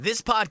This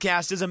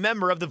podcast is a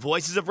member of the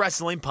Voices of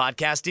Wrestling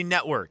Podcasting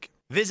Network.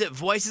 Visit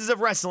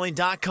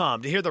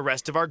voicesofwrestling.com to hear the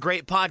rest of our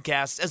great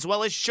podcasts, as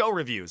well as show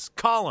reviews,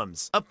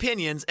 columns,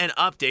 opinions, and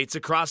updates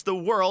across the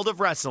world of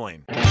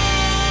wrestling.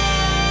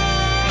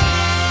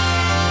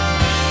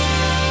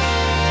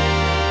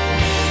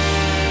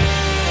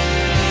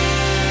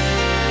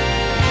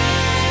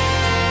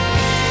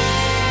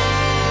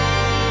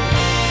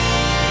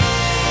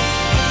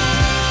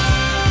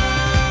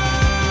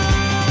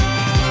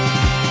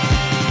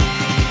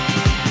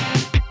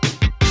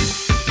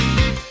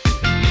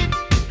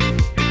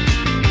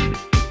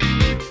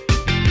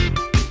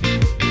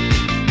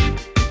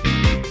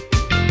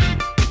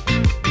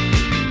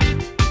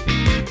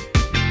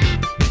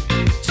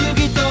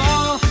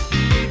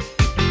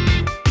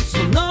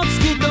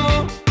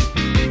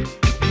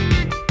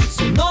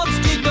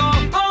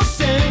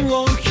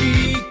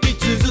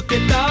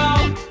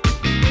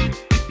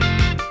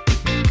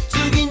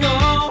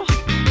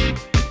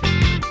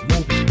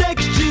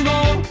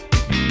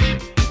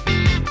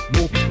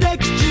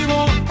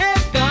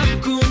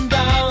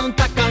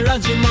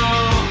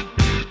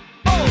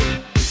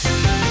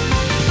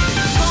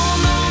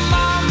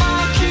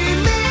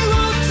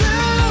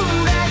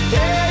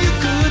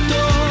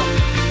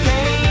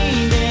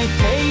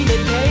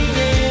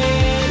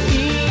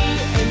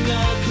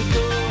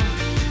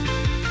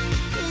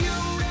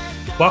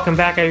 Welcome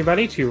back,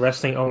 everybody, to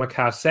Wrestling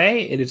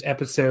Omakase. It is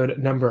episode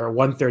number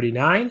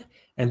 139,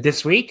 and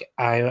this week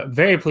I'm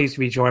very pleased to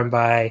be joined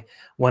by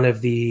one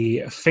of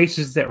the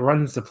faces that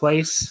runs the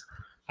place,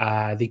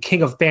 the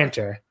king of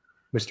banter,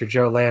 Mr.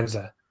 Joe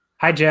Lanza.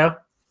 Hi, Joe.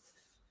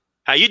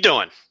 How you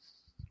doing?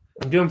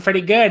 I'm doing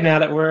pretty good now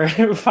that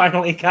we're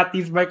finally got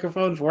these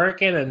microphones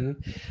working, and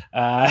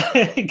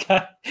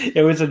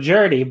it was a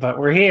journey, but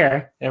we're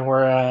here and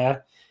we're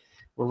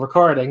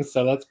recording,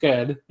 so that's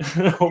good.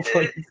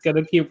 Hopefully it's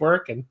gonna keep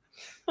working.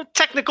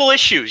 Technical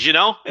issues, you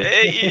know.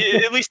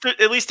 at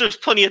least there's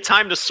plenty of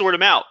time to sort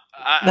them out.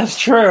 That's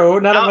true.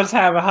 None of us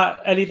have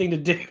anything to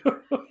do.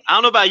 I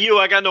don't know about you.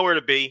 I got nowhere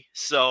to be,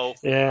 so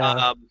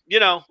yeah.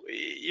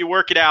 You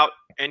work it out,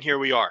 and here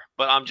we are.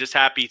 But I'm just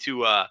happy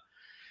to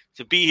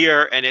be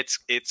here, and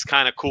it's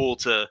kind of cool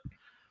to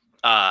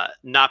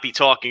not be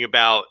talking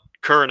about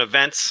current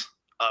events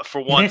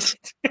for once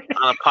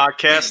on a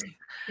podcast.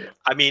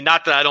 I mean,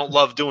 not that I don't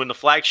love doing the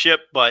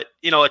flagship, but,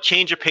 a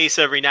change of pace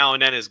every now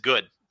and then is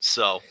good.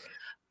 So,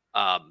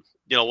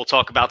 we'll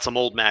talk about some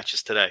old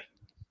matches today.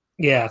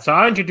 Yeah, so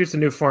I'll introduce a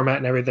new format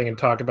and everything and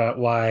talk about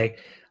why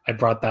I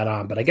brought that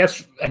on. But I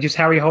guess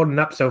how are you holding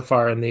up so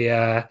far in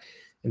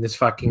this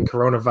fucking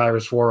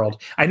coronavirus world?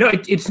 I know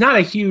it's not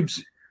a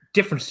huge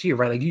difference to you,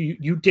 right? Like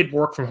you did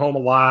work from home a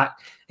lot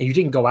and you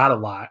didn't go out a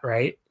lot,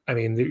 right? I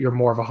mean, you're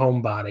more of a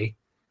homebody.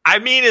 I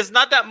mean, it's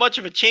not that much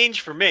of a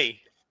change for me.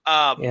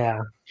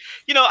 Yeah.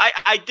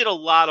 I did a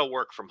lot of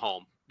work from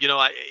home.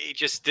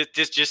 This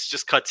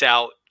just cuts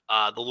out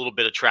the little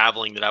bit of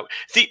traveling that I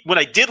see. When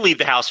I did leave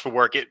the house for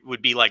work, it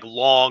would be like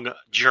long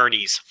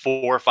journeys,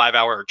 4 or 5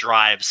 hour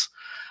drives,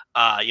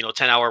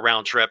 10-hour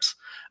round trips.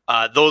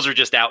 Those are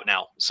just out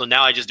now. So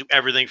now I just do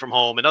everything from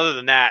home. And other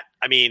than that,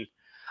 I mean,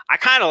 I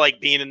kind of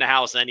like being in the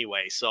house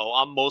anyway. So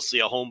I'm mostly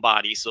a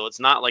homebody. So it's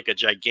not like a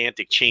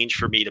gigantic change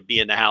for me to be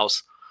in the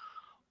house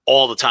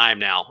all the time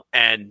now.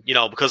 And,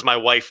 because my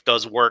wife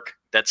does work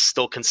that's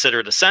still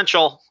considered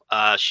essential,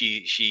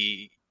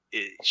 she's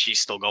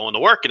still going to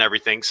work and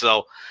everything.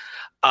 So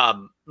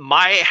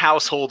my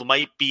household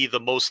might be the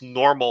most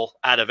normal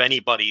out of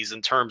anybody's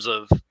in terms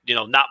of,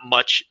 not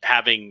much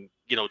having,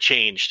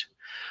 changed.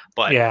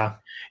 But yeah,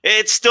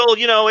 it's still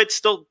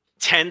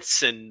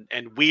tense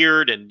and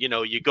weird. And,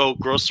 you go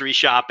grocery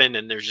shopping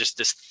and there's just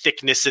this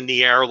thickness in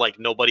the air. Like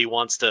nobody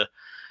wants to,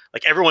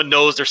 like everyone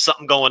knows there's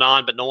something going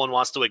on, but no one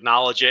wants to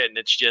acknowledge it. And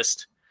it's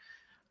just,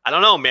 I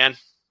don't know, man.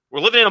 We're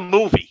living in a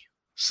movie.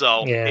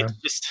 So yeah.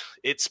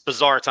 It's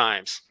bizarre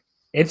times.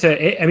 It's a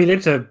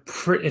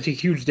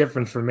huge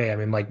difference for me. I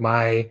mean, like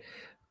myself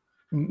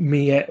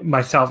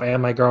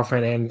and my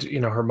girlfriend and,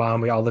 her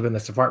mom, we all live in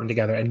this apartment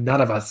together and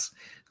none of us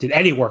did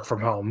any work from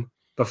home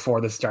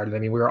before this started. I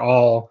mean, we were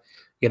all,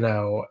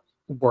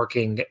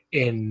 working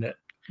in,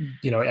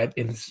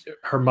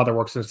 her mother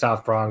works in the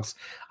South Bronx.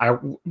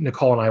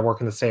 Nicole and I work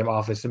in the same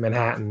office in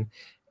Manhattan,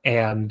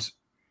 and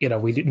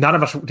none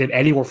of us did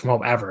any work from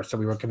home ever. So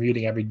we were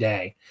commuting every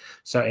day.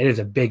 So it is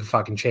a big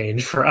fucking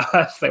change for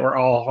us that we're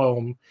all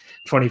home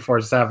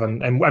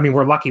 24/7. And I mean,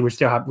 we're lucky.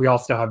 We all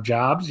still have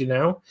jobs. We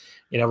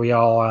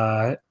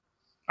all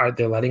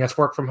they're letting us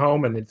work from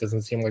home, and it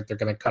doesn't seem like they're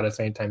going to cut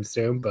us anytime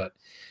soon. But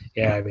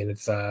yeah, I mean, it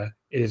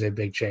is a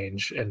big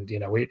change, and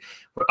we're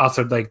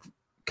also like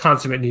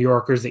consummate New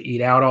Yorkers that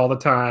eat out all the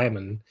time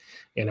and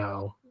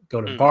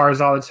go to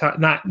bars all the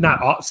time.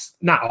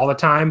 Not all the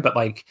time, but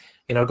like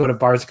go to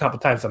bars a couple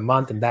times a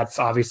month, and that's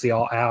obviously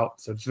all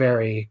out. So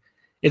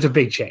it's a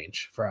big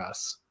change for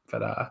us.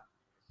 But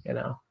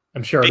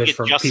I'm sure it is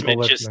for people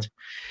listening.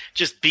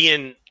 Just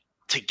being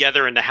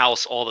together in the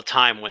house all the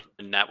time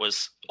when that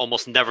was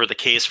almost never the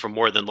case for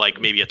more than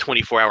like maybe a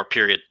 24-hour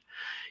period.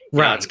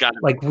 Right. It's got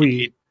like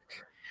we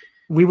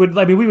we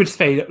would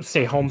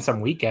stay home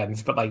some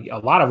weekends, but like a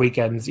lot of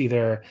weekends,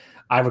 either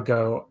I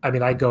go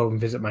and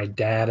visit my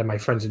dad and my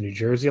friends in New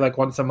Jersey like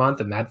once a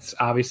month, and that's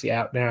obviously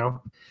out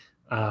now.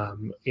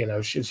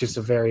 It's just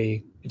a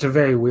very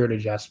weird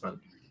adjustment.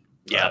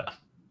 Yeah.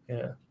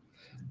 Yeah.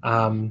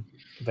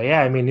 But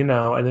yeah, I mean,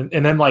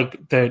 and then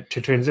like to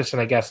transition,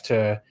 I guess,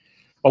 to,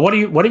 well, what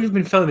have you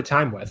been filling the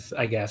time with?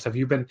 I guess, have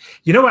you been,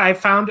 what I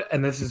found,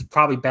 and this is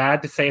probably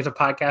bad to say as a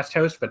podcast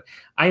host, but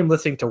I am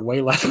listening to way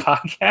less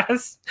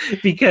podcasts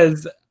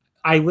because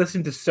I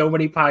listen to so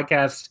many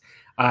podcasts,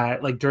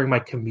 like during my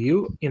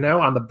commute,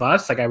 on the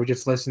bus. Like I would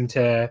just listen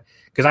to,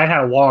 because I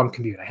had a long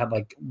commute. I had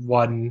like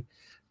 1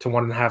 to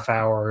 1.5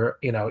 hour,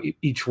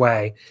 each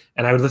way,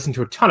 and I would listen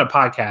to a ton of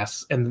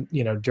podcasts, and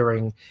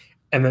during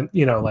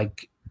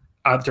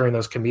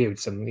those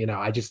commutes, and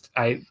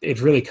it's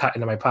really cut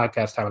into my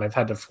podcast time, and I've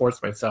had to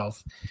force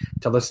myself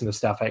to listen to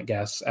stuff, I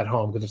guess, at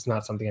home, because it's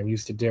not something I'm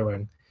used to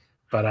doing.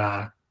 But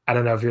I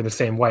don't know if you're the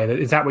same way.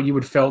 Is that what you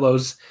would fill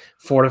those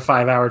 4 to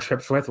 5 hour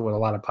trips with a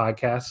lot of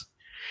podcasts?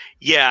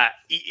 Yeah,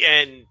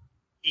 and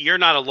you're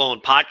not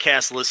alone.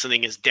 Podcast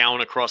listening is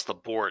down across the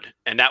board,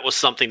 and that was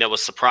something that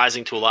was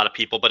surprising to a lot of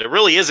people, but it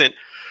really isn't,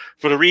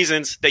 for the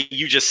reasons that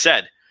you just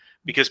said.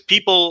 Because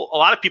a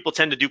lot of people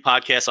tend to do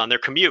podcasts on their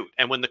commute,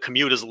 and when the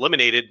commute is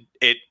eliminated,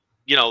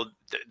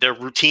 their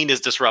routine is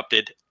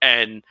disrupted,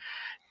 and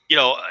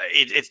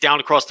it's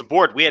down across the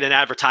board. We had an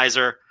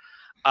advertiser,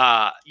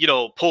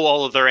 pull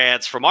all of their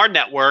ads from our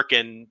network,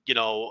 and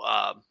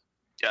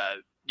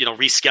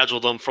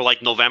reschedule them for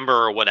like November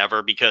or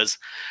whatever, because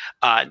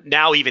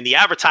now even the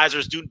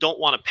advertisers don't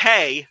want to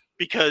pay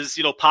because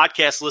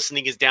podcast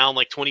listening is down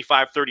like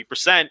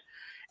 25-30%,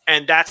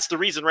 and that's the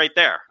reason right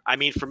there. I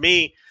mean, for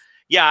me.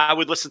 Yeah, I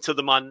would listen to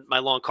them on my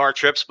long car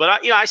trips,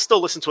 but I still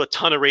listen to a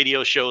ton of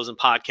radio shows and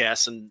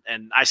podcasts,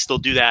 and I still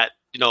do that,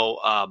 in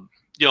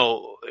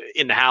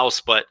the house.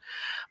 But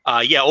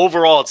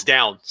overall it's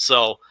down.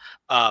 So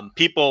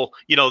people,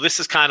 this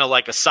is kind of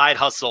like a side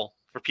hustle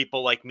for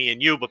people like me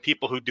and you, but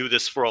people who do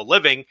this for a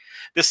living,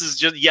 this is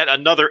just yet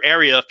another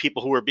area of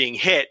people who are being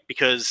hit,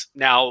 because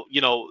now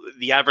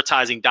the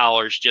advertising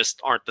dollars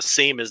just aren't the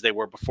same as they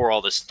were before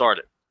all this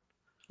started.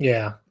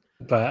 Yeah,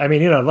 but I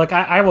mean, look,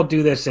 I will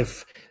do this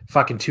if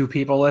fucking 2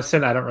 people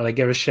listen. I don't really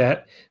give a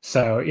shit.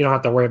 So you don't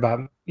have to worry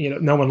about,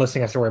 no one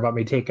listening has to worry about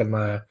me taking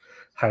the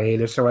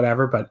hiatus or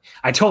whatever. But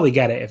I totally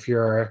get it if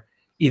you're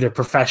either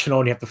professional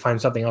and you have to find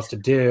something else to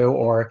do,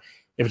 or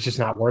if it's just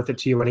not worth it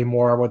to you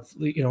anymore with,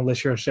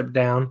 listenership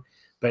down.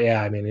 But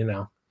yeah, I mean,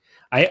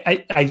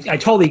 I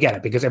totally get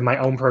it, because in my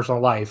own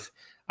personal life,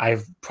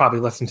 I've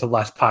probably listened to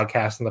less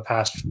podcasts in the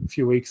past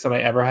few weeks than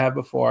I ever have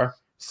before.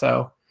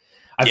 So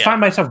I find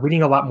myself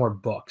reading a lot more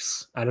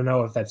books. I don't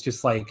know if that's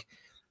just like,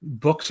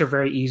 books are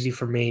very easy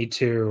for me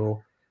to,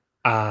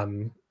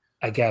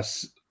 I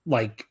guess,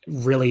 like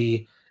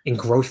really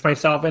engross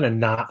myself in and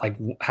not like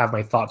have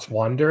my thoughts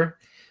wander.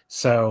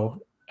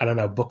 So I don't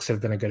know. Books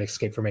have been a good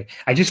escape for me.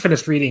 I just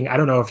finished reading. I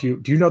don't know if do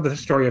you know the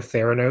story of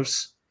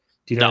Theranos?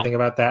 Do you know anything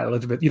about that,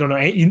 Elizabeth? You don't know.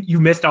 You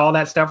missed all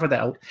that stuff with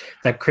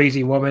that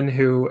crazy woman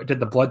who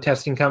did the blood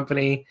testing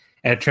company,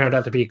 and it turned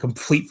out to be a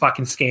complete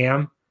fucking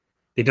scam.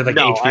 They did like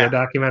the HBO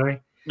documentary.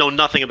 Know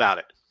nothing about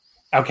it.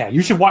 Okay,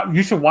 you should watch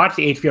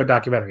the HBO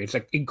documentary. It's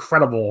an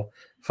incredible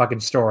fucking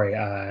story.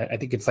 I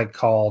think it's like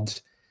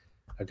called,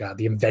 oh God,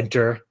 The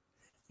Inventor,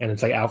 and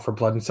it's like out for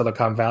blood in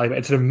Silicon Valley. But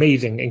it's an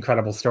amazing,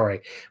 incredible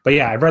story. But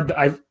yeah,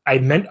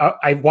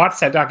 I watched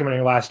that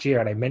documentary last year,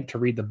 and I meant to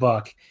read the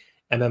book,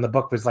 and then the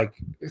book was like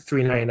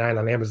 $3.99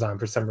 on Amazon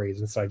for some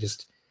reason. So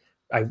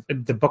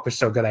the book was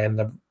so good, I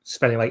ended up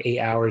spending like 8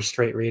 hours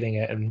straight reading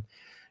it. And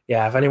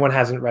yeah, if anyone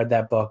hasn't read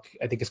that book,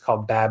 I think it's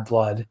called Bad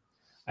Blood.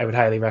 I would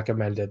highly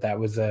recommend it. That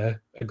was a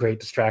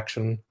great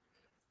distraction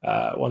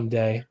one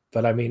day.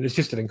 But I mean, it's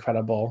just an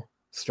incredible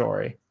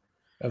story.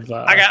 I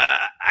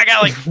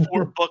got like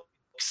 4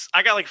 books.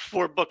 I got like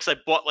 4 books I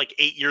bought like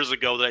 8 years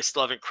ago that I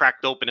still haven't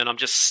cracked open, and I'm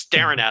just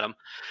staring at them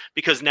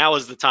because now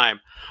is the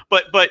time.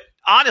 But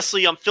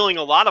honestly, I'm filling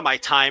a lot of my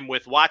time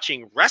with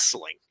watching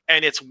wrestling,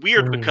 and it's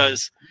weird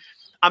because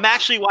I'm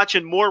actually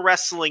watching more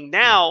wrestling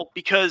now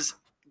because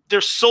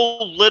there's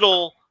so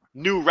little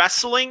new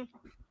wrestling,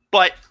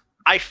 but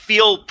I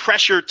feel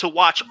pressure to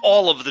watch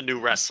all of the new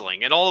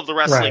wrestling and all of the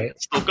wrestling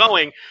that's still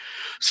going.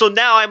 So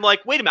now I'm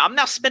like, wait a minute, I'm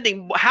now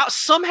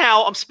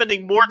somehow I'm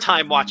spending more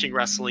time watching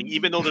wrestling,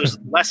 even though there's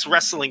less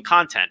wrestling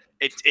content.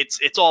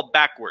 It's all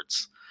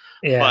backwards.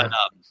 Yeah. But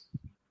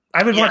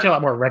I've been watching a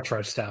lot more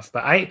retro stuff,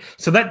 but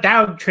so that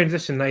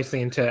transitioned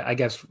nicely into, I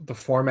guess, the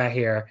format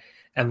here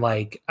and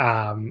like,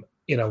 why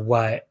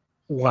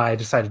I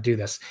decided to do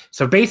this.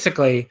 So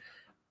basically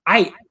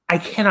I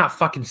cannot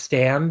fucking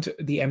stand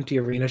the empty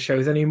arena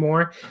shows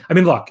anymore. I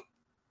mean, look,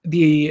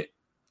 the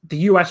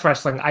U.S.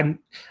 wrestling,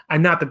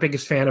 I'm not the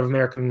biggest fan of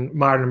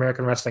modern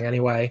American wrestling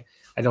anyway.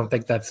 I don't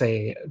think that's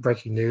a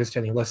breaking news to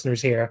any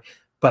listeners here,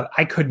 but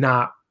I could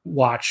not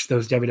watch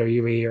those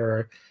WWE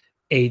or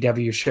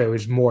AEW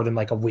shows more than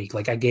like a week.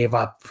 Like I gave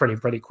up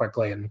pretty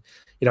quickly, and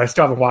I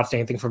still haven't watched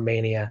anything from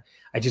Mania.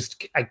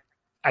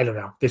 I don't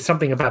know. There's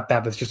something about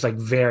that that's just like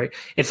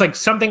it's like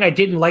something I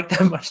didn't like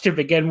that much to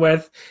begin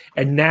with.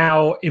 And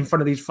now in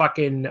front of these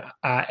fucking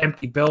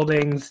empty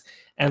buildings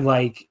and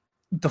like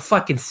the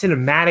fucking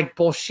cinematic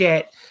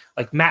bullshit,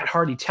 like Matt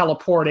Hardy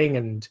teleporting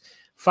and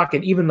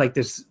fucking even like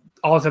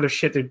all this other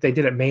shit that they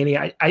did at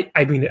Mania.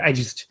 I mean,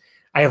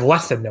 I have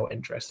less than no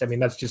interest. I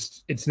mean,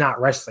 it's not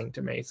wrestling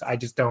to me. So I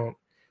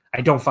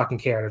don't fucking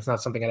care. It's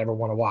not something I'd ever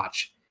want to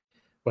watch.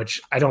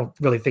 Which I don't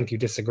really think you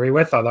disagree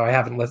with, although I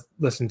haven't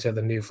listened to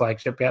the new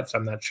flagship yet, so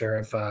I'm not sure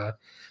if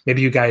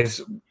maybe you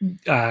guys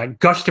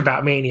gushed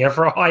about Mania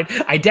for all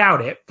I doubt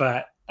it,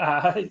 but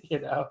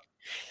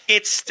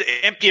it's the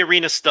empty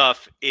arena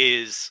stuff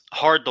is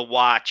hard to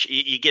watch.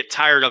 You get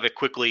tired of it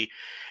quickly,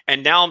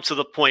 and now I'm to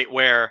the point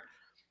where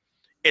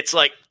it's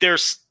like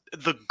there's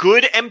the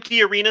good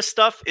empty arena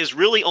stuff is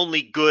really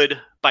only good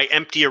by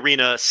empty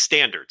arena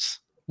standards.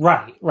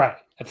 Right.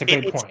 That's a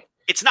great point.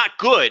 It's not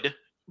good,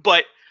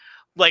 but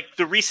like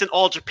the recent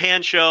All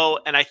Japan show,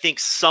 and I think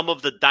some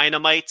of the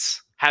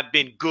Dynamites have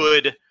been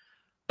good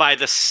by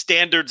the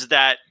standards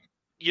that,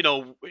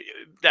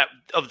 that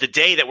of the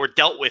day that were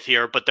dealt with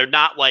here, but they're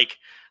not like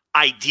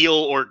ideal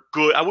or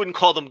good. I wouldn't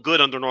call them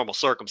good under normal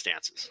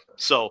circumstances.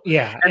 So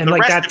yeah, and the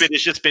rest of it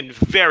has just been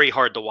very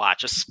hard to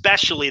watch,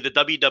 especially the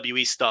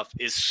WWE stuff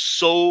is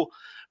so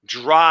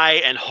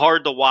dry and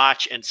hard to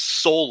watch and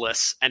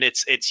soulless. And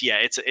it's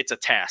a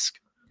task.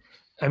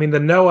 I mean,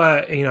 the Noah,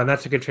 and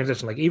that's a good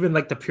transition. Like even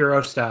like the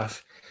Puro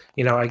stuff,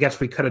 I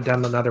guess we could have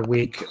done another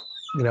week,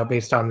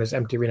 based on this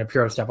empty arena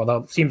Puro stuff.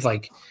 Although it seems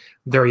like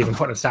they're even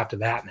putting a stop to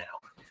that now.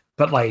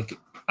 But like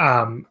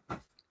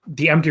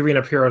the empty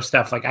arena Puro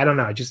stuff, like I don't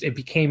know, it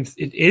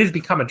has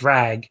become a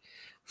drag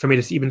for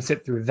me to even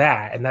sit through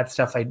that. And that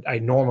stuff I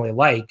normally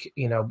like,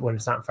 when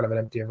it's not in front of an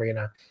empty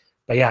arena.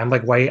 But yeah, I'm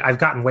like I've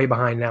gotten way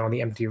behind now in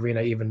the empty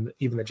arena, even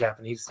the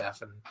Japanese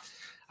stuff, and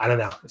I don't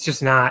know, it's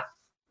just not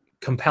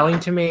compelling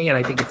to me, and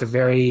I think it's a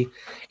very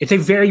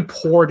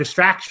poor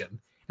distraction.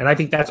 And I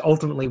think that's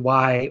ultimately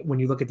why when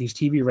you look at these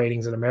TV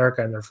ratings in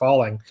America and they're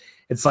falling,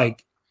 it's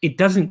like it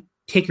doesn't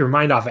take your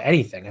mind off of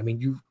anything. I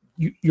mean,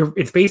 you're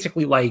it's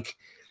basically like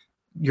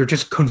you're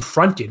just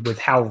confronted with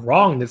how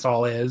wrong this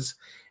all is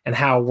and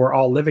how we're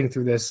all living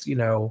through this,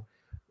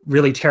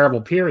 really terrible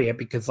period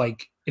because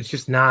like it's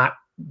just not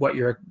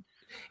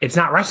it's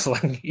not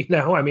wrestling,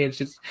 I mean,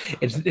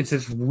 it's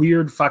this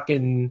weird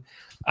fucking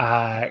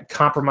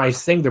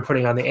compromised thing they're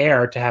putting on the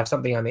air to have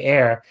something on the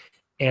air,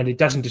 and it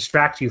doesn't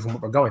distract you from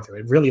what we're going through.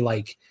 It really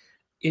like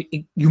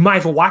you might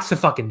as well watch the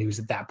fucking news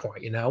at that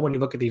point, when you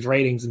look at these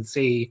ratings and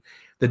see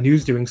the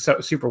news doing so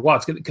super well.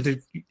 It's because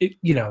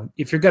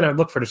if you're gonna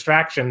look for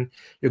distraction,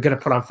 you're gonna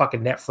put on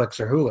fucking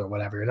Netflix or Hulu or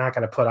whatever. You're not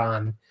gonna put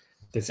on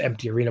this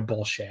empty arena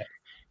bullshit.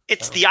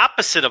 It's the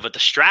opposite of a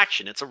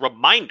distraction. It's a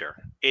reminder.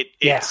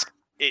 It's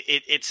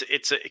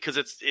because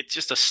it's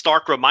just a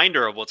stark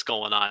reminder of what's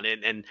going on.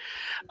 And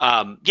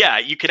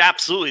you could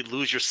absolutely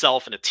lose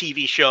yourself in a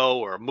TV show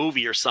or a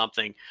movie or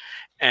something.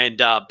 And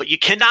but you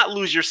cannot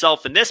lose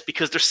yourself in this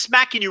because they're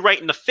smacking you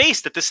right in the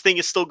face that this thing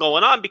is still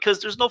going on because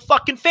there's no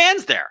fucking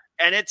fans there.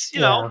 And it's,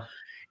 I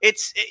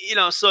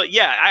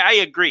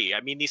agree.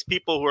 I mean, these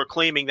people who are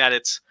claiming that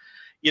it's,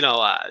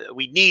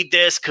 we need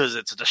this because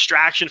it's a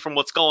distraction from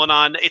what's going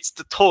on. It's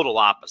the total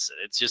opposite.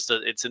 It's just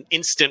it's an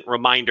instant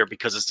reminder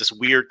because it's this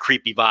weird,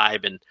 creepy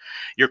vibe, and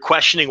you're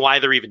questioning why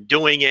they're even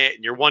doing it,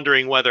 and you're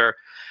wondering whether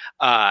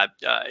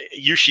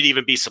you should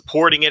even be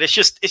supporting it. It's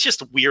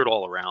just weird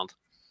all around.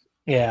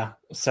 Yeah.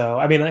 So,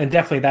 I mean, and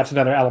definitely that's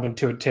another element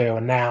to it too.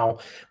 And now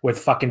with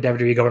fucking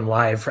WWE going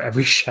live for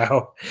every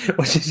show,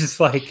 which is just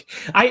like,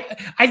 I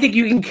think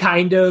you can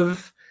kind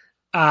of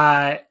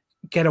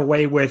get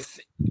away with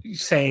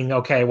saying,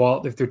 okay,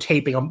 well, if they're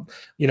taping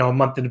a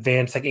month in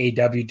advance like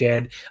AEW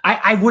did,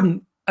 I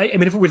wouldn't. I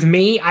mean, if it was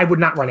me, I would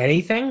not run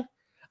anything.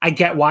 I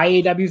get why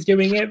AEW is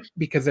doing it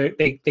because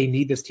they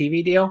need this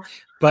TV deal,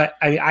 but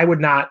I would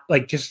not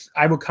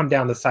I would come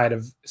down the side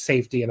of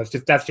safety, and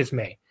that's just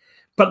me.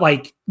 But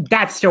like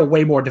that's still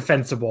way more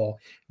defensible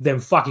than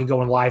fucking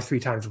going live 3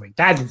 times a week.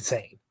 That's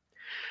insane.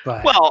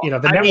 But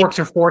the networks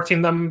are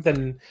forcing them.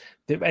 Then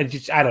I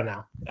don't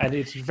know.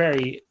 It's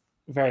very,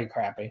 very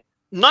crappy.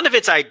 None of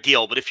it's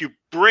ideal, but if you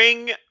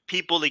bring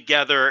people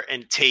together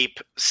and tape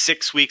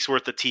 6 weeks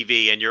worth of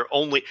TV and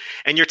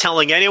you're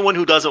telling anyone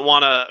who doesn't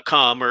want to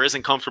come or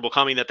isn't comfortable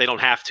coming that they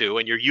don't have to,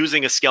 and you're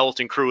using a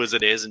skeleton crew as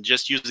it is and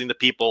just using the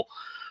people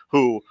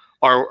who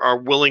are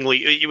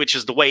willingly, which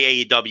is the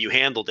way AEW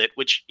handled it,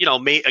 which,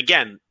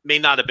 may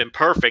not have been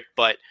perfect,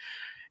 but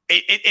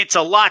it's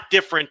a lot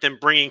different than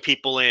bringing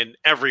people in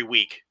every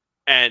week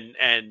and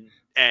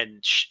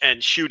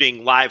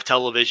shooting live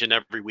television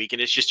every week.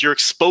 And it's just, you're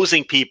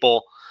exposing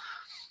people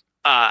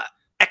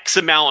X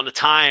amount of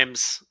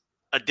times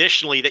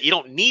additionally that you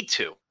don't need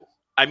to.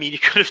 I mean, you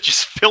could have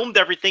just filmed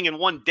everything in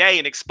one day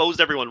and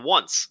exposed everyone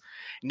once.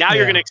 Now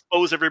you're going to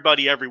expose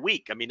everybody every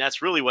week. I mean,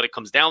 that's really what it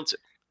comes down to.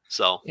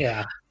 So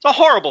yeah, it's a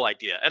horrible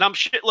idea. And I'm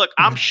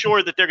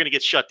sure that they're going to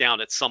get shut down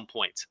at some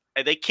point.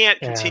 And they can't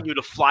continue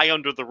to fly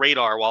under the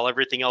radar while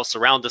everything else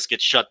around us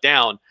gets shut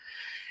down.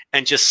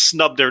 and just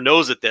snub their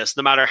nose at this,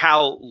 no matter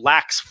how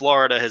lax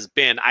Florida has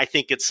been. I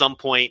think at some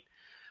point,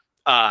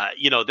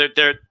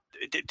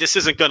 this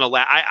isn't going to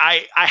last.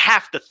 I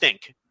have to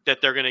think that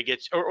they're going to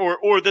get,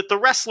 or that the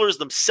wrestlers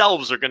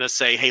themselves are going to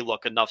say, hey,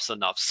 look, enough's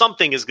enough.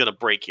 Something is going to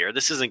break here.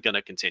 This isn't going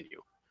to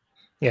continue.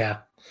 Yeah.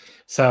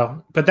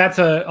 So, but that's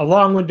a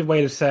long-winded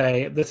way to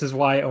say this is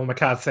why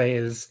Omakase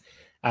is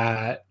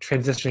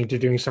transitioning to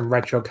doing some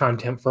retro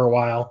content for a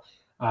while.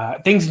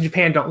 Things in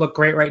Japan don't look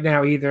great right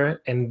now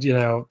either. And,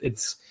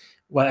 it's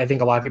what I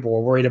think a lot of people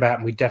were worried about.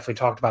 And we definitely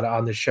talked about it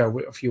on the show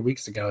a few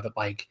weeks ago that,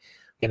 like,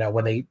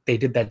 when they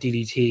did that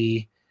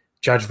DDT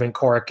Judgment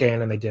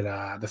Korakuen, and they did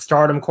the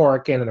Stardom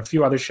Korakuen and a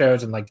few other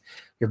shows, and like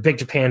your big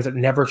Japans that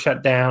never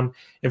shut down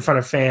in front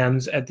of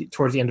fans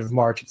towards the end of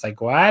March. It's like,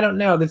 well, I don't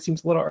know. This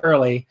seems a little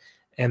early.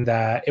 And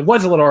it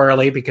was a little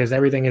early because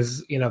everything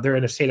is, they're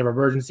in a state of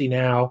emergency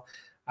now.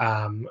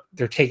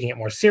 They're taking it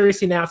more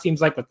seriously now, it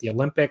seems like, with the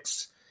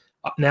Olympics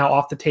now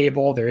off the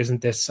table. There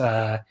isn't this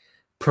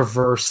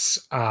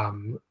perverse,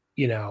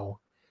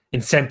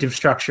 incentive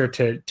structure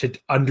to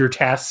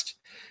under-test.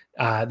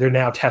 They're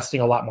now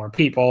testing a lot more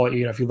people.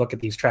 If you look at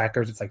these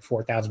trackers, it's like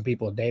 4,000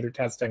 people a day they're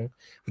testing,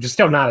 which is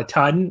still not a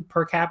ton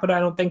per capita, I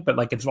don't think, but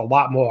like it's a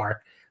lot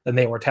more than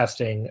they were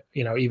testing,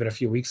 even a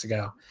few weeks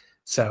ago.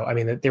 So, I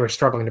mean, they were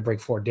struggling to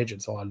break 4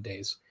 digits a lot of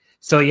days.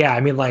 So, yeah,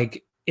 I mean,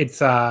 like it's,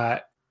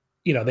 the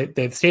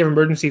state of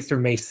emergency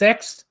through May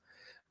 6th.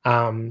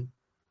 I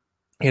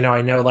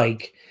know,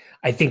 like,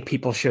 I think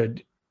people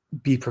should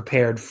be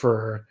prepared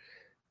for,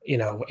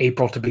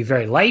 April to be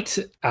very light.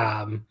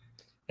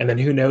 And then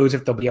who knows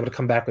if they'll be able to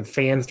come back with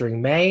fans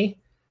during May.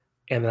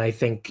 And then I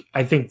think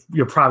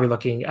you're probably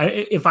looking,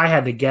 if I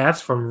had to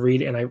guess from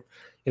read, and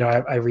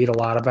I read a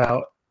lot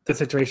about the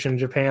situation in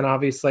Japan,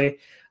 obviously,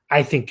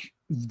 I think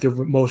the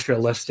most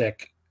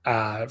realistic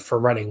for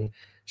running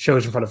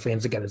shows in front of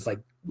fans again is like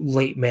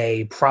late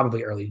May,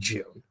 probably early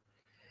June,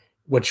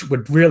 which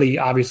would really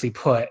obviously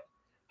put,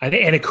 and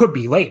it could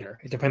be later.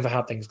 It depends on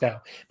how things go,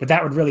 but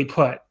that would really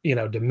put,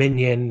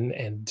 Dominion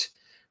and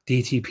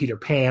DT Peter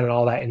Pan and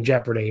all that in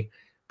jeopardy.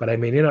 But I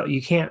mean,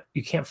 you can't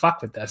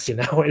fuck with this,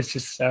 it's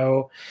just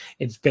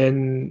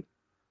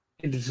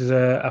this is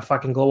a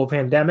fucking global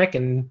pandemic,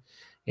 and,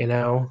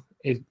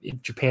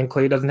 Japan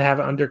clearly doesn't have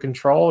it under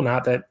control.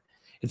 Not that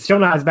it's still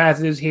not as bad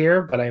as it is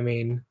here, but I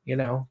mean, you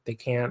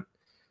can't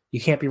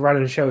be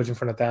running shows in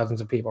front of thousands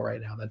of people right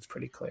now. That's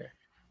pretty clear.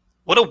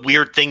 What a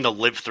weird thing to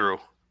live through.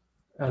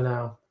 I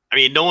know. I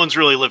mean, no one's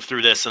really lived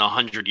through this in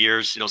 100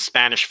 years.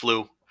 Spanish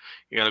flu.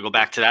 You got to go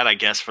back to that, I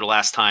guess, for the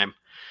last time.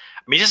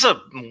 I mean, just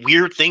a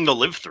weird thing to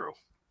live through,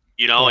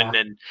 yeah.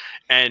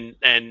 and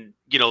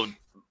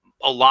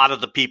a lot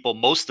of the people,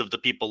 most of the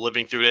people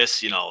living through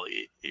this, live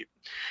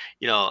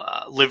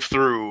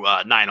through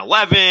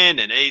 9/11,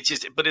 and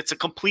but it's a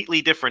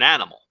completely different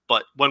animal.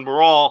 But when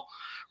we're all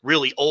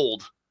really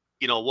old,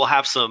 we'll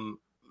have some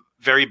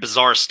very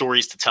bizarre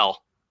stories to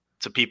tell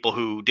to people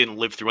who didn't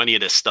live through any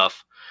of this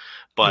stuff.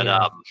 But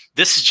yeah.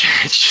 This is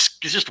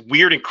just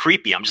weird and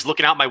creepy. I'm just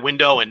looking out my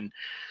window, and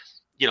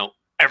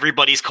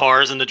everybody's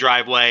cars in the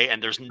driveway,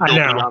 and there's nobody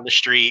on the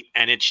street,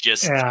 and it's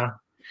just yeah.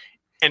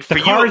 And for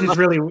you, it must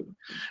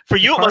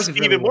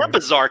be even more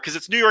bizarre because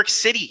it's New York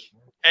City,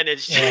 and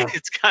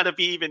it's got to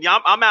be even.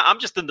 I'm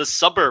just in the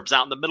suburbs,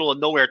 out in the middle of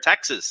nowhere,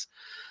 Texas.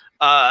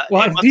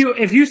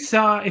 If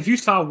you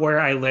saw where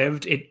I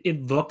lived,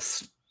 it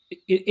looks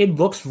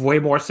way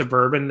more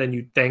suburban than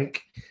you'd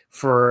think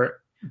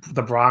for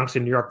the Bronx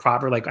and New York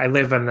proper. Like I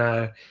live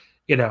in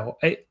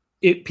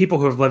people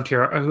who have lived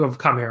here, who have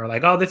come here, are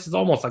like, oh, this is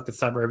almost like the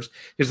suburbs.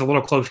 It's a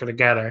little closer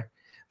together.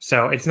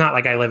 So it's not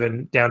like I live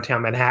in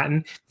downtown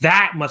Manhattan.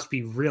 That must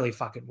be really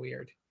fucking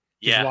weird.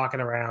 Yeah. Just walking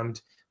around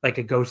like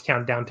a ghost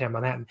town downtown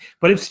Manhattan.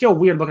 But it's still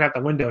weird looking out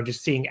the window and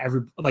just seeing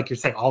like you're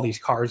saying, all these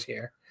cars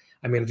here.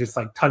 I mean, just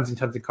like tons and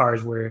tons of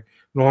cars where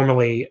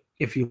normally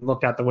if you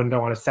looked out the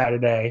window on a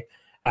Saturday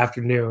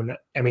afternoon,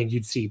 I mean,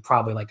 you'd see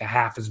probably like a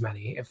half as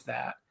many, if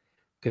that.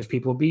 Because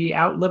people be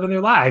out living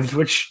their lives,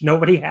 which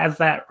nobody has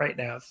that right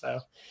now.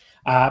 So,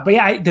 but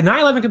yeah, the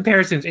 9/11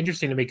 comparison is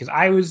interesting to me because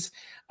I was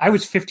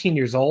 15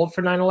 years old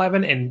for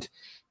 9/11, and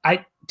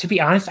to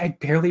be honest, I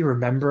barely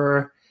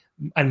remember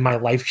and my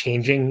life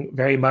changing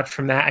very much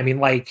from that. I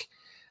mean, I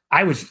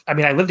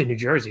lived in New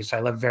Jersey, so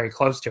I lived very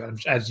close to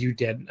it, as you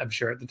did, I'm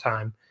sure, at the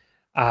time.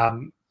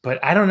 But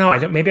I don't know.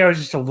 Maybe I was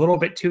just a little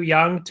bit too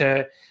young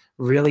to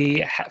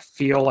really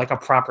feel like a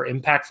proper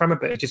impact from it,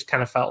 but it just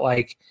kind of felt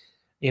like.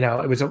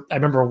 I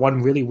remember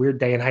one really weird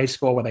day in high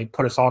school when they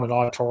put us all in an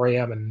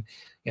auditorium and,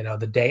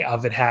 the day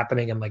of it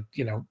happening. And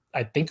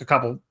I think a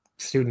couple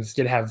students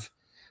did have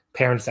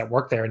parents that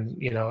worked there. And,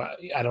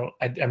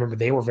 I remember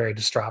they were very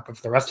distraught, but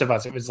for the rest of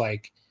us, it was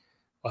like,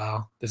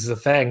 wow, this is a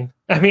thing.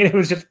 I mean,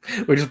 we're just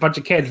a bunch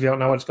of kids. We don't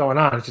know what's going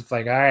on. It's just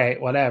like, all right,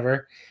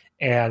 whatever.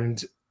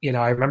 And,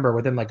 I remember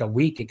within like a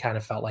week, it kind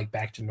of felt like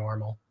back to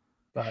normal,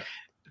 but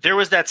there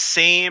was that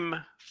same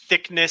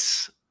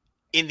thickness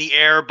in the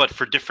air, but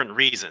for different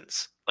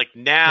reasons. Like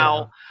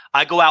now,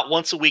 I go out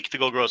once a week to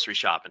go grocery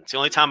shopping. It's the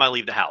only time I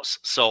leave the house.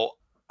 So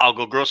I'll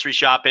go grocery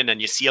shopping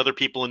and you see other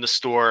people in the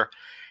store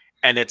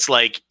and it's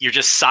like you're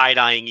just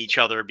side-eyeing each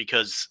other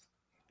because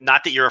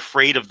not that you're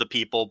afraid of the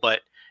people,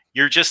 but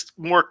you're just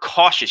more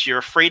cautious. You're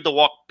afraid to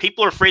walk.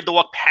 People are afraid to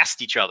walk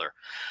past each other.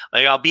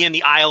 Like I'll be in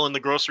the aisle in the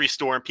grocery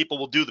store and people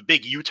will do the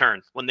big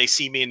U-turn when they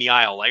see me in the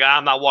aisle. Like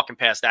I'm not walking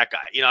past that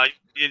guy. You know,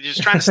 you're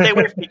just trying to stay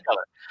away from each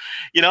other.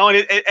 You know,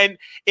 and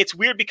it's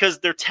weird because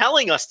they're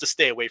telling us to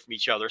stay away from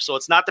each other. So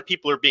it's not that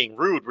people are being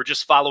rude. We're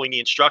just following the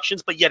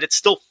instructions, but yet it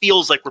still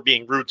feels like we're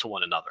being rude to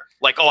one another.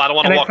 Like, oh, I don't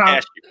want to walk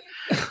past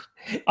you.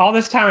 All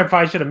this time I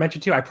probably should have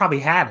mentioned too, I probably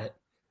had it.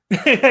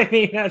 I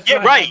mean, yeah,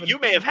 right. Happened. You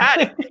may have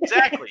had it.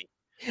 Exactly.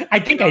 I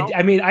think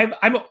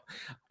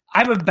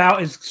I'm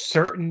about as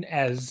certain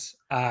as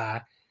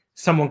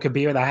someone could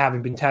be without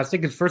having been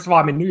tested. Because first of all,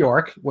 I'm in New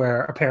York,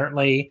 where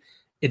apparently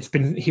it's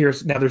been here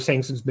now. They're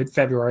saying since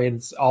mid-February, and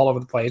it's all over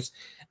the place.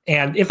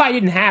 And if I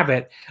didn't have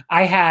it,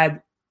 I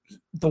had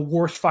the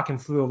worst fucking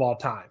flu of all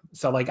time.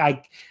 So like,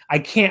 I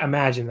can't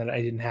imagine that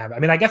I didn't have it. I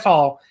mean, I guess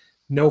I'll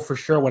know for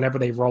sure whenever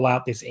they roll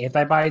out this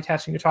antibody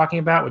testing you're talking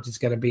about, which is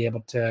going to be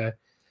able to,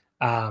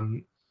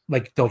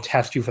 like they'll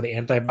test you for the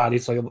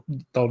antibodies, so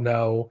they'll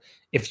know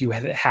if you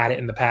had it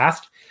in the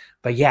past.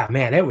 But yeah,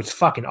 man, it was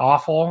fucking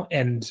awful.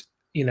 And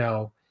you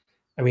know,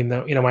 I mean,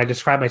 when I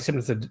described my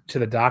symptoms to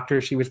the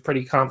doctor, she was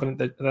pretty confident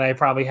that I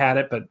probably had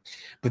it. But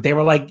they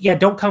were like, yeah,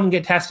 don't come and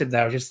get tested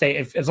though. Just stay,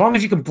 as long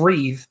as you can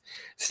breathe,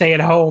 stay at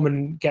home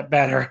and get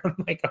better. I'm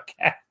like,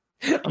 okay.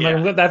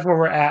 I'm like, that's where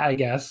we're at, I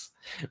guess.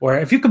 Or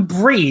if you can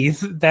breathe,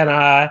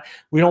 then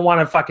we don't want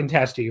to fucking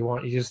test you.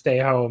 You just stay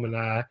home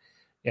and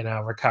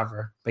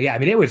recover. But yeah, I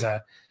mean, it was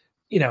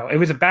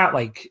about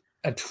like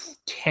a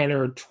 10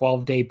 or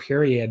 12 day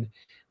period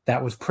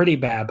that was pretty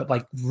bad, but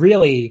like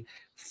really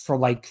for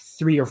like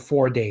 3 or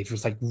 4 days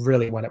was like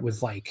really when it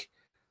was like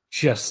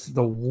just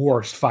the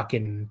worst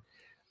fucking.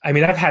 I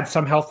mean, I've had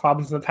some health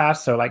problems in the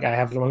past, so like I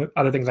have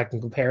other things I can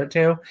compare it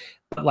to,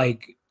 but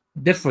like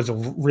this was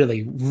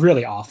really,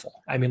 really awful.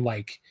 I mean,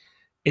 like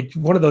it's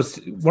one of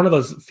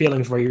those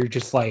feelings where you're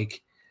just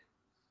like,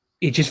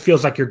 it just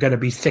feels like you're going to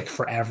be sick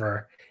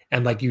forever.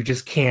 And like, you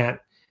just can't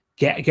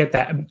get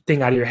that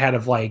thing out of your head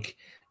of like,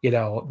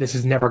 this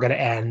is never going to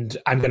end.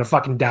 I'm going to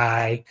fucking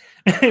die.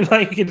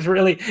 Like,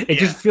 it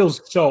just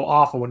feels so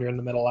awful when you're in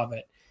the middle of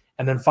it.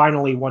 And then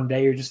finally one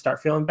day you just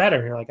start feeling better.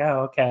 And you're like,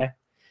 oh, okay.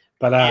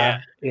 But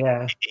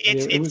yeah.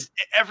 It's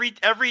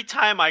every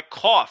time I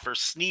cough or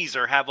sneeze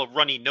or have a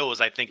runny nose,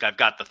 I think I've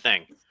got the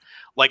thing.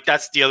 Like,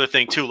 that's the other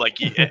thing too. Like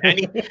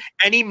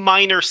any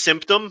minor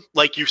symptom,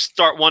 like you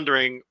start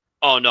wondering,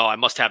 oh no, I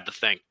must have the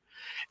thing.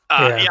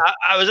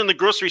 I was in the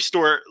grocery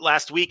store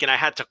last week and I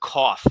had to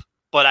cough,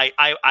 but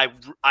I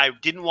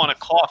didn't want to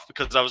cough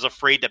because I was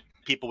afraid that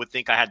people would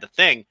think I had the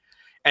thing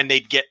and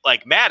they'd get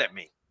like mad at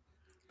me,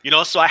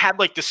 so I had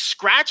like this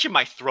scratch in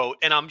my throat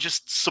and I'm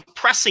just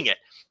suppressing it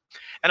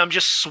and I'm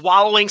just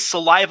swallowing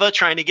saliva,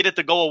 trying to get it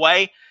to go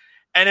away.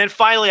 And then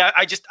finally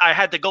I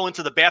had to go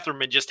into the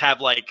bathroom and just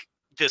have like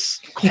this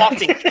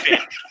coughing fit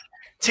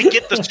to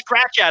get the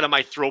scratch out of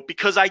my throat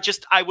because I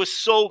was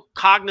so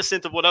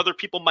cognizant of what other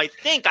people might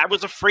think. I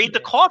was afraid to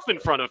cough in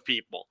front of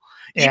people,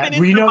 even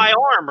into my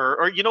arm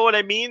or you know what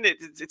I mean?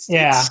 It's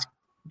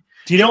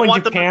do you know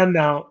in Japan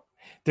now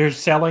they're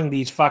selling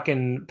these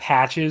fucking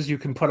patches you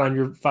can put on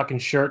your fucking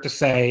shirt to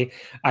say,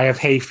 I have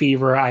hay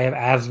fever, I have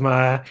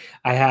asthma,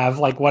 I have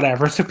like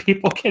whatever. So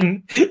people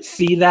can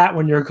see that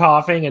when you're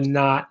coughing and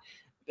not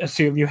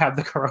assume you have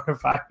the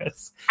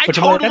coronavirus. I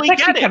totally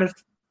get it.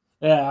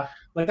 Yeah.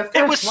 Like,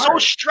 it was so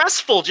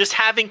stressful just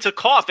having to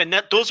cough. And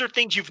those are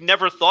things you've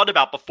never thought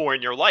about before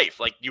in your life.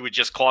 Like you would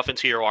just cough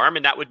into your arm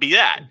and that would be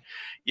that,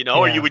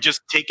 or you would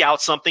just take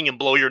out something and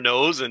blow your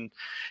nose. And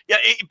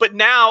but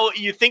now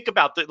you think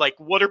about like,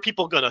 what are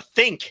people going to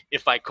think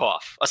if I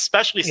cough,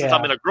 especially since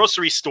I'm in a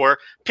grocery store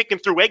picking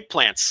through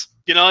eggplants?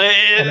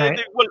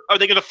 Are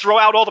they going to throw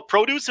out all the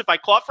produce if I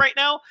cough right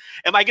now?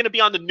 Am I going to be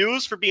on the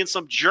news for being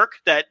some jerk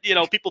that,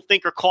 people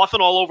think are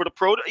coughing all over the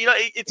produce?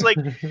 It's like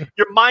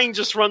your mind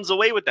just runs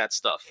away with that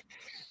stuff.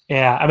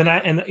 Yeah. I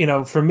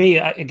mean, for me,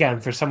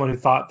 again, for someone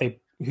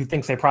who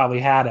thinks they probably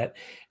had it,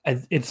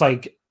 it's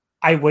like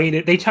I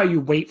waited. They tell you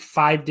wait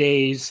 5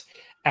 days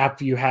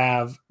after you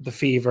have the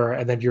fever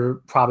and then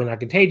you're probably not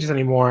contagious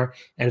anymore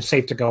and it's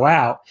safe to go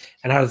out.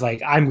 And I was like,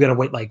 I'm going to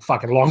wait like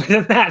fucking longer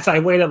than that. So I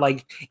waited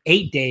like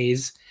 8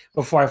 days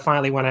before I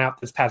finally went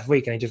out this past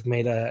week. And I just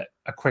made a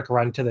quick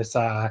run to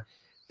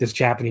this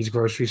Japanese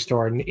grocery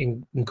store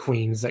in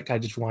Queens. Like I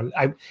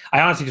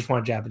honestly just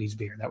wanted Japanese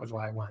beer. That was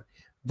why I went.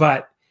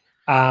 But,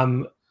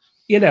 this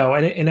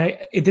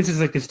is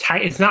like this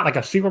tiny, it's not like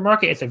a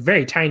supermarket. It's a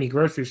very tiny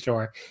grocery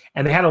store.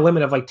 And they had a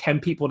limit of like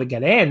 10 people to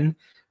get in.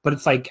 But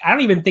it's like, I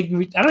don't even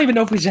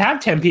know if we should have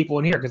 10 people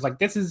in here. Cause like,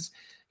 this is,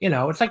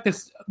 it's like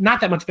this,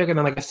 not that much bigger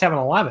than like a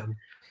 7-Eleven.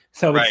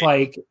 So It's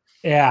like,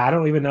 I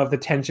don't even know if the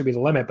 10 should be the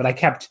limit, but I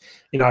kept,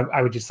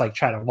 I would just like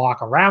try to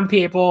walk around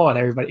people and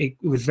everybody,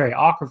 it was very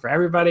awkward for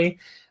everybody.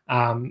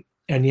 And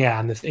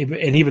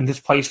even this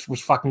place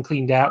was fucking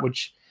cleaned out,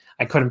 which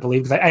I couldn't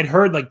believe because I'd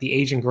heard like the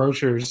Asian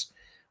grocers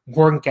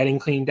weren't getting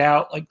cleaned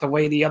out like the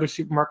way the other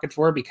supermarkets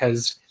were,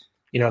 because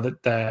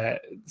the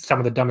some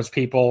of the dumbest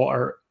people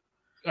are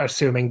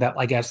assuming that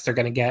I guess they're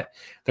going to get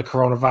the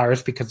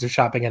coronavirus because they're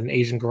shopping at an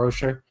Asian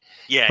grocer.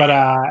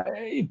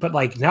 But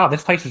like, no,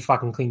 this place was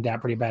fucking cleaned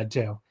out pretty bad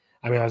too.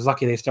 I mean, I was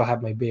lucky they still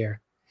have my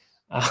beer.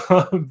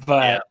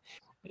 But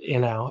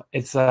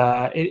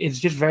it's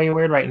just very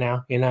weird right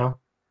now.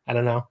 I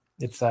don't know.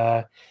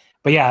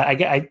 But yeah,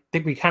 I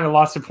think we kind of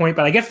lost the point.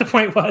 But I guess the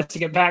point was to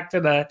get back to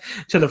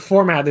the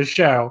format of the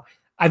show.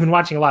 I've been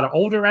watching a lot of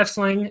older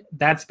wrestling.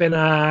 That's been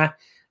a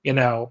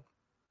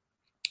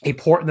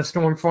port in the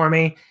storm for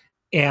me.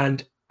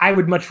 And I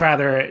would much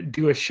rather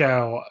do a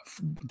show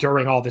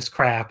during all this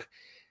crap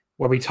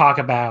where we talk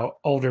about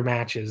older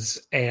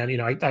matches. And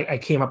I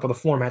came up with a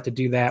format to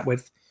do that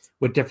with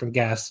different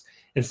guests,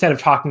 instead of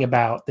talking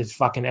about these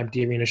fucking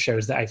empty arena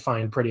shows that I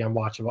find pretty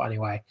unwatchable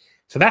anyway.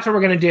 So that's what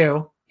we're going to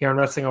do here on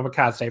Wrestling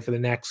Omakase for the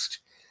next,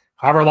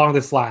 however long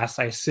this lasts.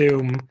 I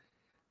assume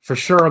for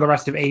sure the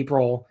rest of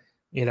April,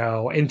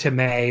 into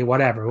May,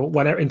 whatever,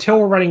 until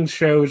we're running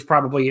shows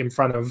probably in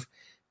front of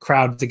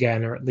crowds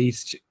again, or at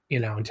least,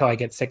 until I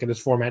get sick of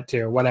this format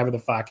too, whatever the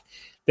fuck.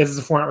 This is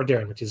the format we're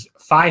doing, which is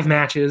 5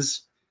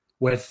 matches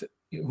with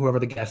whoever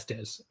the guest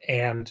is.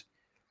 And,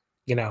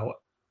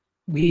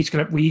 we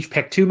each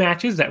pick 2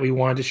 matches that we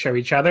wanted to show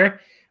each other.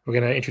 We're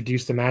going to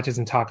introduce the matches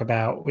and talk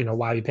about,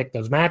 why we picked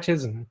those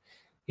matches and,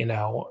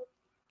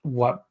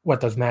 what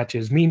those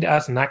matches mean to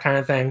us and that kind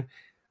of thing.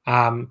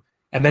 And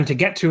then to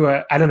get to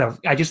I don't know,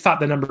 I just thought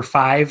the number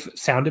 5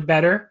 sounded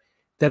better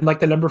than like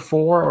the number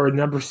 4 or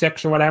number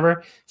 6 or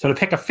whatever. So to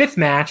pick a 5th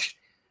match,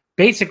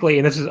 basically,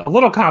 and this is a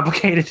little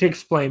complicated to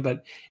explain,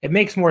 but it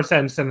makes more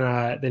sense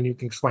than you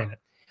can explain it.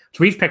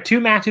 So we each picked 2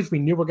 matches we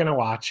knew we're going to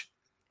watch.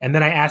 And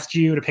then I asked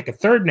you to pick a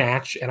 3rd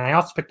match, and I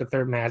also picked a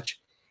 3rd match.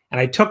 And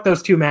I took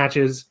those 2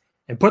 matches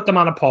and put them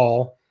on a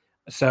poll.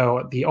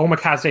 So the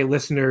Omakase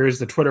listeners,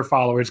 the Twitter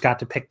followers, got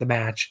to pick the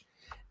match,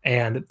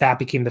 and that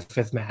became the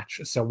 5th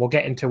match. So we'll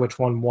get into which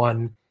one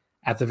won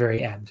at the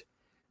very end.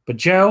 But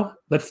Joe,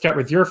 let's start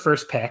with your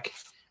first pick,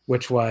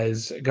 which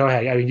was, go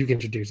ahead. I mean, you can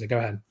introduce it. Go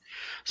ahead.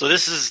 So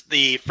this is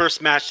the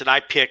first match that I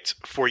picked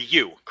for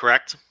you,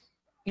 correct?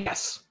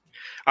 Yes.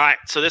 All right,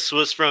 so this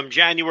was from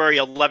January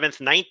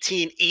 11th,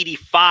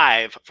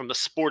 1985, from the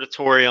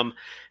Sportatorium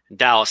in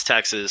Dallas,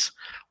 Texas,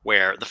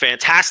 where the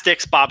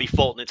Fantastics, Bobby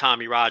Fulton and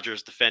Tommy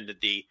Rogers, defended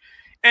the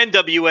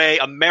NWA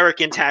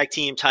American Tag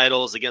Team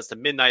titles against the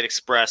Midnight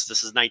Express. This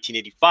is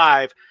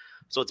 1985,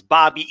 so it's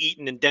Bobby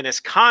Eaton and Dennis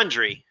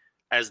Condrey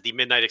as the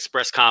Midnight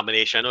Express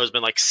combination. I know there's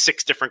been like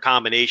 6 different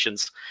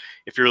combinations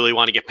if you really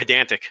want to get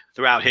pedantic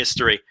throughout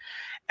history.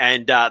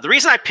 And the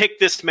reason I picked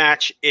this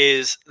match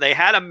is they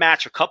had a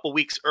match a couple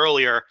weeks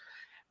earlier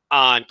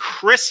on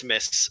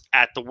Christmas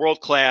at the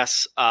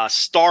world-class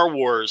Star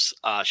Wars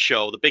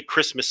show, the big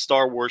Christmas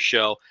Star Wars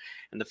show,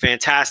 and the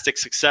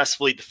Fantastics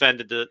successfully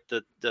defended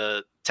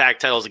the tag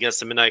titles against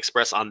the Midnight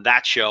Express on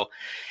that show.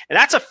 And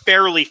that's a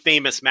fairly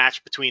famous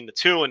match between the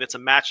two, and it's a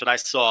match that I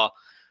saw,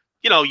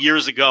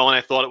 years ago, and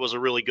I thought it was a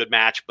really good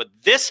match. But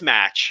this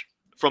match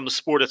from the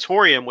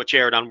Sportatorium, which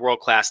aired on World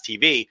Class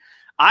TV,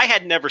 I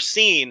had never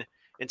seen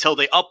until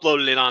they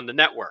uploaded it on the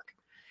network.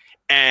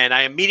 And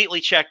I immediately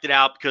checked it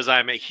out because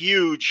I'm a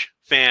huge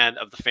fan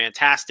of the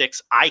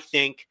Fantastics. I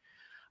think,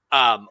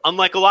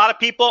 unlike a lot of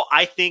people,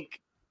 I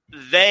think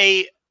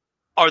they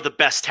are the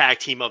best tag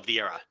team of the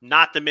era.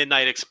 Not the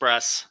Midnight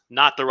Express,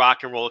 not the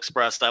Rock and Roll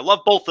Express. I love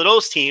both of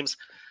those teams,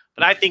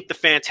 but I think the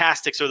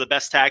Fantastics are the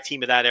best tag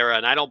team of that era,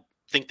 and I don't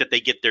think that they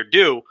get their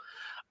due.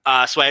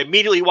 So I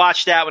immediately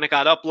watched that when it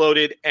got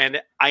uploaded, and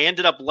I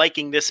ended up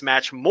liking this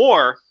match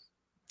more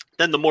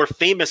than the more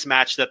famous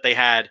match that they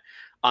had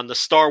on the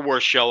Star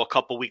Wars show a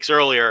couple weeks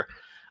earlier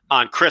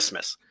on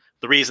Christmas.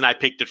 The reason I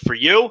picked it for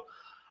you,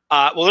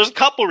 well, there's a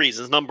couple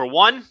reasons. Number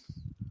one,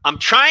 I'm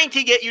trying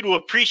to get you to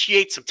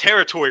appreciate some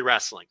territory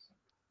wrestling.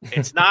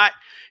 It's not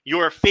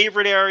your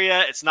favorite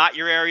area. It's not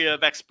your area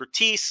of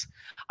expertise.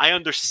 I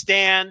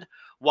understand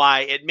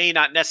why it may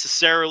not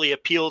necessarily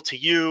appeal to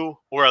you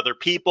or other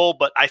people,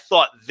 but I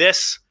thought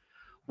this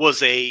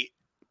was a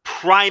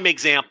prime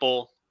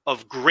example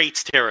of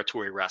great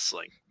territory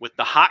wrestling with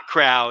the hot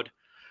crowd,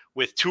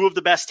 with 2 of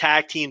the best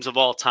tag teams of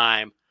all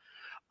time,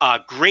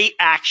 great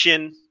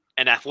action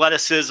and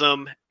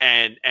athleticism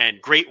and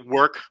great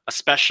work,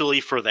 especially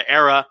for the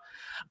era.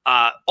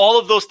 All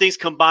of those things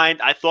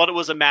combined, I thought it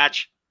was a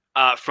match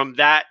from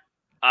that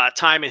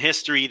time in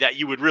history that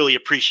you would really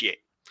appreciate.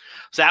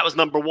 So that was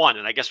number 1,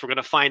 and I guess we're going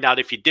to find out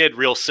if you did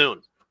real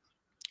soon.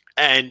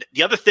 And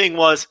the other thing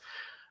was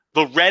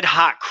the red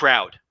hot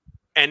crowd.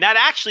 And that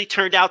actually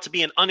turned out to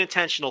be an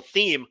unintentional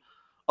theme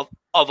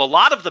of a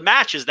lot of the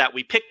matches that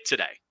we picked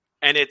today.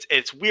 And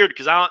it's weird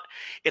because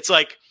it's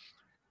like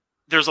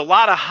there's a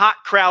lot of hot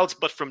crowds,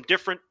 but from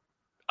different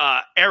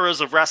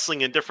eras of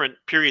wrestling in different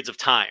periods of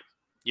time.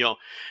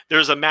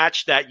 There's a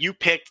match that you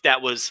picked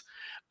that was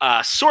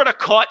sort of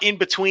caught in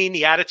between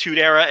the Attitude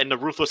Era and the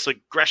Ruthless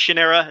Aggression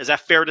Era. Is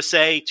that fair to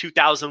say?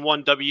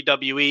 2001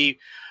 WWE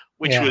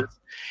which was,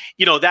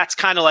 that's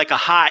kind of like a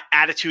hot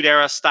Attitude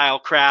Era style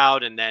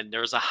crowd. And then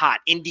there's a hot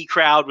indie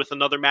crowd with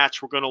another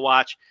match we're going to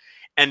watch.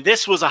 And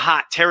this was a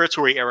hot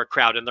Territory Era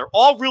crowd. And they're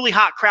all really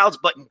hot crowds,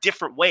 but in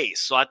different ways.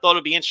 So I thought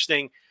it'd be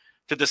interesting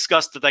to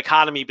discuss the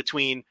dichotomy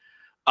between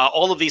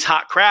all of these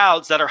hot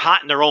crowds that are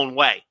hot in their own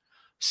way.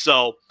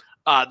 So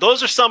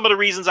those are some of the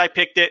reasons I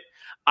picked it.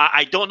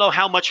 I don't know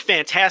how much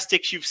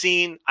Fantastics you've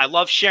seen. I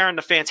love sharing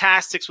the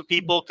Fantastics with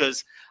people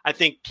because I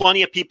think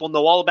plenty of people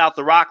know all about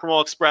the Rock and Roll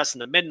Express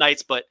and the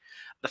Midnights, but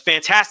the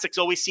Fantastics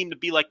always seem to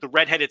be like the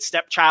redheaded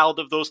stepchild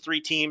of those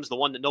three teams, the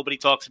one that nobody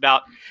talks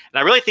about. And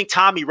I really think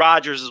Tommy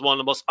Rogers is one of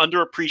the most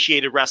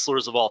underappreciated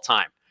wrestlers of all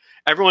time.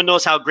 Everyone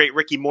knows how great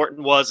Ricky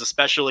Morton was,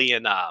 especially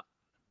in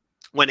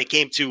when it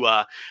came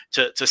to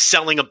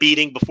selling a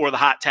beating before the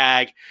hot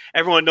tag.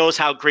 Everyone knows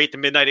how great the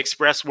Midnight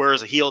Express were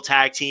as a heel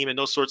tag team and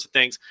those sorts of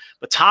things.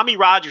 But Tommy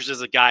Rogers is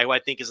a guy who I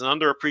think is an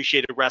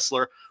underappreciated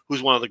wrestler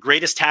who's one of the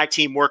greatest tag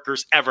team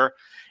workers ever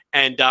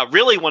and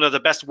really one of the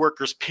best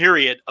workers,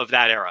 period, of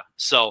that era.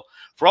 So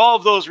for all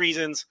of those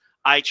reasons,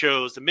 I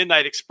chose the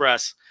Midnight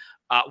Express,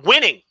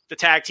 winning the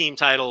tag team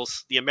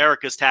titles, the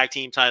America's tag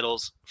team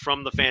titles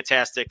from the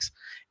Fantastics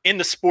in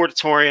the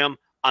Sportatorium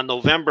on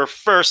November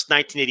 1st,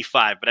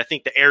 1985. But I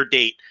think the air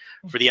date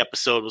for the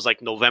episode was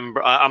like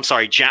November.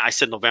 I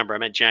said November. I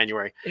meant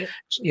January.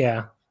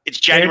 Yeah. It's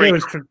January. Air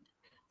date was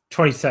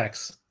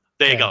 26.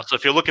 There you go. So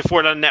if you're looking for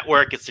it on the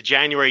network, it's the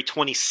January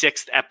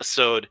 26th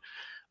episode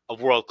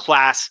of World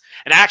Class.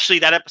 And actually,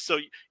 that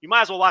episode, you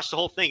might as well watch the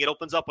whole thing. It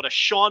opens up with a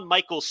Shawn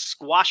Michaels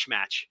squash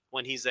match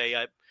when he's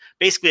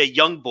basically a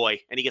young boy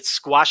and he gets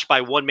squashed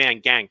by one-man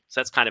gang. So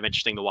that's kind of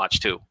interesting to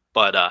watch too.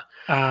 But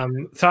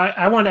so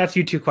I want to ask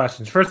you two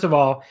questions. First of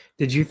all,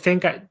 did you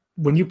think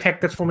when you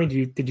picked this for me,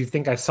 did you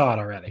think I saw it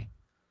already?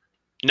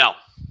 No.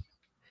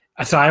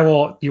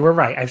 So you were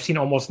right. I've seen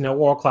almost no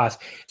World Class.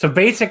 So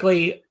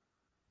basically,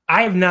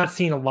 I have not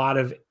seen a lot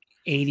of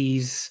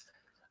 80s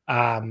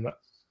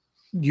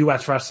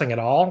US wrestling at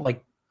all.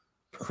 Like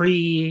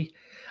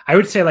I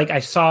would say like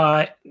I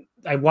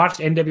watched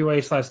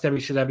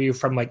NWA/WCW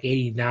from like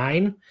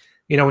 89,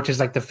 which is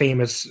like the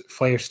famous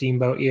Flair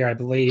Steamboat year, I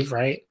believe,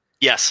 right?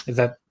 Yes.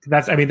 That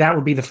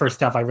would be the first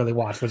stuff I really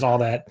watched was all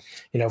that,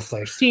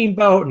 Flair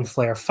Steamboat and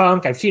Flair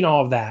Funk. I've seen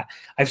all of that.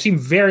 I've seen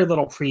very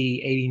little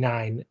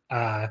pre-89,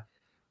 NWA,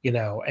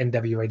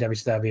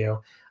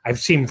 WCW. I've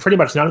seen pretty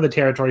much none of the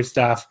territory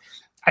stuff.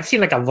 I've seen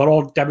like a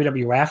little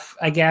WWF,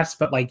 I guess,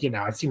 but like,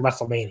 I've seen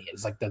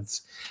WrestleManias. Like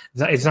it's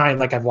not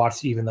like I've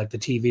watched even like the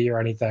TV or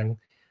anything.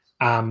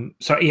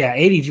 So yeah,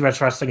 80s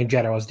US wrestling in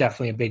general is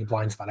definitely a big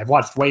blind spot. I've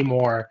watched way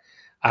more,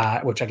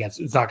 which I guess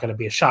is not going to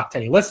be a shock to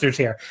any listeners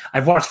here.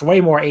 I've watched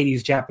way more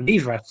 80s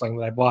Japanese wrestling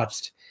than I've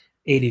watched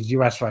 80s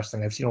US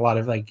wrestling. I've seen a lot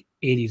of like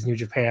 80s New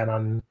Japan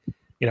on,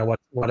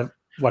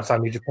 what's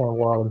on New Japan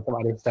World and some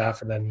other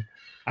stuff. And then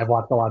I've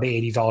watched a lot of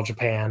the 80s All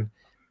Japan.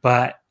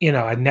 But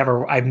I've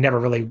never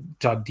really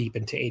dug deep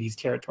into 80s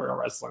territorial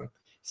wrestling.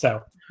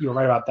 So you were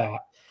right about that.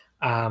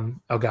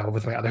 I'll go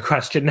with my other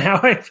question now.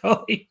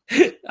 Actually,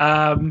 did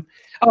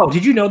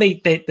you know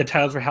the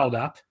titles were held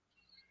up?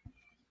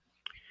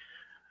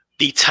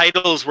 The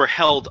titles were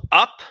held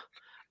up.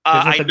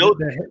 I know.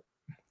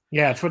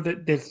 It's what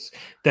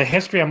the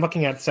history I'm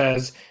looking at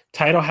says.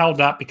 Title held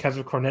up because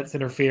of Cornette's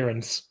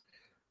interference.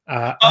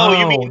 That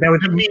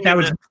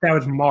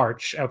was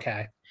March.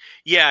 Okay.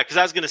 Yeah, because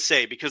I was going to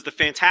say, because the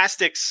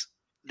Fantastics,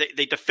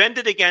 they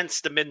defended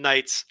against the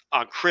Midnights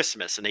on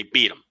Christmas and they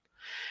beat them.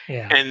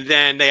 Yeah. And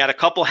then they had a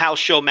couple house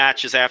show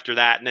matches after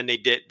that, and then they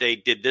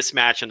did this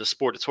match in the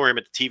Sportatorium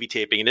at the TV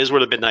taping, and this is where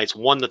the Midnights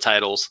won the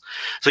titles.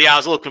 So yeah, I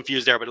was a little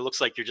confused there, but it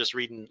looks like you're just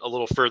reading a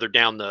little further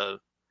down the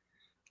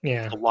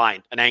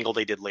line, an angle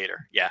they did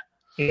later. Yeah.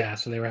 Yeah,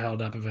 so they were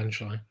held up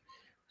eventually.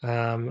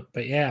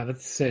 But yeah,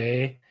 let's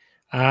see.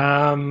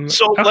 Let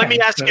me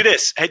ask you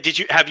this: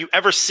 have you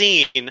ever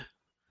seen?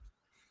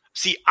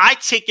 See, I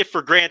take it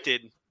for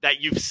granted that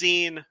you've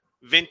seen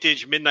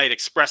vintage Midnight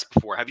Express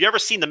before. Have you ever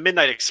seen the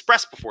Midnight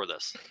Express before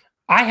this?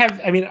 I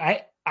have. I mean,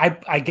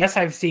 I guess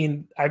I've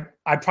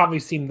probably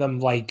seen them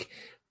like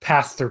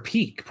past their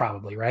peak,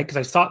 probably, right? Because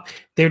I saw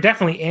they're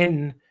definitely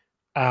in,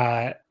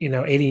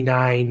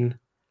 89.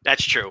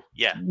 That's true.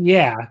 Yeah.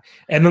 Yeah.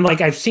 And then like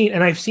I've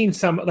seen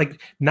some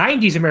like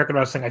 90s American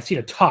wrestling. I've seen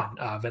a ton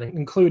of, and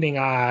including,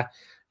 I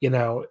don't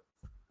know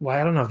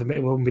if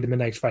it wouldn't be the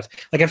Midnight Express.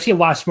 Like I've seen a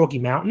lot of Smoky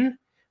Mountain.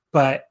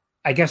 But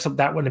I guess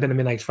that wouldn't have been the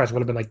Midnight Express. It would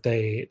have been like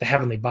the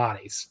Heavenly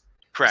Bodies.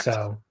 Correct.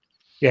 So,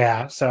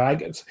 yeah. So I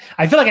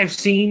feel like I've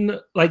seen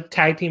like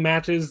tag team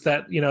matches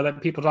that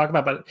that people talk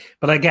about,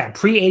 but again,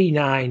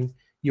 pre-89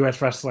 US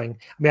wrestling.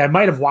 I mean, I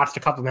might have watched a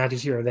couple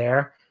matches here or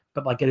there,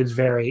 but like it is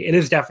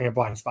definitely a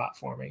blind spot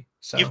for me.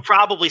 So you've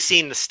probably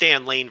seen the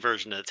Stan Lane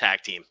version of the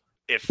tag team.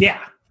 For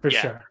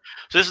sure.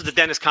 So this is the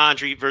Dennis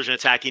Condrey version of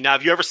tag team. Now,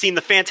 have you ever seen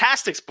the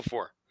Fantastics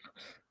before?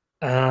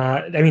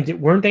 I mean,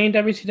 weren't they in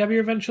WCW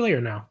eventually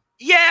or no?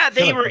 Yeah,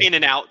 they were in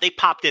and out. They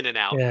popped in and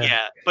out.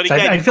 Yeah. But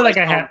again, I feel like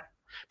I had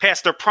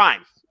past their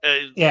prime.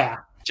 Yeah.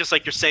 Just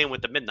like you're saying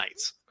with the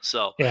Midnights.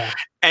 So, Yeah.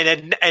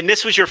 and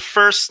this was your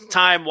first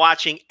time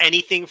watching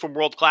anything from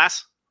World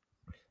Class?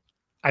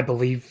 I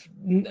believe.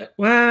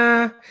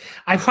 Well,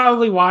 I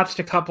probably watched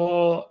a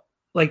couple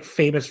like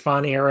famous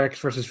Fun Erics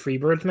versus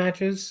Freebirds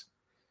matches.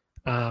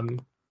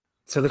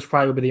 So this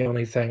probably would be the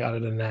only thing other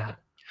than that.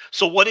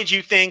 So what did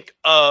you think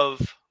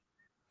of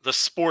the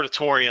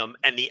Sportatorium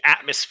and the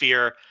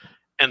atmosphere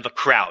and the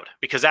crowd?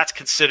 Because that's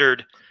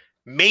considered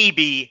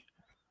maybe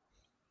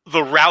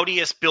the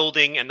rowdiest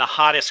building and the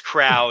hottest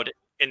crowd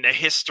in the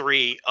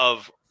history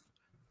of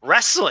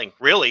wrestling,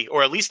 really,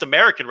 or at least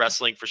American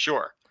wrestling for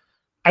sure.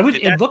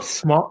 It looked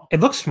small. It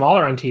looked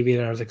smaller on TV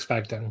than I was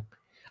expecting.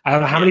 I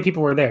don't know how many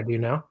people were there. Do you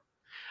know?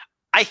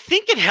 I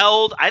think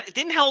it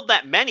didn't hold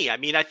that many. I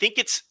mean, I think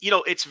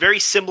it's very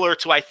similar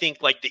to, I think,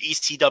 like the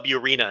ECW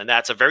arena, and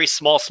that's a very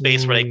small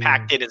space where they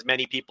packed in as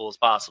many people as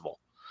possible.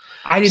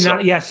 I did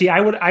not. Yeah. See, I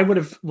would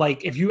have,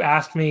 like, if you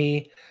asked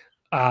me,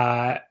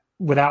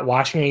 without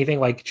watching anything,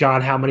 like,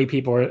 John, how many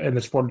people are in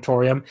the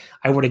Sportatorium,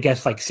 I would have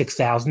guessed like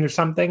 6,000 or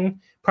something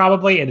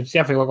probably. And it's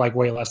definitely looked like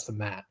way less than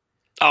that.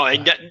 Oh,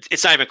 and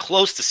it's not even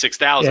close to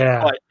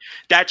 6,000, but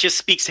that just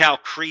speaks to how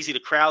crazy the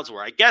crowds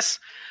were. I guess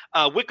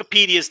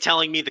Wikipedia is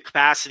telling me the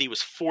capacity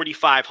was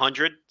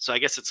 4,500, so I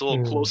guess it's a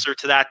little closer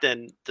to that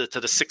than to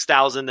the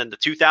 6,000 and the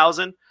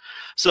 2,000.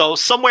 So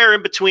somewhere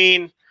in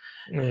between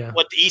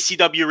what the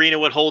ECW arena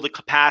would hold a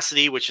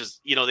capacity, which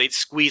is, they'd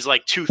squeeze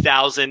like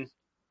 2,000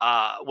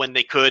 when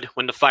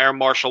the fire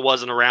marshal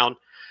wasn't around,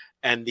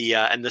 and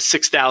the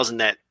 6,000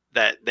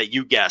 that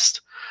you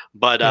guessed.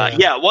 But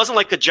it wasn't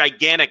like a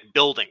gigantic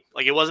building.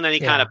 Like, it wasn't any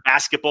kind of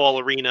basketball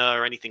arena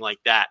or anything like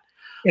that.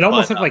 It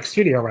almost looked like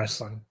studio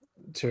wrestling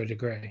to a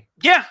degree.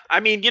 Yeah, I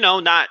mean,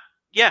 a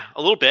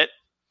little bit.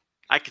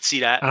 I could see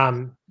that.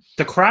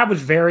 The crowd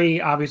was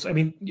very obvious. I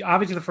mean,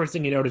 obviously the first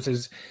thing you notice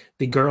is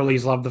the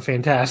girlies love the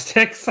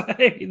Fantastics.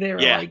 They were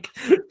like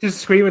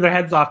just screaming their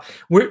heads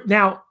off. Were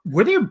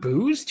there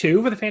boos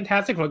too for the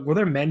Fantastics? Like, were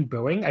there men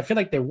booing? I feel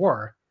like there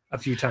were a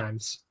few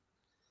times.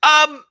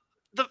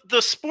 The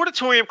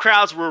Sportatorium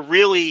crowds were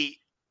really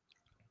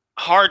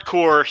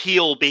hardcore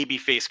heel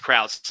babyface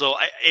crowds. So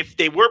if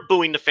they were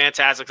booing the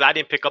Fantastics, I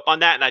didn't pick up on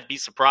that, and I'd be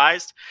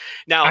surprised.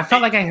 Now, I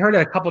felt like I heard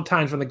it a couple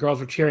times when the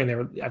girls were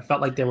cheering. I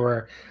felt like there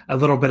were a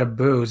little bit of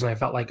boos, and I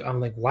felt like, I'm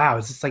like, wow,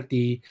 is this like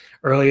the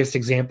earliest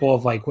example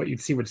of like what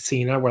you'd see with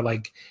Cena, where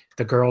like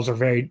the girls are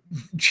very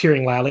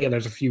cheering loudly, and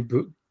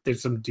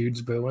there's some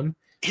dudes booing.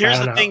 Here's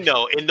the thing,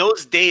 though. In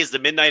those days, the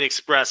Midnight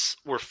Express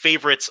were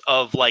favorites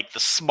of like the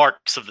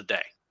smarks of the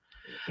day.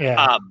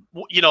 Yeah.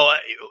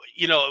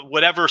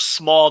 Whatever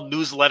small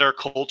newsletter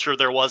culture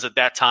there was at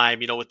that time,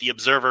 with the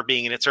Observer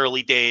being in its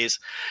early days,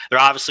 there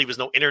obviously was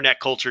no internet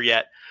culture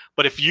yet.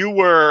 But if you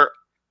were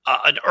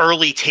an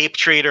early tape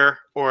trader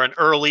or an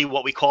early,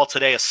 what we call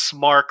today, a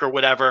smark or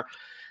whatever,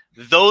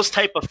 those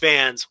type of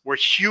fans were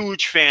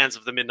huge fans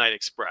of the Midnight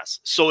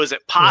Express. So is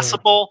it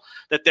possible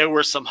that there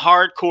were some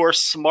hardcore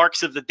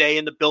smarks of the day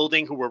in the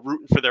building who were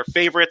rooting for their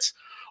favorites?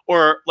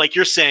 Or, like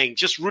you're saying,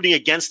 just rooting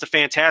against the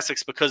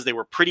Fantastics because they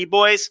were pretty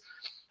boys?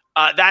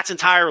 That's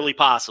entirely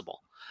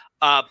possible.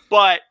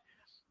 But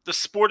the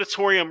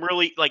Sportatorium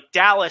really, like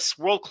Dallas,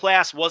 World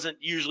Class wasn't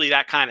usually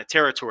that kind of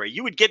territory.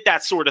 You would get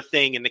that sort of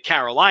thing in the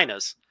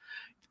Carolinas.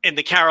 In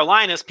the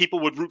Carolinas, people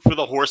would root for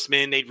the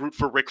Horsemen. They'd root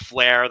for Ric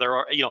Flair.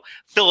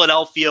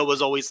 Philadelphia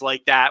was always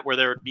like that, where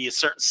there would be a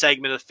certain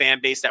segment of the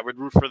fan base that would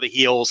root for the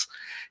heels.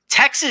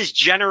 Texas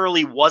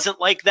generally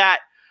wasn't like that.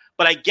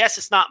 But I guess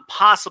it's not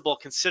impossible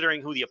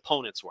considering who the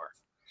opponents were.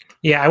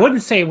 Yeah, I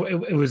wouldn't say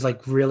it was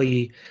like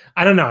really.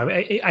 I don't know.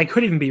 I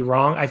could even be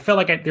wrong. I felt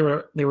like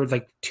there was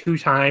like 2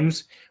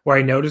 times where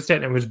I noticed it,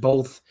 and it was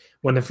both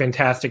when the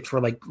Fantastics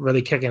were like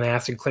really kicking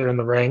ass and clearing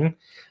the ring,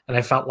 and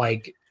I felt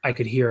like I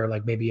could hear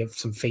like maybe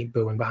some faint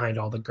booing behind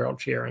all the girl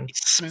cheering.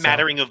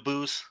 Smattering of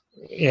boos.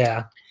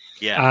 Yeah.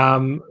 Yeah.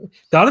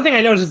 The other thing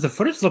I noticed is the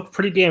footage looked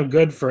pretty damn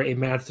good for a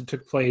match that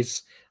took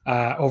place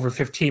over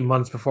 15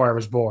 months before I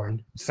was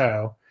born.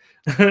 So.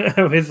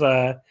 That was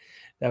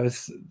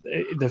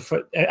the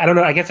foot. I don't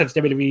know. I guess that's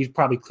WWE's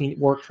probably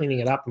cleaning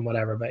it up and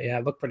whatever. But yeah,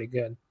 it looked pretty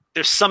good.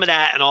 There's some of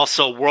that, and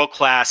also World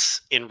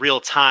Class in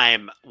real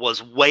time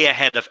was way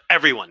ahead of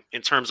everyone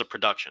in terms of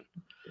production.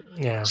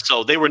 Yeah.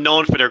 So they were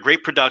known for their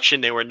great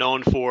production. They were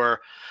known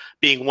for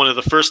being one of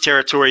the first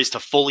territories to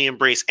fully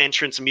embrace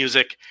entrance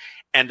music.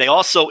 And they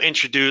also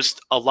introduced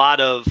a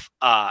lot of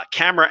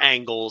camera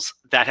angles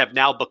that have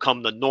now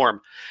become the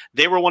norm.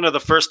 They were one of the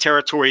first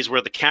territories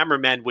where the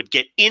cameramen would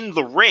get in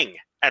the ring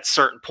at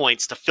certain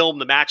points to film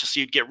the matches. So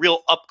you'd get real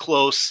up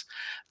close,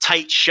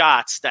 tight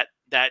shots that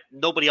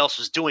nobody else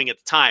was doing at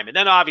the time. And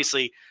then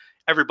obviously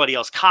everybody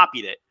else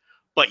copied it.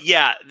 But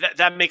yeah,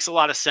 that makes a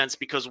lot of sense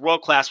because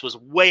World Class was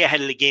way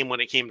ahead of the game when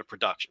it came to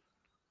production.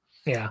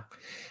 Yeah.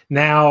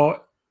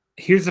 Now,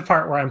 here's the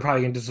part where I'm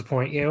probably going to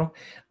disappoint you.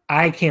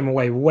 I came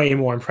away way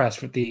more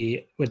impressed with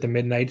the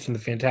Midnights and the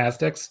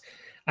Fantastics.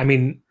 I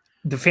mean,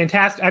 the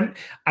Fantastic.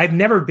 I've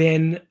never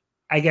been,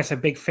 I guess, a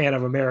big fan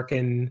of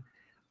American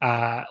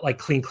like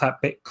clean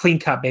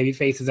cut baby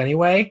faces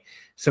anyway.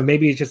 So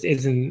maybe it just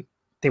isn't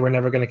they were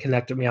never going to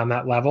connect with me on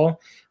that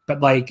level.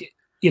 But like,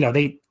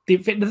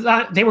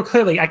 they were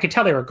clearly, I could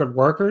tell they were good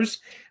workers,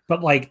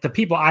 but like the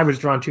people I was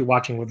drawn to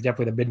watching was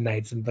definitely the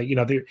Midnights, and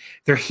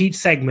their heat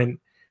segment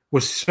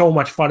was so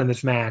much fun in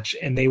this match,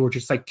 and they were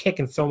just like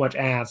kicking so much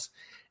ass.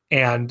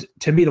 And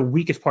to me, the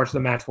weakest parts of the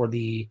match were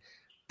the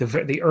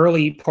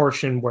early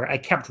portion where I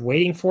kept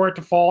waiting for it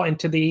to fall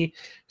into the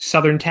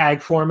Southern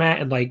tag format,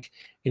 and like,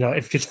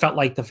 it just felt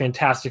like the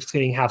Fantastic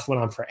Cleaning House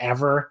went on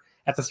forever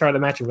at the start of the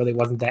match. It really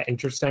wasn't that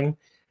interesting.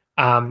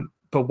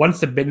 But once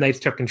the Midnights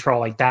took control,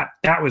 like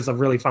that was a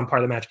really fun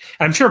part of the match.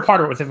 And I'm sure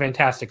part of it was the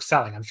Fantastic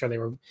selling. I'm sure they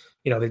were,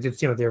 they did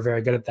seem like they were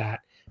very good at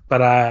that.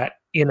 But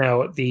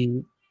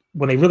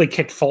when they really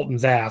kicked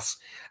Fulton's ass,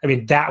 I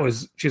mean, that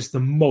was just the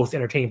most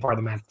entertaining part of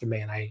the match to me.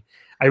 And I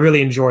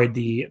really enjoyed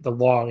the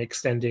long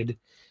extended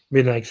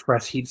Midnight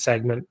Express heat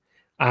segment.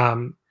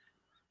 And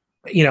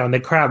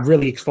the crowd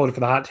really exploded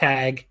for the hot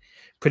tag,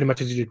 pretty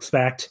much as you'd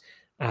expect.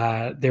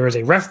 There was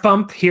a ref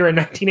bump here in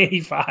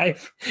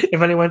 1985.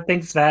 If anyone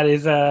thinks that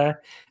is a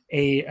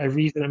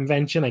recent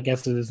invention, I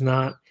guess it is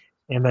not.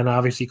 And then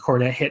obviously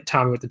Cornette hit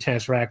Tommy with the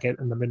tennis racket,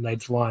 and the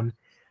Midnights won.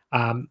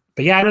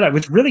 But yeah, I don't know. It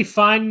was really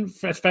fun,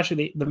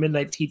 especially the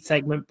Midnight heat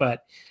segment.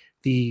 But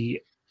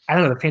the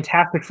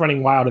Fantastics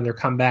running wild and their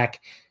comeback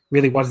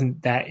really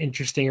wasn't that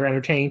interesting or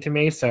entertaining to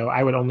me. So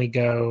I would only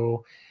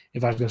go,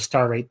 if I was going to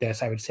star rate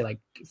this, I would say like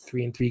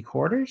 3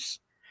 3/4.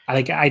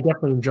 I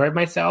definitely enjoyed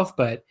myself,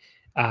 but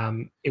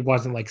it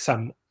wasn't like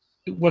some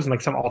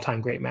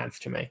all-time great match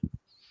to me.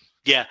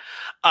 Yeah.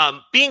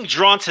 Being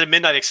drawn to the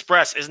Midnight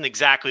Express isn't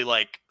exactly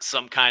like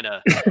some kind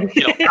of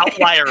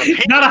outlier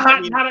opinion. Not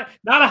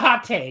a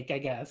hot take, I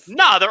guess.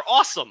 No, they're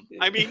awesome.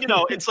 I mean,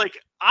 it's like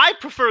I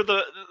prefer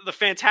the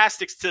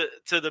Fantastics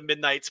to the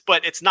Midnights,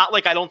 but it's not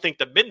like I don't think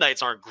the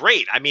Midnights aren't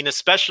great. I mean,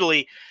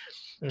 especially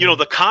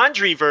the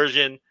Condrey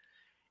version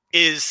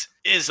is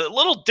a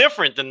little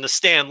different than the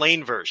Stan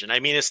Lane version. I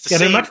mean, it's the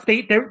same.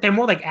 They're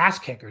more like ass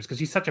kickers because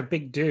he's such a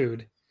big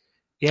dude.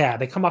 Yeah,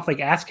 they come off like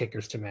ass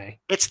kickers to me.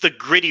 It's the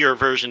grittier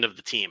version of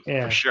the team,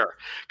 for sure.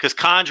 Because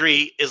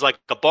Condrey is like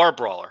a bar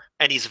brawler,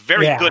 and he's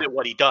very good at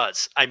what he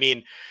does. I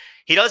mean,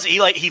 he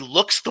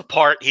looks the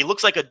part. He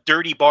looks like a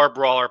dirty bar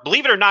brawler.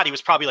 Believe it or not, he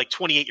was probably like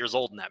 28 years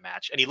old in that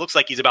match, and he looks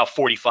like he's about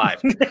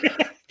 45.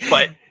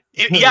 But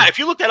if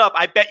you look that up,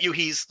 I bet you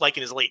he's like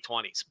in his late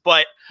 20s.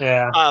 But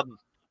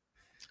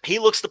he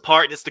looks the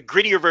part, and it's the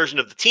grittier version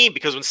of the team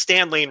because when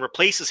Stan Lane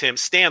replaces him,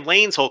 Stan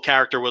Lane's whole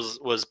character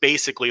was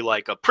basically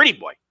like a pretty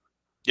boy.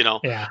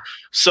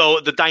 So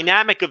the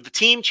dynamic of the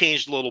team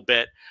changed a little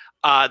bit.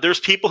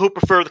 There's people who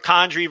prefer the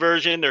Condrey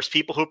version. There's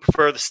people who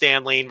prefer the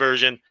Stan Lane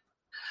version.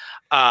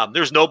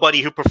 There's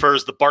nobody who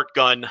prefers the Bart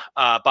Gunn,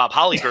 Bob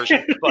Holly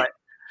version. But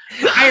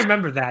I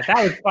remember that.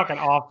 That was fucking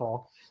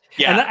awful.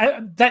 Yeah,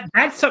 and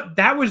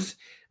that was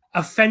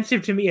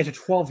offensive to me as a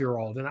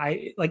 12-year-old. And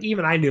I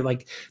knew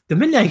like the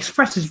Midnight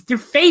Express they're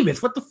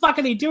famous. What the fuck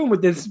are they doing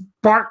with this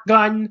Bart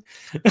Gunn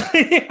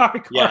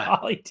hardcore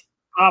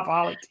Bob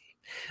Holly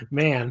team?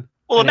 Man.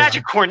 Well,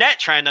 imagine Cornette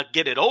trying to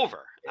get it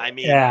over. I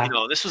mean,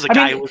 this was a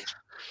guy who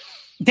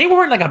they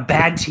weren't like a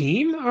bad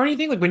team or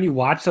anything, like when you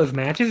watch those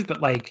matches,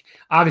 but like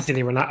obviously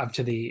they were not up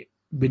to the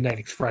Midnight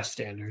Express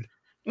standard.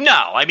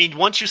 No, I mean,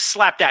 once you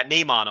slap that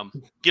name on them,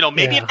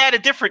 maybe if they had a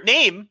different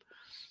name,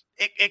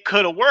 it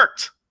could have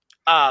worked.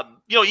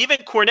 Even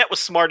Cornette was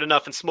smart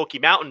enough in Smoky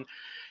Mountain,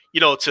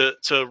 to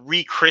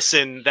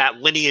rechristen that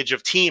lineage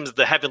of teams,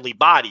 the Heavenly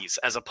Bodies,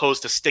 as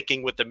opposed to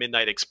sticking with the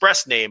Midnight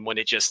Express name when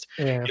it just,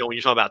 when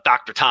you're talking about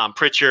Dr. Tom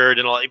Pritchard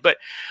and all that.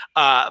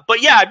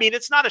 But yeah, I mean,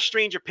 it's not a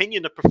strange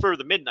opinion to prefer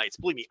the Midnights.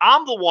 Believe me,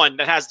 I'm the one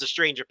that has the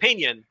strange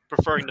opinion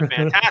preferring the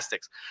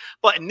Fantastics.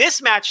 But in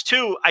this match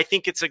too, I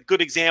think it's a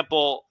good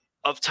example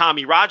of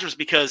Tommy Rogers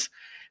because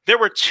there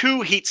were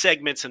 2 heat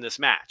segments in this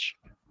match,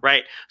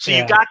 right? So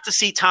you got to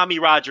see Tommy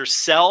Rogers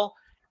sell,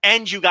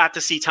 and you got to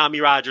see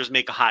Tommy Rogers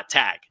make a hot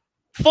tag.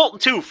 Fulton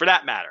too, for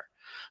that matter.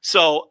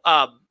 So,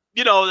 the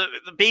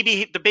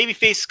baby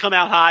faces come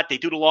out hot. They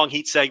do the long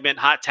heat segment,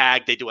 hot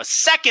tag. They do a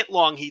second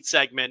long heat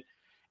segment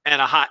and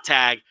a hot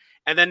tag.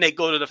 And then they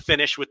go to the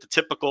finish with the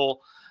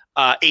typical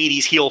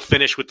 80s heel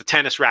finish with the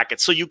tennis racket.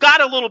 So you got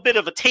a little bit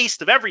of a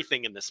taste of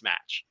everything in this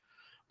match.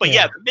 But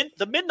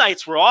the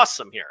Midnights were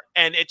awesome here.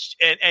 And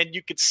and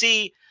you could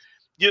see,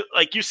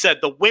 like you said,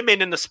 the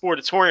women in the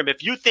Sportatorium,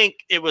 if you think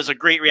it was a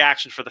great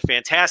reaction for the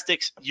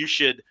Fantastics, you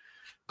should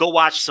go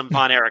watch some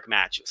Von Erich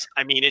matches.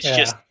 I mean, it's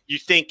just, you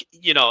think,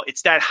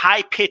 it's that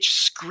high pitched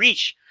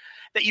screech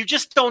that you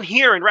just don't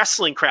hear in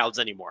wrestling crowds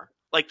anymore.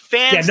 Like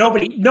fans. Yeah,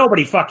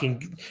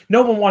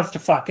 no one wants to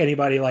fuck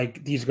anybody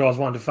like these girls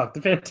want to fuck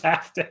the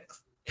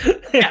Fantastics.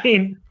 I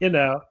mean,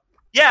 Yeah,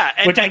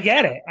 which I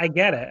get it. I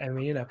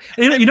mean, you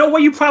know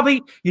what you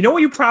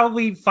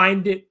probably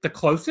find it the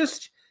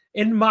closest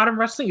in modern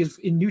wrestling is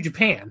in New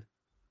Japan.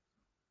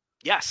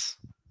 Yes.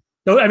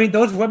 I mean,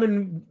 those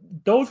women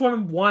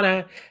want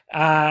to,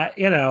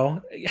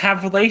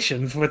 have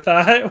relations with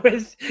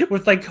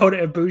like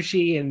Kota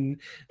Ibushi and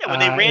when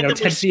they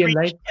randomly scream,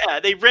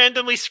 they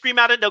randomly scream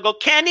out and they'll go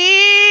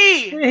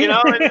Kenny.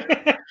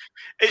 I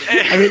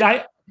mean,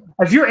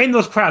 if you're in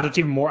those crowds, it's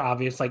even more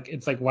obvious. Like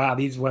it's like, wow,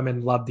 these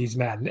women love these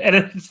men, and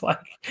it's like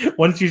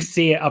once you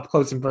see it up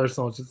close and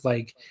personal, it's just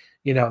like,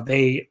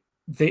 they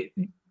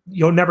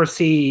you'll never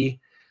see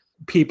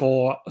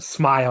people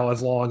smile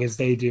as long as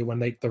they do when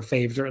their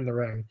faves are in the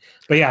ring.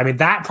 But yeah, I mean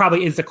that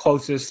probably is the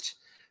closest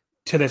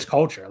to this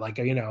culture. Like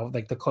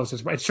like the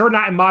closest. It's sure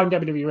not in modern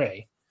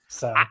WWE.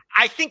 So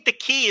I think the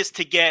key is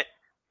to get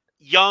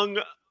young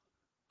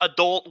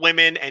adult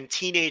women and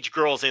teenage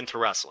girls into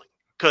wrestling.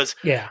 Because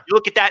you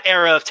look at that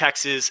era of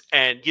Texas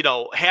and,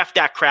 half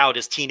that crowd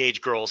is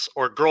teenage girls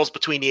or girls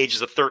between the ages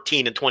of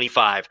 13 and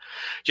 25,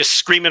 just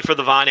screaming for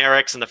the Von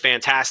Erichs and the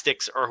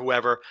Fantastics or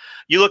whoever.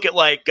 You look at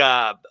like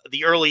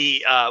the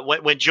early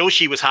when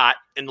Joshi was hot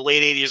in the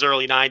late 80s,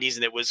 early 90s,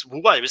 and it was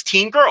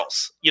teen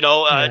girls,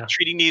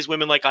 treating these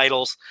women like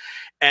idols.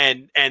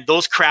 And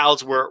those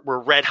crowds were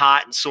red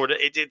hot and sort of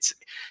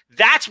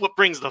that's what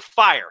brings the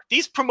fire.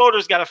 These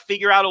promoters got to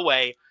figure out a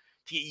way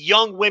to get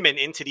young women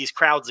into these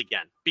crowds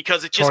again,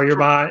 because it just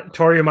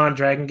Toriumon,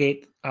 Dragon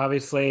Gate,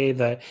 obviously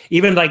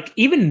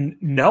even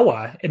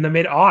Noah in the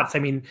mid-aughts. I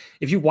mean,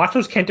 if you watch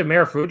those Kenta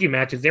Marufuji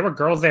matches, there were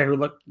girls there who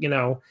looked,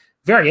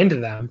 very into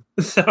them.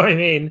 So I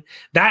mean,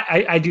 that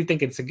I do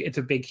think it's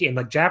a big key. And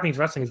like Japanese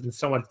wrestling has been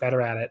so much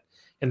better at it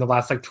in the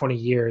last 20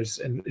 years.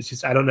 And it's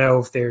just, I don't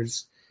know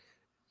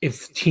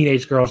if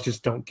teenage girls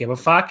just don't give a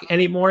fuck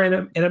anymore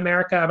in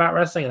America about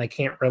wrestling, and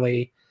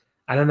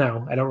I don't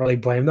know. I don't really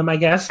blame them, I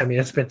guess. I mean,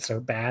 it's been so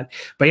bad.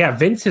 But yeah,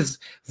 Vince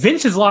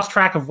has lost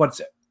track of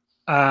what's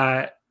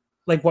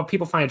what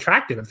people find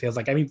attractive, it feels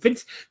like. I mean,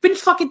 Vince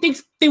fucking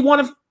thinks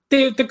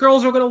the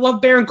girls are going to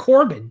love Baron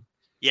Corbin.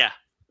 Yeah.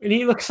 And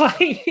he looks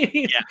like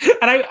And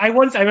I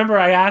remember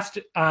I asked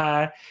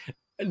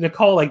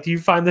Nicole, like, do you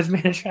find this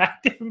man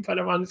attractive, and put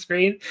him on the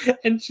screen?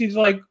 And she's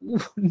like,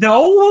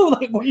 no,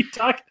 like, what are you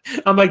talking?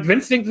 I'm like,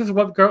 Vince thinks this is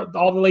what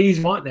all the ladies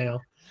want now.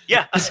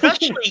 Yeah,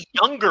 especially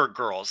younger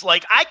girls.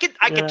 Like I could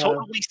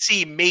totally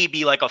see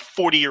maybe like a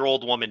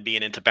 40-year-old woman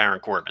being into Baron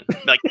Corbin.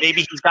 Like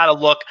maybe he's got a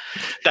look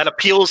that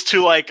appeals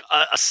to like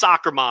a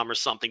soccer mom or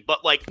something.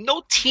 But like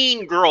no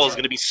teen girl is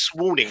going to be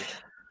swooning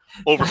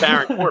over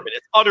Baron Corbin.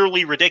 It's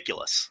utterly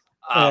ridiculous.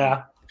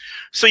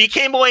 So you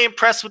came away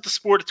impressed with the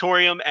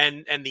Sportatorium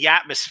and the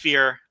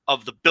atmosphere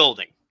of the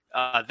building.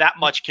 That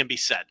much can be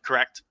said,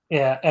 correct?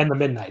 Yeah, and the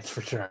Midnights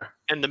for sure.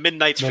 And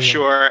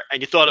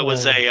you thought it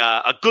was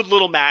a good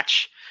little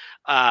match.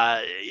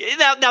 Now,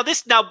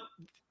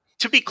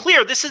 to be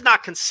clear, this is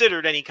not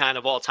considered any kind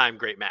of all-time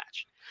great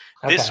match.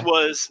 Okay.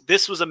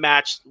 This was a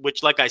match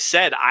which, like I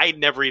said, I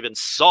never even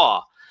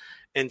saw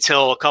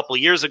until a couple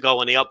of years ago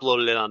when they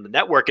uploaded it on the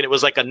network, and it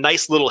was like a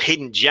nice little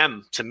hidden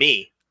gem to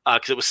me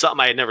because it was something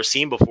I had never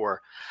seen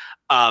before.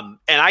 And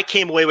I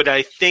came away with it.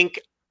 I think,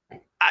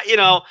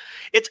 I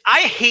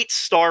hate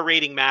star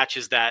rating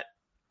matches that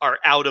are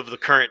out of the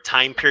current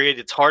time period.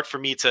 It's hard for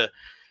me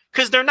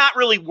because they're not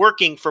really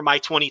working for my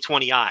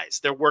 2020 eyes.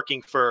 They're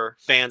working for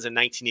fans in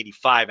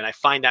 1985, and I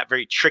find that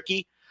very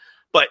tricky.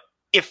 But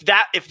if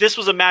this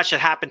was a match that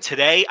happened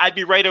today, I'd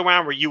be right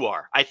around where you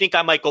are. I think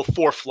I might go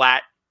 4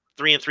 flat,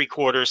 3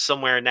 3/4,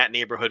 somewhere in that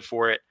neighborhood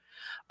for it,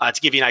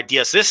 to give you an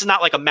idea. So this is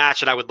not like a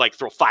match that I would like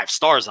throw 5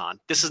 stars on.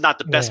 This is not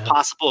the best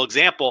possible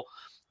example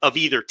of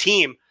either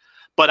team,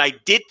 but I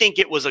did think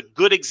it was a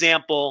good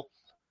example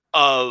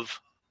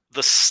of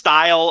the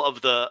style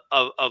of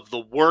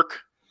the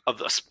work of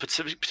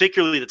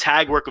particularly the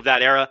tag work of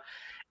that era,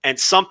 and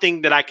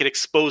something that I could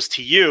expose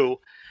to you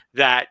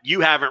that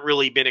you haven't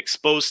really been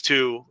exposed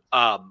to,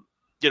 now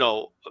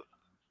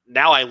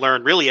I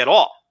learned really at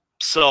all.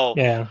 So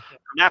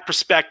from that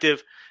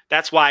perspective,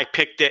 that's why I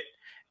picked it.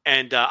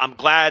 And I'm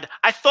glad.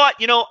 I thought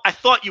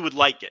you would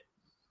like it.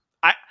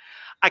 I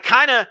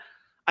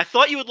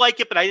thought you would like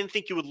it, but I didn't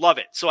think you would love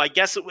it. So I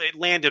guess it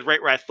landed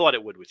right where I thought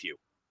it would with you.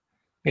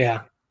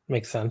 Yeah,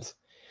 makes sense.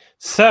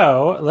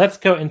 So let's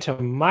go into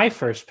my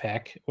first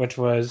pick, which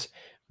was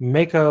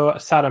Meiko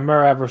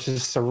Satomura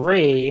versus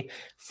Sareee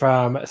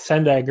from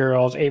Sendai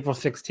Girls, April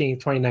 16,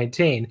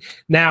 2019.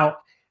 Now,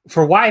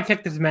 for why I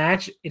picked this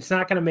match, it's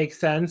not going to make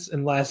sense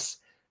unless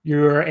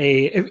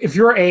if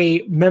you're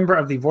a member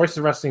of the Voices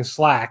of Wrestling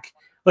Slack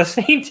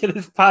listening to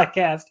this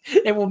podcast,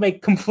 it will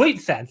make complete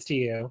sense to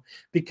you,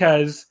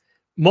 because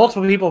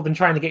multiple people have been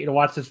trying to get you to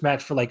watch this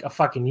match for like a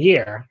fucking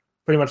year,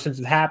 pretty much since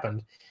it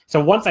happened.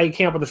 So once I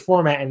came up with this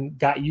format and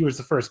got you as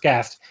the first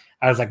guest,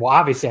 I was like, well,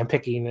 obviously I'm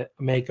picking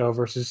Meiko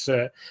versus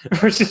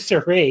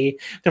Sareee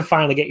to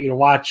finally get you to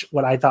watch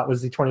what I thought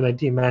was the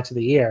 2019 match of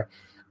the year.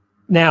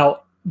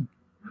 Now,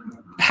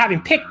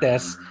 having picked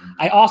this,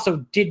 I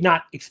also did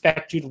not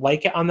expect you to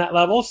like it on that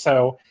level,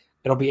 so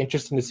it'll be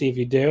interesting to see if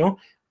you do.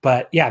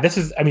 But yeah, this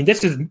is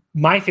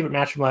my favorite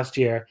match from last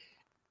year.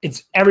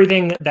 It's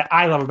everything that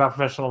I love about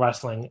professional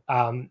wrestling.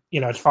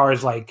 As far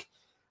as like,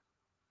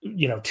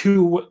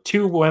 two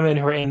women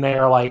who are in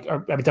there, like,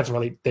 it doesn't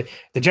really, the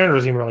gender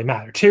doesn't even really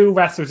matter. 2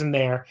 wrestlers in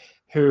there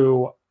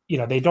who,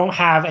 they don't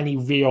have any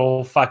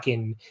real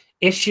fucking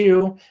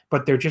issue,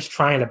 but they're just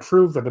trying to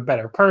prove they're the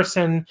better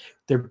person.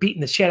 They're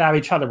beating the shit out of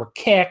each other with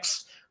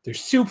kicks. They're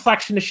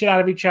suplexing the shit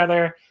out of each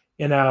other.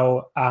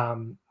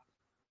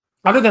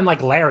 other than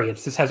like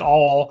lariats, this has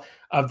all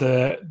of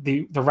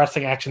the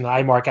wrestling action that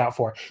I mark out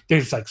for.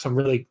 There's like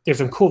there's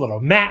some cool little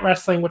mat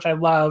wrestling, which I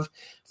love.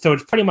 So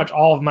it's pretty much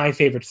all of my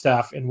favorite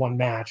stuff in one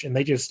match. And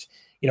they just,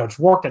 it's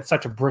worked at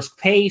such a brisk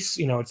pace.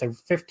 It's a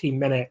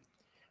 15-minute,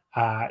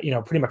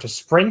 pretty much a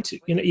sprint,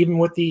 even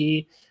with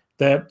the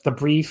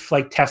brief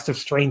like test of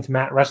strength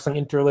mat wrestling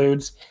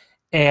interludes.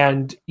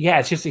 And yeah,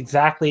 it's just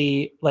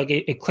exactly like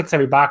it clicks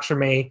every box for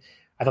me.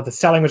 I thought the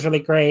selling was really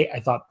great. I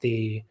thought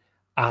the,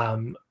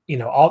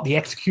 all the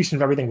execution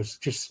of everything was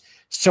just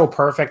so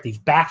perfect. These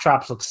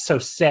backdrops look so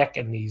sick.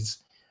 And these,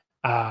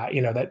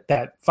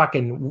 that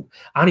fucking,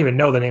 I don't even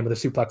know the name of the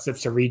suplex that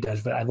Sareee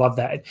does, but I love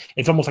that.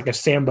 It's almost like a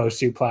Sambo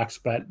suplex,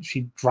 but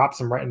she drops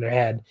them right in their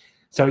head.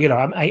 So,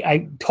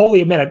 I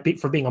totally admit it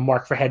for being a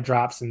mark for head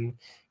drops. And,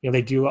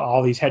 they do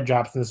all these head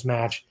drops in this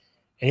match.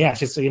 And yeah, it's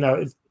just,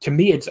 to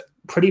me, it's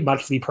pretty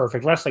much the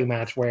perfect wrestling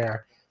match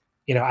where,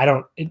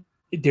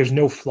 there's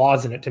no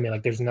flaws in it to me.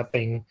 Like there's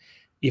nothing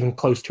even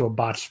close to a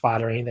botched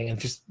spot or anything. And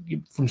just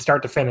from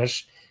start to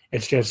finish,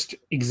 it's just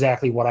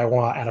exactly what I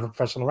want out of a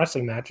professional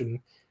wrestling match. And,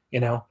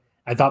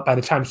 I thought by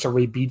the time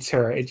Sareee beats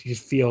her, it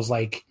just feels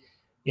like,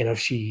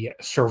 she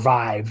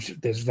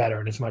survived this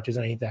veteran as much as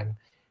anything.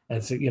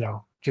 And so,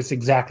 just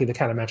exactly the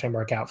kind of match I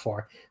mark out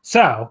for.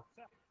 So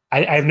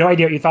I have no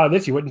idea what you thought of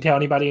this. You wouldn't tell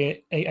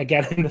anybody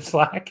again in the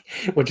Slack,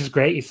 which is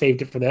great. You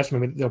saved it for this.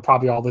 Maybe they'll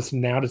probably all listen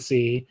now to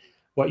see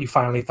what you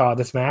finally thought of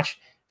this match.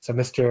 So,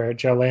 Mr.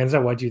 Joe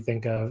Lanza, what do you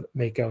think of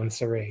Mako and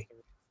Sareee?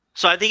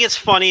 So I think it's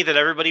funny that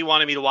everybody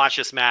wanted me to watch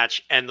this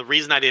match, and the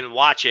reason I didn't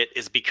watch it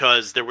is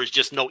because there was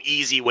just no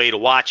easy way to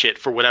watch it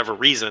for whatever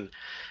reason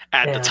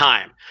at the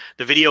time.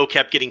 The video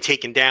kept getting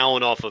taken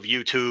down off of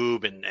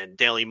YouTube and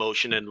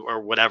Dailymotion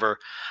or whatever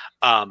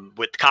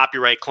with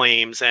copyright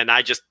claims, and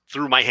I just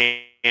threw my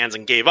hands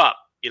and gave up.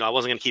 I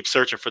wasn't going to keep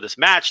searching for this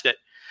match that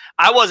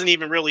I wasn't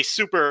even really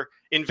super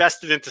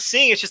invested into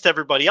seeing. It's just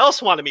everybody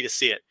else wanted me to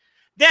see it.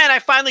 Then I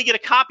finally get a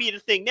copy of the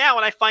thing now,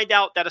 and I find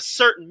out that a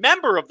certain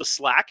member of the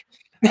Slack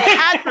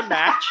had the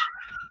match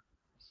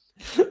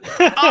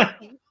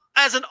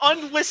as an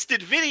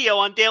unlisted video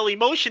on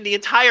Dailymotion the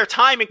entire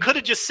time and could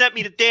have just sent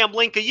me the damn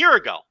link a year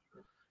ago.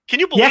 Can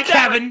you believe that?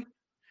 Kevin.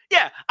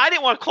 Yeah, I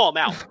didn't want to call him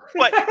out,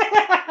 but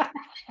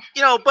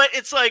but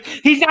it's like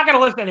he's not going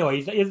to listen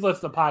anyway. He's listening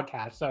to the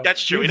podcast, so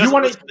that's true.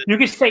 You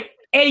can say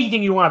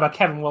anything you want about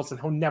Kevin Wilson.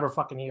 He'll never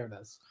fucking hear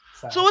this.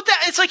 So with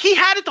that, it's like he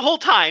had it the whole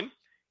time.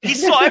 He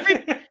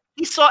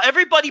saw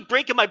everybody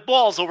breaking my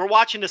balls over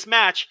watching this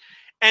match.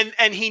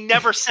 And he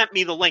never sent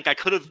me the link.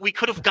 We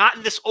could have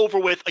gotten this over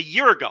with a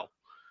year ago.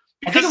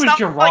 I think it was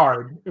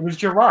Gerard. It was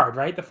Gerard,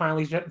 right? That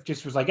finally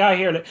just was like, "Oh,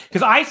 here,"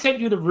 because I sent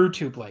you the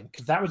RooTube link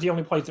because that was the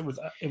only place it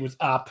was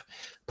up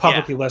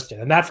publicly listed,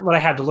 and that's what I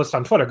had to list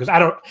on Twitter because I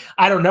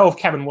don't know if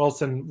Kevin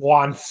Wilson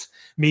wants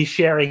me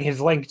sharing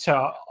his link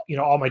to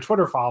all my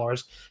Twitter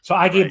followers, so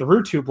I gave the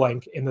RooTube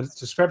link in the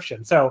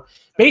description. So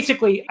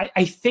basically,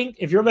 I think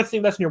if you're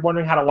listening to this and you're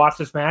wondering how to watch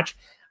this match,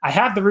 I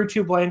have the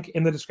RooTube link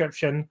in the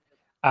description.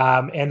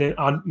 And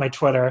on my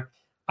Twitter,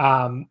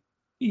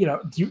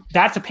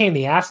 that's a pain in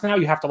the ass now.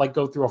 You have to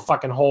go through a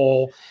fucking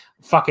whole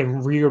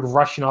weird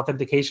Russian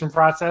authentication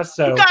process.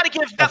 So you gotta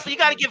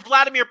give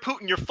Vladimir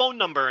Putin your phone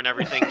number and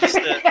everything.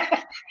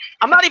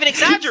 I'm not even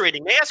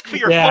exaggerating. They ask for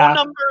your phone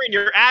number and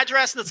your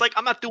address, and it's like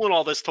I'm not doing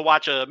all this to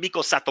watch a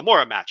Miko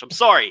Satomura match. I'm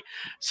sorry.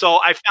 So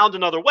I found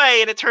another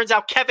way, and it turns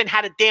out Kevin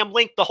had a damn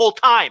link the whole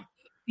time.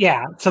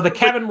 Yeah, so the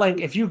Kevin link,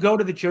 if you go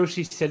to the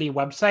Joshi City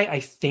website, I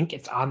think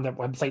it's on the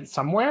website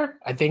somewhere.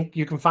 I think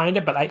you can find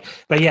it,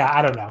 but yeah,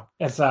 I don't know.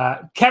 It's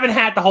Kevin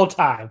had the whole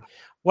time.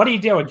 What are you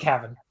doing,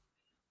 Kevin?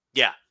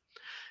 Yeah.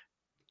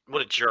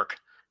 What a jerk.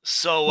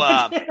 So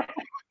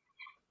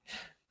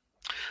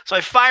so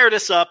I fire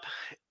this up,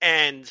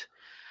 and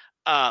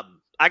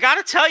I got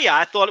to tell you,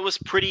 I thought it was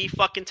pretty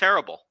fucking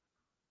terrible.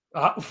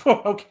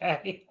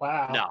 Okay.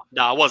 Wow.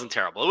 No, it wasn't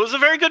terrible. It was a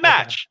very good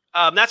match.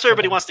 That's what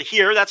everybody wants to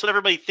hear. That's what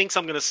everybody thinks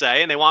I'm going to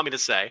say, and they want me to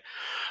say.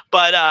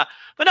 But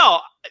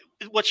no,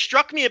 what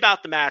struck me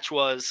about the match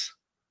was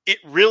it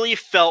really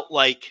felt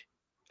like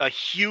a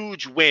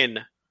huge win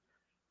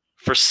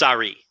for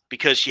Sareee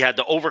because she had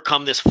to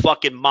overcome this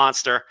fucking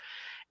monster,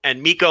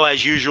 and Miko,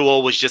 as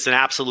usual, was just an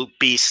absolute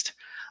beast.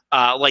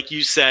 Like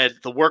you said,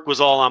 the work was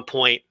all on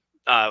point,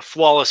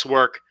 flawless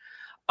work,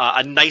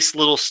 a nice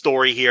little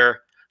story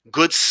here.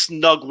 Good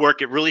snug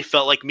work. It really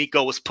felt like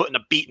Miko was putting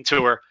a beat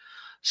into her.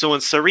 So when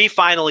Sareee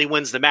finally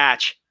wins the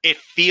match, it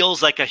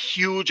feels like a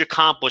huge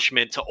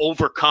accomplishment to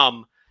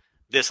overcome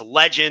this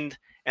legend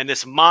and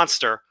this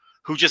monster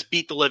who just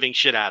beat the living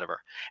shit out of her.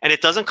 And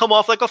it doesn't come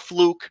off like a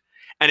fluke,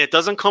 and it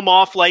doesn't come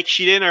off like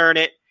she didn't earn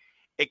it.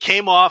 It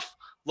came off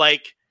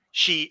like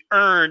she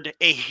earned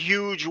a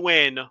huge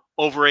win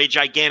over a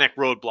gigantic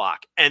roadblock.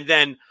 And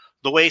then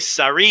the way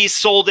Sareee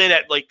sold it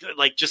at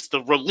like just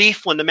the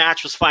relief when the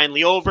match was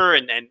finally over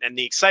and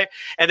the excitement.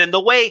 And then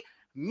the way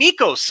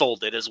Miko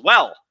sold it as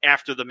well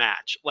after the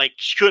match. Like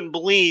she couldn't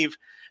believe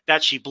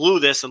that she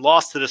blew this and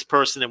lost to this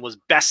person and was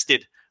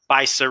bested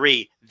by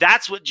Sareee.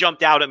 That's what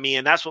jumped out at me,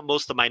 and that's what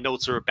most of my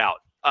notes are about.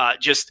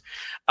 Just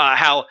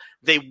how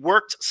they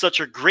worked such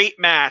a great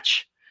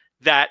match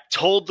that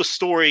told the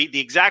story, the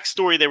exact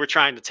story they were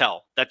trying to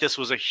tell, that this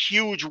was a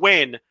huge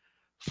win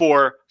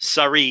for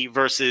Sari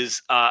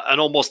versus an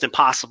almost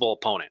impossible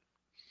opponent.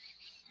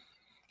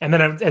 And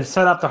then it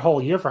set up the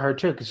whole year for her,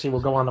 too, because she will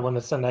go on to win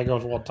the San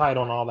Diego's world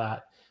title and all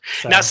that.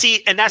 So. Now,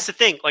 see, and that's the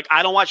thing. Like,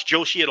 I don't watch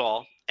Joshi at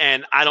all,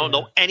 and I don't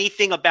know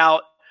anything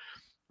about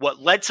what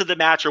led to the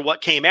match or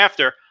what came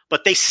after,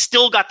 but they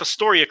still got the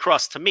story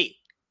across to me.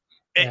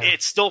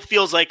 It still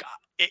feels like,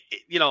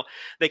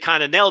 they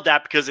kind of nailed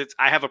that because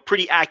I have a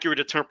pretty accurate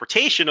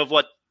interpretation of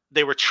what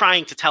they were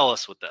trying to tell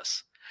us with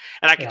this.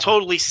 And I can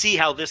totally see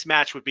how this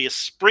match would be a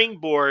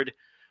springboard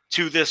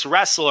to this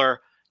wrestler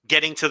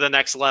getting to the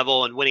next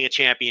level and winning a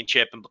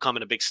championship and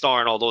becoming a big star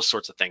and all those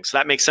sorts of things. So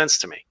that makes sense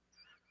to me.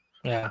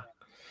 Yeah.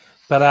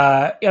 But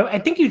I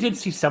think you did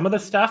see some of the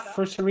stuff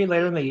for Sari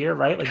later in the year,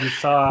 right? Like you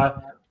saw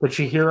the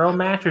Chihiro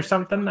match or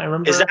something. I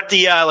remember. Is that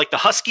the the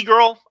Husky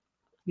girl?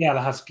 Yeah,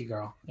 the Husky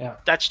girl. Yeah.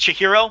 That's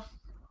Chihiro?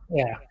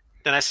 Yeah.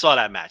 Then I saw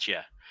that match,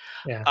 yeah.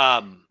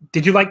 Yeah.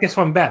 Did you like this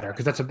one better?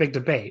 Because that's a big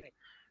debate.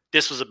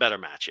 This was a better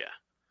match, yeah.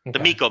 Okay.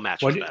 The Miko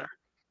match was better.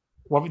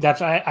 Well,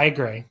 I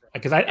agree.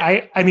 Because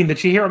I mean the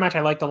Chihiro match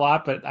I liked a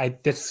lot, but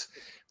this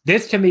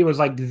to me was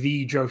like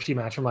the Joshi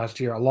match from last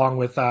year, along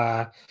with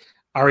Arisa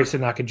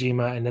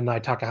Nakajima and then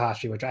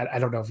Takahashi, which I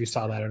don't know if you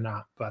saw that or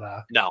not, but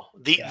no.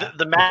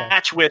 The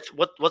match with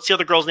what's the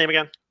other girl's name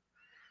again?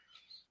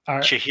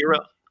 Chihiro.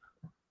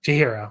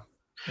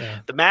 Yeah.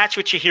 The match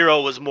with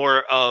Chihiro was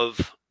more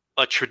of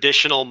a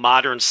traditional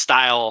modern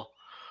style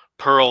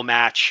Pearl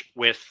match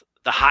with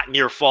the hot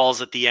near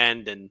falls at the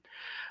end and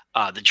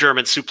the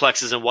German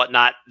suplexes and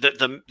whatnot.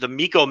 The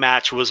Miko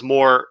match felt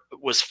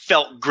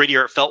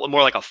grittier. It felt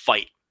more like a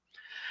fight.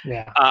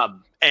 Yeah.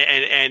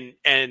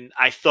 And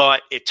I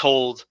thought it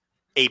told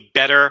a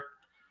better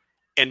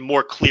and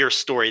more clear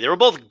story. They were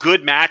both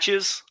good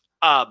matches.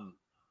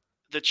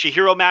 The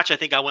Chihiro match, I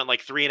think I went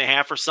like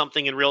 3.5 or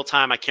something in real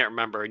time. I can't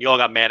remember. And you all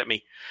got mad at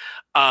me.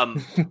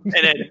 And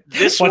then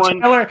this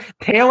one.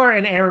 Taylor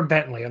and Aaron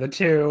Bentley are the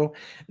two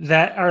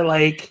that are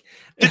like.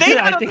 Do they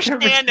not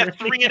understand that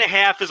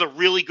 3.5 is a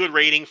really good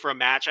rating for a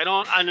match? They're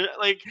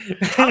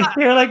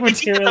like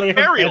materially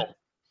burial.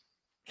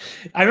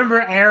 I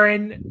remember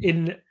Aaron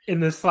in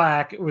the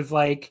Slack was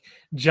like,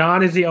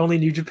 John is the only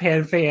New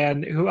Japan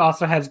fan who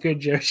also has good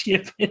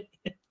Joshi opinions.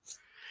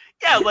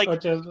 Yeah, like I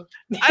don't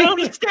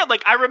understand.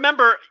 Like I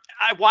remember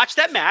I watched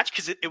that match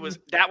because it was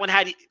that one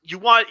had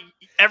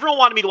everyone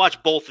wanted me to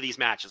watch both of these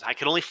matches. I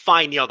could only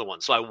find the other one,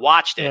 so I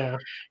watched it. Yeah.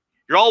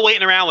 You're all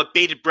waiting around with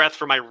bated breath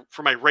for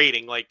my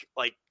rating, like,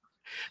 and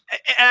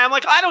I'm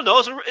like, I don't know,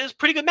 it was a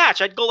pretty good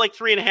match. I'd go like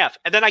 3.5,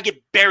 and then I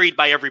get buried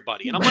by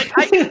everybody, and I'm like,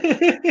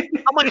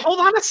 hold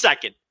on a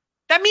second.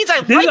 That means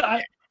I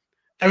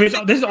mean,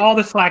 this is all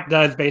the Slack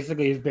does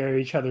basically is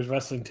bury each other's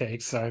wrestling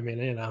takes. So I mean,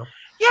 Yeah,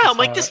 I'm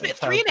like, this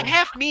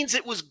 3.5 means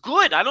it was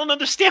good. I don't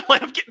understand why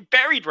I'm getting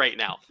buried right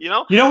now. You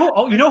know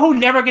who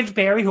never gets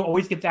buried, who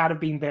always gets out of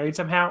being buried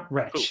somehow?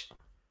 Rich. Who?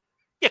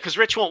 Yeah, because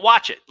Rich won't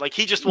watch it. Like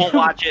he just won't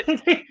watch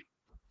it.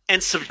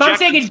 And subject I'm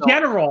saying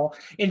himself.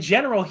 in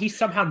general, he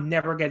somehow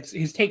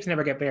his takes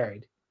never get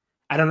buried.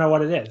 I don't know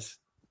what it is.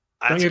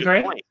 Don't you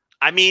agree? Point.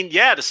 I mean,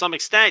 yeah, to some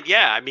extent,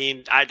 yeah. I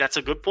mean, that's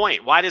a good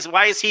point. Why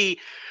is he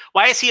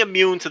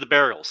immune to the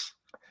burials?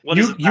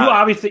 You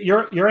obviously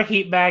you're a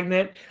heat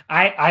magnet.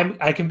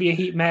 I can be a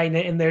heat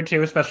magnet in there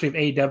too, especially if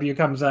AEW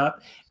comes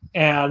up.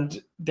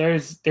 And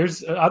there's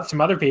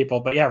some other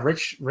people, but yeah,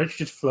 Rich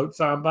just floats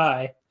on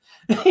by.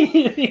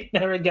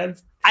 Never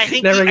against. I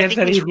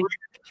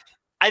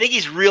think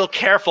he's real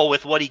careful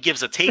with what he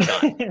gives a take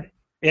on.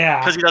 Yeah,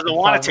 because he doesn't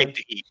want to take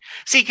the heat.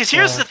 See, because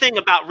here's the thing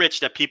about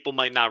Rich that people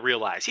might not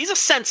realize: he's a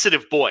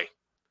sensitive boy.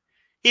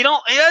 He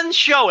doesn't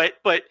show it,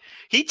 but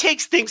he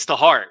takes things to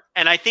heart.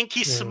 And I think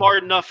he's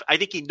smart enough. I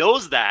think he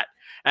knows that.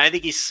 And I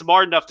think he's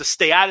smart enough to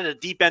stay out of the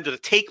deep end of the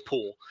take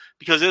pool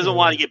because he doesn't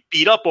want to get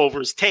beat up over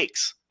his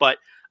takes. But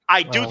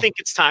I do think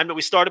it's time that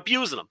we start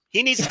abusing him.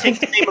 He needs to take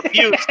the same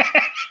abuse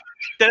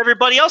that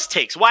everybody else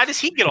takes. Why does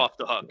he get off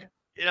the hook?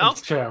 You know?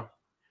 It's true.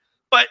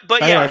 But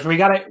anyways, we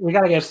gotta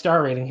get a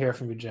star rating here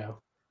from you,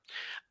 Joe.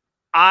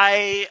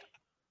 I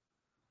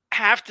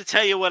have to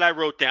tell you what I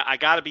wrote down. I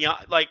gotta be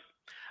like,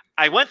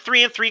 I went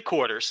 3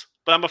 3/4,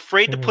 but I'm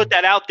afraid to put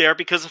that out there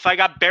because if I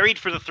got buried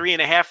for the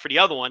 3.5 for the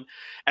other one,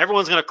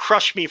 everyone's going to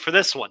crush me for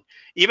this one.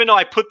 Even though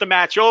I put the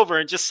match over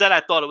and just said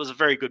I thought it was a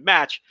very good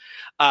match,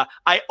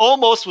 I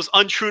almost was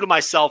untrue to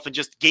myself and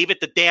just gave it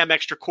the damn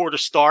extra quarter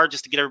star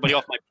just to get everybody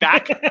off my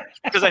back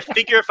because I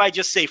figure if I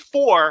just say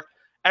 4,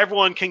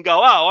 everyone can go,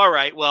 oh, all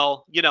right,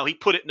 well, he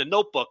put it in the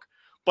notebook.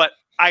 But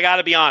I got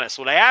to be honest,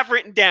 what I have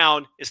written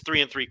down is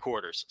 3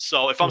 3/4.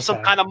 So if I'm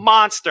some kind of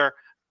monster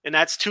and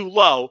that's too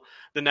low,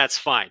 then that's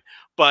fine.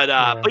 But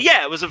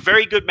yeah, it was a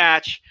very good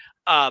match.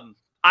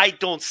 I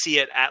don't see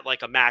it at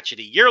like a match of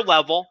the year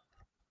level.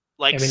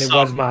 Like, I mean,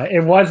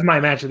 it was my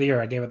match of the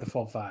year. I gave it the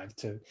full 5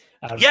 too.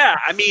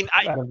 I mean,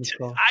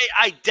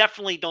 I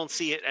definitely don't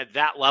see it at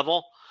that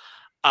level.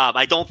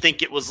 I don't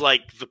think it was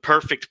like the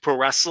perfect pro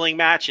wrestling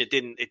match. It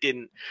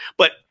didn't.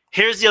 But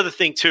here's the other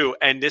thing too,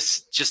 and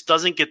this just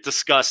doesn't get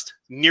discussed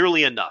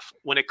nearly enough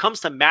when it comes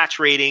to match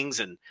ratings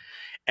and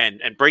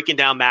breaking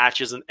down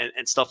matches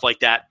and stuff like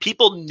that.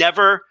 People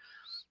never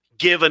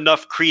give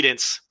enough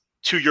credence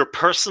to your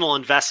personal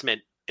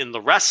investment in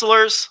the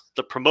wrestlers,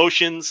 the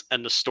promotions,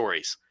 and the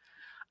stories.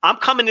 I'm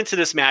coming into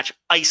this match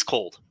ice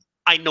cold.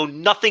 I know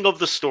nothing of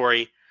the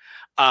story.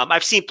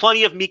 I've seen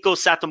plenty of Miko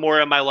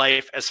Satomura in my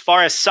life. As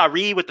far as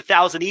Sari with the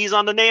 1,000 E's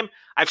on the name,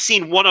 I've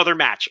seen one other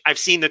match. I've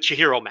seen the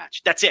Chihiro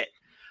match. That's it.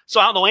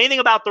 So I don't know anything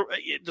about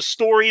the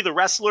story, the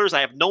wrestlers.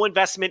 I have no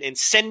investment in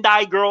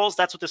Sendai Girls.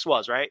 That's what this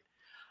was, right?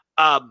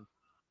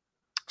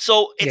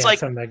 So it's like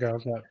Sendai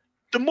Girls, yeah.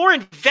 The more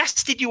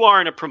invested you are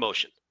in a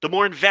promotion, the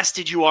more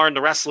invested you are in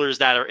the wrestlers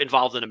that are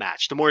involved in a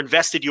match, the more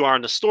invested you are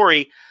in the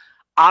story.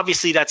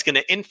 Obviously, that's going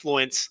to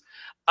influence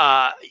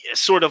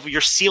sort of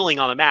your ceiling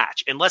on a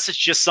match, unless it's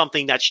just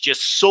something that's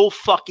just so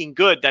fucking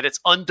good that it's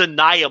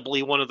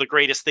undeniably one of the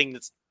greatest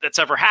things that's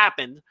ever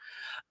happened.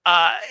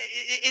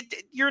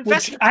 You're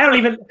invested.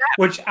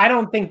 Which I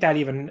don't think that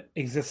even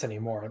exists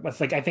anymore. It's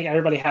like, I think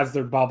everybody has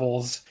their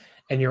bubbles,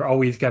 and you're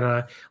always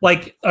gonna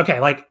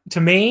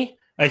to me,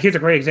 here's a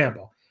great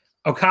example.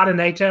 Okada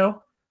Naito,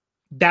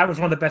 that was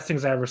one of the best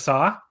things I ever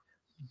saw,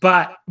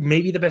 but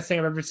maybe the best thing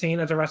I've ever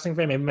seen as a wrestling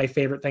fan, maybe my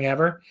favorite thing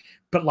ever.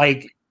 But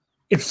like,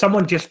 if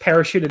someone just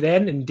parachuted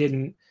in and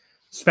didn't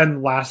spend the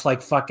last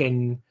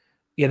fucking,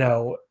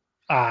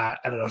 I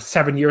don't know,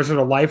 7 years of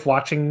their life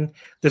watching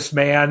this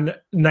man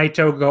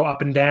Naito go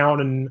up and down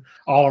and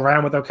all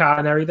around with Okada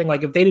and everything,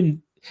 like if they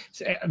didn't,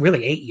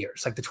 really 8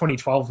 years, like the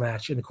 2012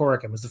 match in the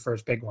Korakuen was the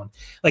first big one.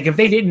 Like if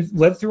they didn't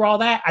live through all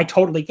that, I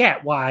totally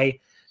get why,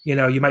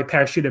 you might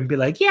parachute and be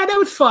like, yeah, that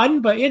was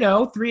fun, but 3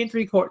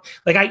 3/4.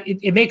 Like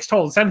it makes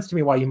total sense to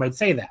me why you might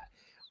say that.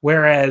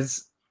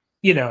 Whereas,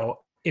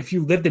 if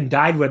you lived and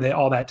died with it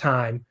all that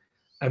time,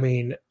 I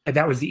mean,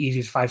 that was the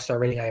easiest 5-star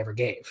rating I ever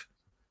gave.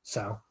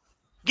 So,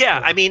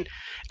 yeah, I mean,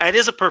 it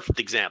is a perfect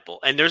example.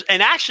 And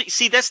actually,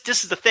 see, this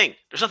is the thing.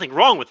 There's nothing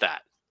wrong with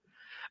that.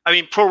 I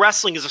mean, pro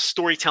wrestling is a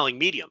storytelling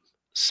medium.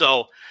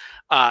 So,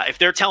 if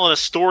they're telling a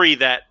story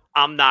that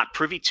I'm not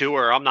privy to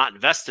or I'm not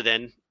invested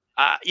in,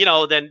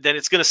 then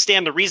it's going to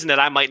stand the reason that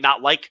I might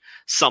not like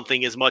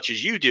something as much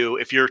as you do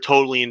if you're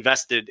totally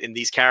invested in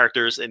these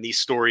characters and these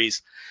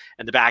stories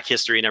and the back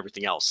history and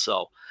everything else.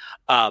 So,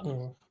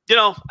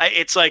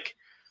 it's like,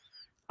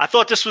 I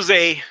thought this was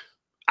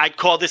I'd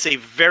call this a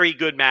very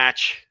good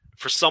match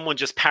for someone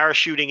just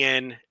parachuting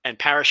in and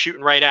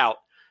parachuting right out.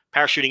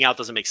 Parachuting out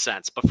doesn't make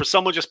sense, but for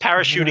someone just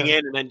parachuting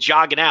in and then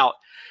jogging out,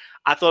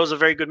 I thought it was a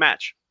very good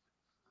match.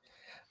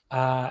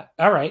 All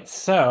right,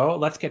 so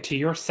let's get to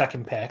your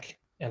second pick,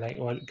 and I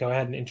want to go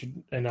ahead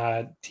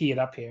and tee it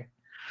up here.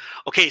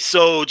 Okay,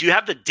 so do you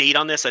have the date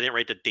on this? I didn't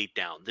write the date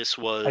down.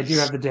 I do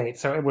have the date.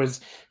 So it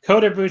was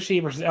Kota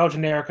Ibushi versus El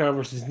Generico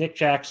versus Nick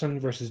Jackson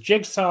versus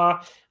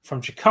Jigsaw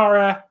from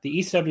Chikara, the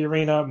ECW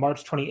Arena,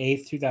 March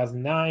 28th,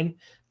 2009,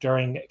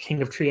 during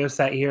King of Trios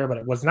that year, but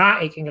it was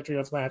not a King of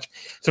Trios match.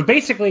 So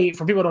basically,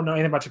 for people who don't know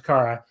anything about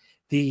Chikara,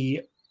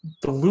 the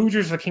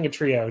losers of King of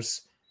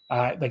Trios,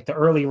 like the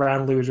early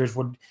round losers,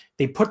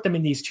 they put them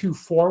in these 2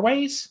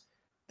 4-ways.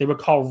 They would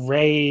call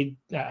Rey,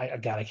 I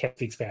can't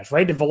speak Spanish,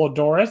 Rey de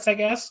Voladores, I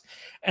guess.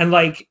 And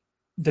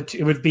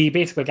it would be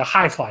basically like a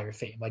high flyer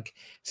theme, like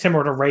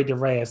similar to Rey de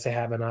Reyes they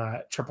have in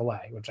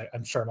AAA, which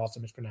I'm sure I'm also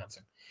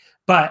mispronouncing.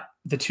 But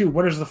the 2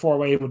 winners of the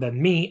 4-way would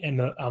then meet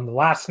on the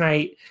last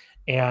night,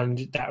 and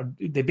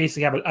they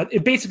basically have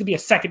it basically be a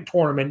second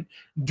tournament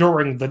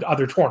during the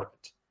other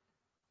tournament.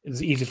 Is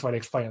the easiest way to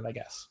explain it, I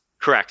guess.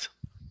 Correct.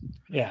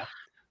 Yeah.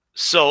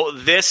 So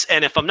this,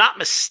 and if I'm not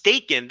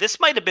mistaken, this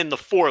might have been the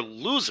 4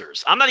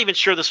 losers. I'm not even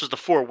sure this was the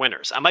 4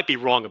 winners. I might be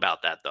wrong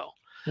about that, though.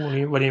 What do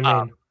you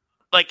mean?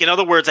 In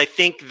other words, I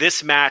think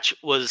this match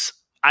was.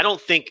 I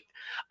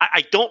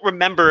don't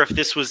remember if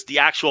this was the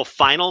actual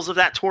finals of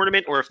that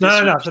tournament or if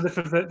this no. So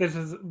this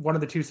is one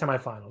of the 2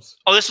 semifinals.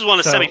 Oh, this is one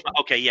of the semifinals.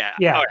 Okay, yeah.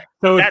 Yeah. All right.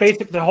 So it's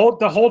basically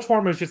the whole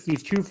tournament was just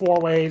these 2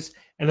 4-ways,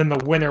 and then the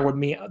winners would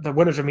meet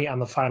on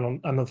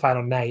the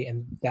final night,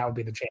 and that would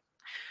be the champion.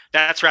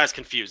 That's where I was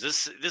confused.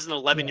 This is an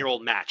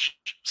 11-year-old match.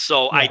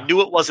 So I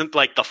knew it wasn't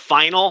like the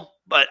final,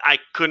 but I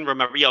couldn't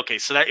remember. Yeah, okay,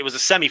 so it was a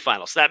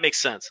semifinal. So that makes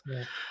sense.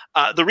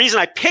 Yeah. The reason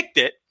I picked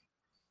it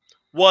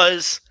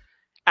was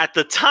at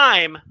the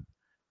time,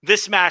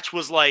 this match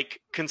was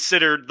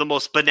considered the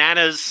most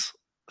bananas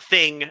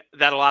thing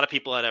that a lot of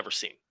people had ever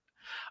seen.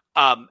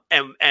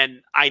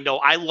 And I know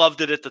I loved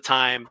it at the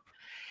time.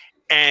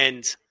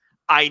 And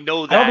I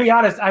know that. I'll be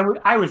honest,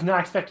 I was not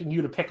expecting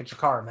you to pick a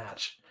Chikara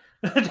match.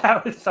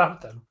 That was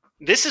something.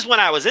 This is when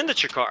I was into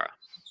Chikara.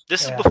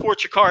 This is before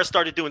Chikara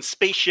started doing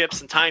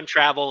spaceships and time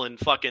travel and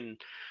fucking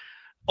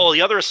all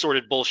the other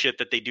assorted bullshit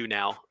that they do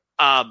now.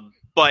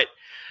 But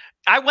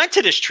I went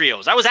to this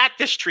trios. I was at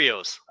this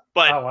trios.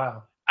 But oh,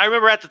 wow. I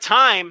remember at the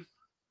time,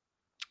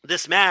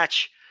 this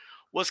match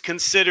was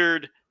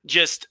considered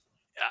just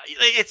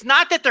it's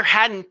not that there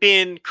hadn't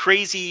been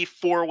crazy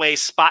 4-way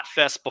spot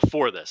fest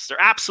before this.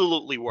 There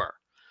absolutely were.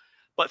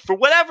 But for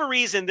whatever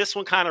reason, this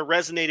one kind of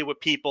resonated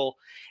with people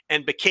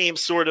and became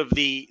sort of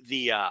the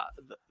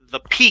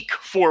peak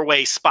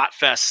 4-way spot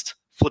fest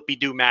flippy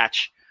do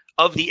match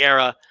of the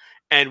era,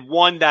 and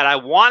one that I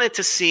wanted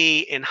to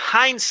see in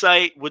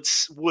hindsight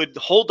would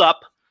hold up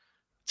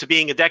to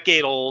being a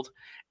decade old,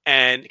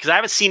 and because I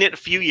haven't seen it in a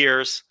few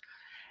years.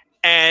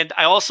 And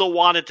I also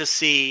wanted to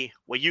see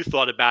what you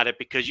thought about it,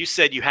 because you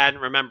said you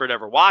hadn't remembered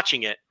ever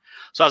watching it.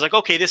 So I was like,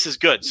 okay, this is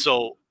good.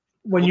 So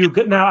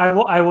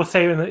I will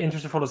say, in the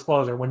interest of full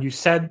disclosure, when you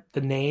said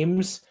the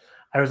names,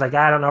 I was like,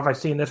 I don't know if I've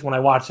seen this. When I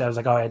watched it, I was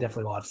like, oh, I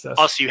definitely watched this.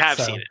 Oh, so you have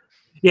seen it?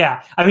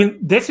 Yeah. I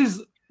mean,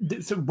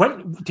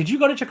 when did you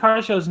go to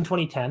Chikara shows in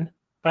 2010?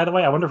 By the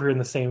way, I wonder if you're in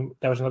the same.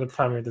 That was another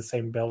time we were in the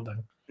same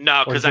building.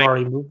 No, because I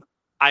moved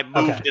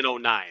okay. in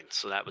 2009,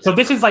 so that was. So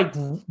this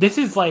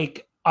is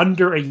like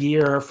under a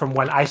year from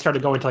when I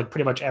started going to like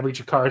pretty much every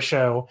Chikara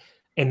show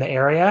in the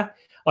area.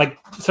 Like,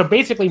 so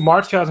basically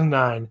March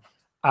 2009.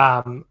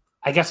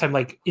 I guess I'm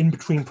like in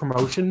between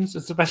promotions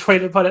is the best way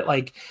to put it.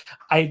 Like,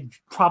 I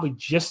probably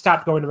just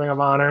stopped going to Ring of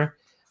Honor.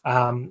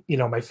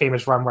 My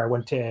famous run where I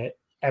went to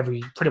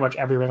pretty much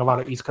every Ring of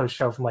Honor East Coast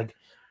show from like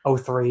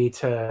 2003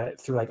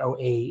 through like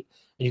 2008.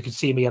 And you could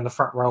see me in the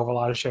front row of a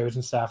lot of shows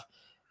and stuff.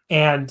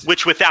 And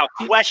which, without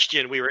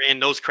question, we were in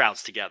those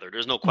crowds together.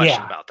 There's no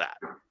question about that.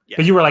 Yeah.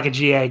 But you were like a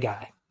GA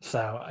guy, so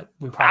I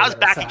was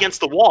back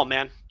against the wall,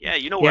 man. Yeah,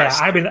 you know where.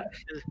 Yeah,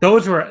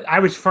 I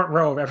was front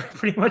row of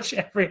pretty much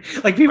every.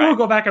 Like, people will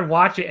go back and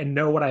watch it and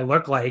know what I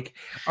look like,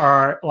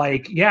 or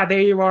like, yeah, there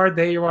you are.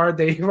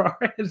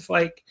 It's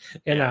like,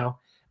 you know.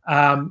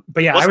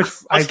 But yeah,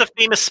 what's the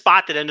famous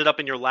spot that ended up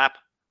in your lap?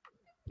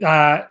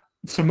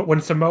 So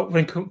when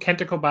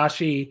Kenta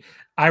Kobashi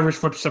Irish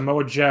flipped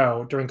Samoa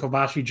Joe during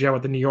Kobashi Joe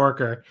at the New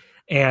Yorker,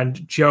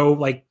 and Joe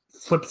like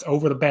flips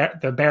over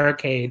the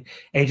barricade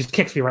and he just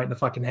kicks me right in the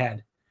fucking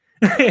head.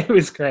 It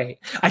was great.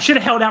 I should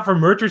have held out for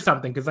merch or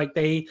something, because like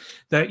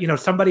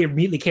somebody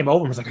immediately came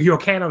over and was like, "Are you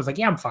okay?" And I was like,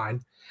 "Yeah, I'm fine."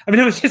 I mean,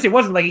 it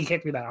wasn't like he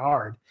kicked me that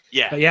hard.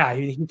 Yeah, but yeah,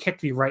 he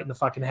kicked me right in the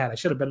fucking head. I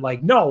should have been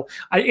like, "No,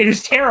 it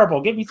is terrible.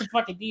 Give me some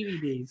fucking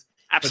DVDs."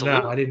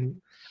 Absolutely. But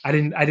no,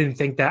 I didn't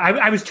think that.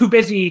 I was too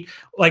busy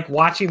like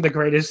watching the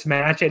greatest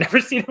match I'd ever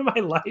seen in my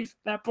life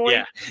at that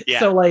point. Yeah.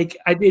 So like,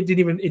 it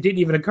didn't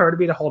even occur to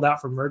me to hold out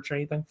for merch or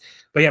anything.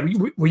 But yeah,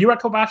 were you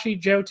at Kobashi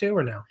Joe too,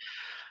 or no?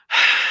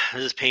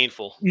 This is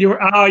painful. You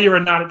were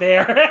not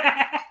there.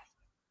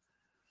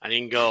 I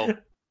didn't go.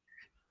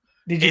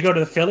 Did you go to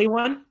the Philly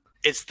one?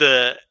 It's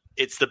the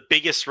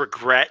biggest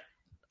regret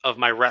of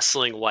my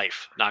wrestling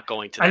life not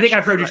going to. I think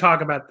I've heard you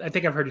talk about this.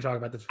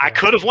 Before. I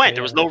could have went.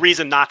 There was no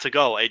reason not to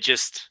go. I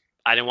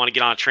didn't want to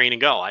get on a train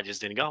and go. I just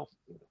didn't go.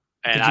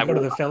 And did you go to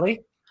the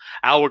Philly?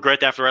 I'll regret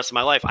that for the rest of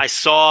my life. I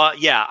saw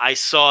when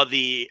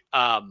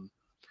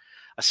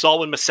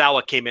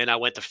Misawa came in. I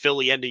went to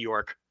Philly and New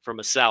York for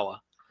Misawa.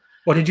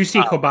 Well, did you see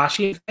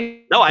Kobashi?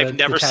 No, I've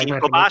never seen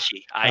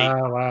Kobashi.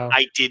 Wow.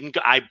 I didn't.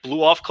 I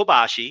blew off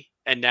Kobashi,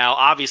 and now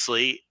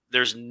obviously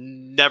there's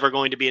never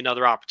going to be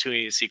another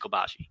opportunity to see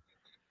Kobashi.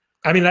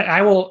 I mean,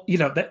 I will.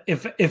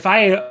 If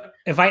I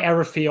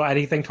ever feel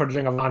anything towards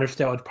Ring of Honor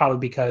still, it's probably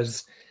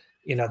because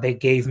they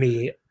gave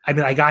me. I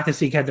mean, I got to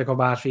see Kenta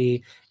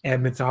Kobashi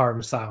and Mitsuharu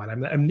Misawa,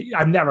 and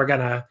I'm never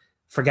gonna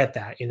forget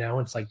that.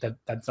 It's like that.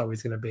 That's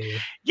always gonna be.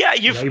 Yeah,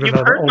 you've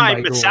heard my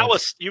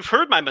Misawa. You've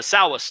heard my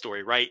Misawa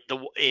story, right?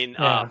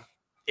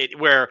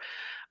 Where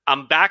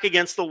I'm back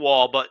against the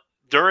wall, but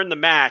during the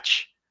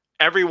match,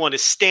 everyone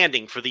is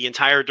standing for the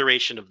entire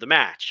duration of the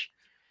match.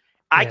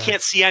 I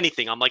can't see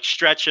anything. I'm like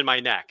stretching my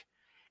neck,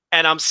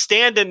 and I'm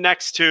standing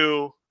next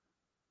to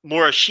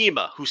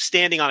Morishima, who's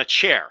standing on a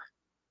chair,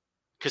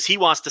 because he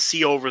wants to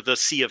see over the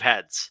sea of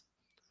heads.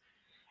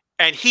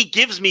 And he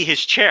gives me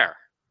his chair,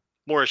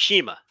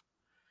 Morishima.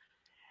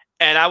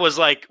 And I was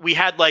like, we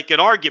had like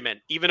an argument,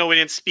 even though we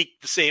didn't speak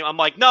the same. I'm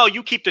like, no,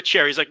 you keep the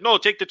chair. He's like, no,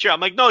 take the chair.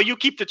 I'm like, no, you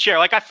keep the chair.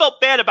 Like, I felt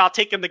bad about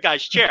taking the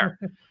guy's chair.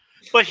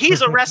 But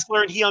he's a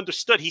wrestler and he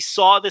understood. He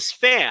saw this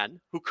fan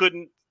who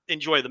couldn't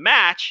enjoy the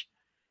match,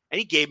 and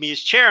he gave me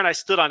his chair, and I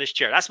stood on his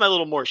chair. That's my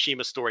little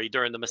Morishima story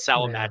during the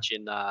Misawa match.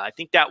 And I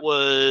think that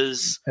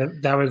was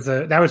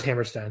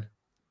Hammerstein.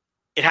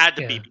 It had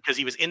to be, because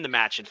he was in the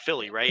match in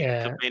Philly, right?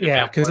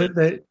 Yeah, because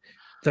the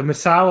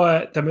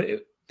Misawa,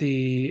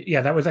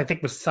 that was, I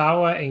think,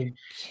 Misawa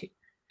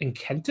and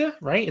Kenta,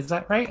 right? Is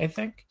that right? I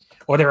think,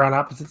 or they're on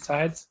opposite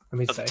sides. Let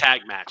me say. The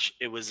tag match.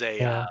 It was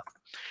and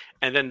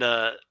then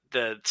the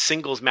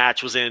singles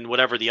match was in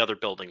whatever the other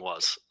building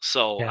was.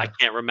 So I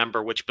can't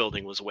remember which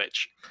building was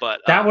which.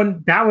 But that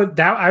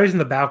I was in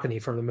the balcony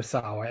from the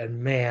Misawa,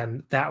 and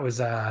man, that was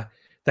the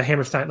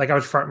Hammerstein, like I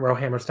was front row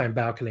Hammerstein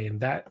balcony,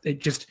 and that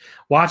it just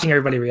watching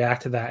everybody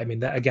react to that. I mean,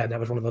 that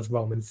was one of those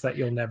moments that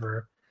you'll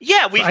never.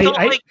 Yeah, we felt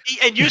like,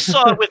 and you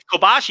saw it with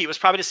Kobashi. It was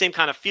probably the same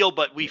kind of feel,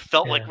 but we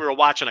felt like we were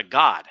watching a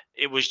god.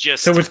 It was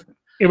just. So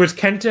it was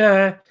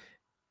Kenta.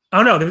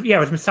 Oh no, it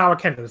was Misawa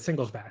Kenta, the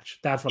singles match.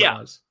 That's what it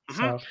was.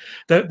 Mm-hmm.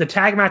 So the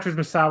tag match was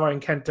Misawa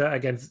and Kenta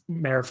against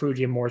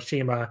Marufuji and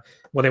Morishima.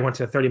 Well, they went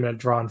to a 30-minute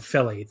draw in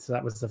Philly, so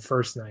that was the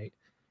first night.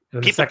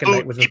 And the second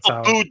night was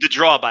people booed the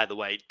draw, by the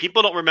way.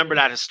 People don't remember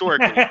that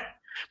historically,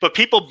 but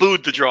people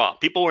booed the draw.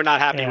 People were not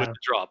happy with the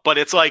draw. But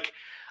it's like,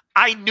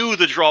 I knew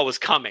the draw was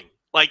coming.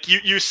 Like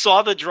you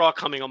saw the draw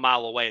coming a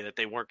mile away that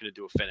they weren't going to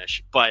do a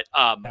finish. But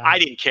I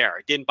didn't care.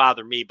 It didn't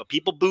bother me. But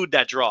people booed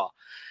that draw.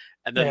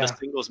 And then the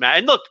singles match.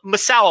 And look,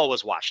 Misawa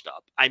was washed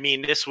up. I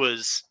mean, this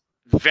was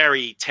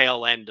very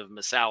tail end of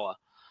Misawa.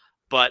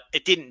 But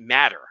it didn't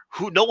matter.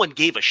 No one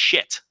gave a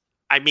shit.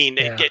 I mean,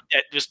 it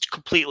just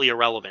completely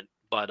irrelevant.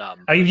 But I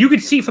mean, you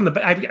could see from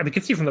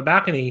the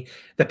balcony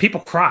that people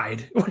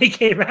cried when he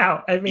came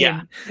out. I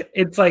mean,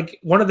 it's like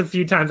one of the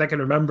few times I can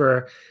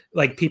remember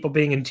like people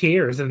being in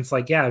tears, and it's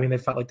like, I mean, they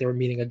felt like they were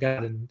meeting a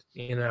god, and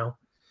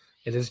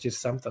it is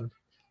just something.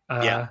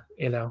 I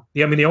mean,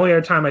 the only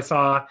other time I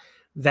saw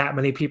that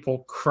many people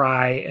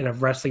cry in a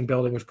wrestling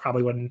building was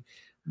probably when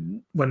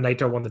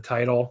Naito won the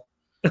title,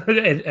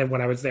 and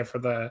when I was there for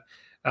the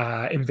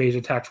Invasion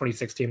Attack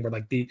 2016, where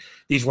like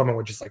these women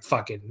were just like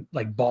fucking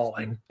like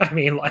bawling. I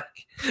mean, like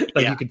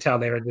you could tell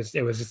they were just,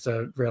 it was just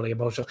a really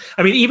emotional.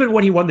 I mean, even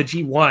when he won the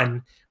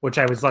G1, which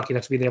I was lucky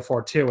enough to be there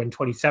for too in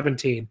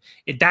 2017,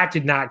 that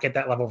did not get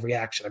that level of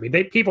reaction. I mean,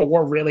 people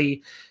were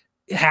really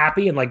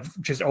happy and like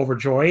just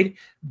overjoyed,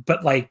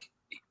 but like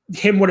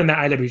him winning the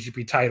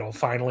IWGP title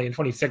finally in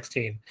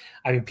 2016,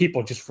 I mean,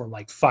 people just were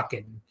like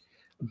fucking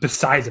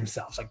beside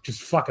themselves, like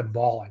just fucking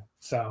bawling.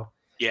 So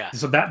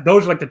those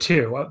are like the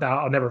two that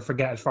I'll never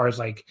forget as far as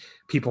like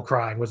people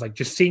crying, was like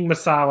just seeing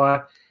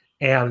Misawa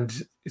and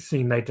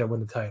seeing Naito win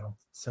the title.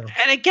 So,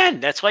 and again,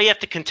 that's why you have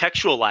to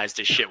contextualize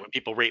this shit when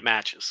people rate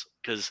matches,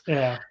 because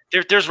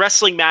there's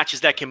wrestling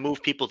matches that can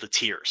move people to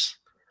tears.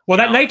 Well,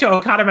 that Naito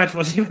Okada match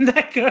wasn't even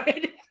that good.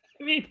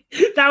 I mean,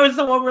 that was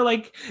the one where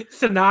like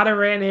Sonata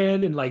ran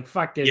in and like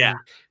fucking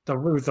there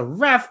was a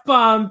ref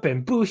bump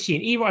and Bushi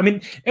and Evil. I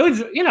mean, it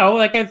was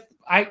like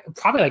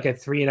probably like a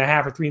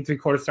 3.5 or 3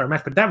 3/4 star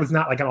match, but that was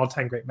not like an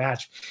all-time great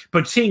match.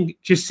 But seeing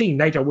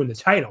Naito win the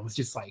title was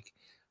just like,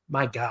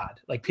 my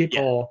God, like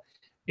people,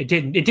 it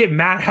didn't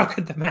matter how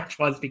good the match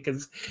was,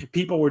 because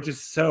people were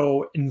just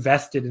so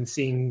invested in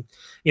seeing,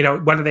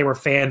 whether they were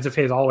fans of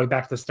his all the way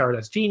back to the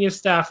Stardust Genius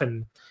stuff,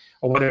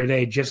 or whether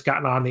they had just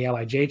gotten on the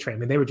LIJ train. I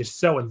mean, they were just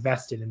so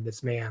invested in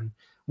this man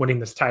winning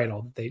this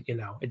title. They,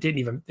 it didn't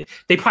even,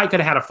 they probably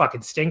could have had a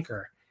fucking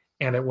stinker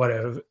and it would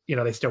have,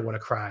 they still would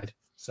have cried.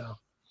 So.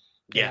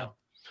 Yeah.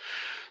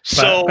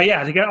 But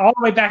to get all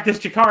the way back to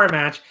this Chikara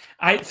match,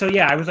 I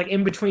was like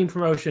in between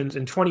promotions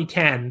in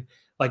 2010,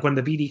 like when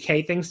the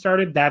BDK thing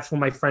started. That's when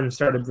my friends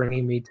started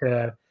bringing me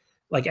to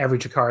like every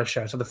Chikara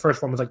show. So the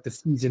first one was like the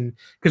season,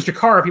 because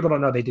Chikara, people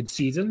don't know, they did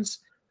seasons.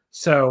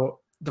 So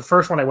the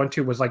first one I went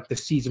to was like the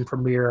season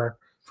premiere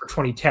for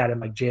 2010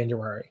 in like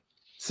January.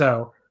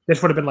 So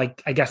this would have been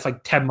like, I guess,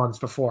 like 10 months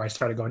before I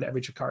started going to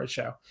every Chikara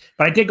show.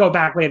 But I did go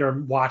back later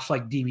and watch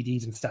like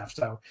DVDs and stuff.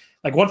 So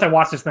like once I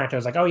watched this match, I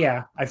was like, oh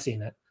yeah, I've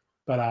seen it.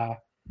 But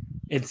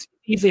it's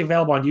easily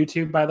available on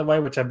YouTube, by the way,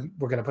 which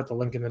we're going to put the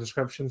link in the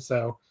description.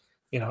 So,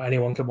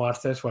 anyone can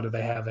watch this, whether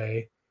they have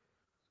a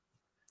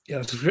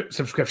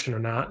subscription or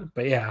not.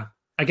 But yeah,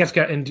 I guess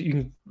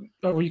you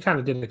kind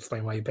of did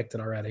explain why you picked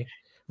it already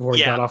before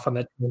we got off on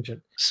that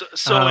tangent. So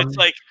it's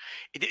like,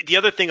 the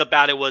other thing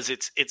about it was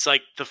it's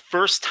like the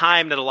first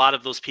time that a lot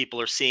of those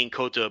people are seeing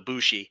Kota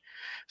Ibushi.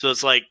 So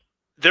it's like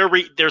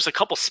there's a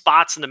couple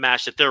spots in the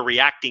match that they're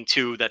reacting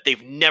to that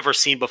they've never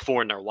seen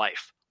before in their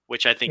life,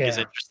 which I think is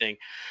interesting.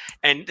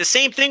 And the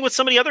same thing with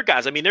some of the other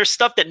guys. I mean, there's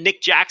stuff that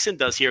Nick Jackson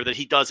does here that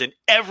he does in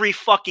every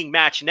fucking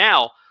match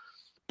now,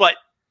 but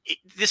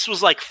this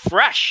was like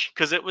fresh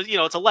because it was,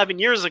 it's 11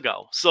 years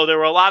ago. So there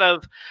were a lot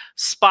of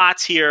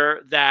spots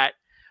here that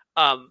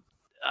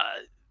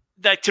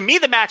to me,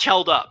 the match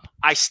held up.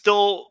 I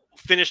still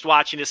finished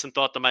watching this and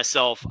thought to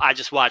myself, I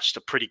just watched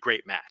a pretty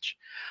great match.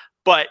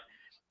 But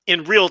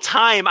in real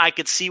time, I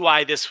could see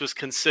why this was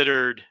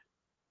considered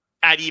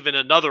at even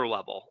another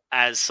level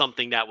as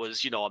something that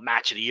was, a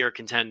match of the year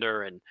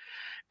contender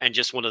and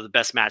just one of the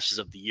best matches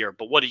of the year.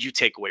 But what did you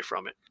take away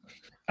from it?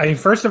 I mean,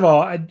 first of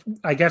all,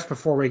 I guess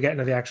before we get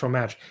into the actual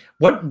match,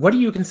 what do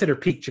you consider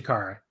peak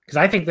Chikara? Because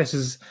I think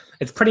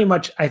it's pretty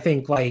much, I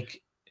think,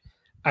 like,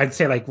 I'd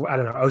say like, I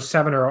don't know,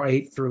 07 or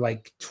 08 through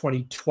like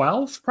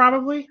 2012,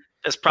 probably.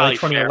 That's probably like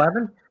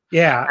 2011. Fair.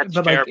 Yeah. That's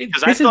but fair, like,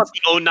 because I thought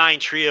the 09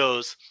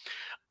 trios,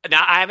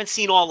 now I haven't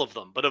seen all of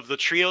them, but of the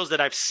trios that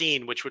I've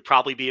seen, which would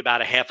probably be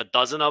about a half a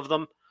dozen of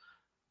them,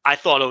 I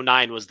thought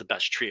 09 was the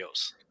best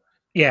trios.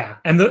 Yeah,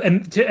 and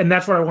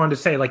that's what I wanted to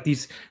say. Like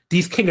these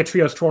King of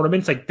Trios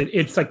tournaments, like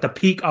it's like the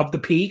peak of the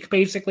peak,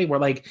 basically, where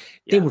like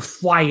they would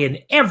fly in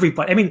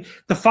everybody. I mean,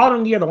 the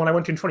following year, the one I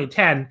went to in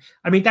 2010,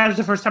 I mean, that was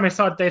the first time I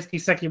saw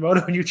Daisuke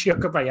Sekimoto and Yuichiro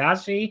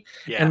Kobayashi,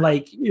 and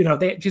like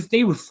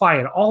they would fly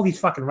in all these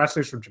fucking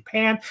wrestlers from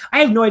Japan. I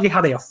have no idea how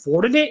they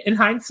afforded it in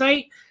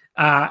hindsight.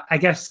 I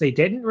guess they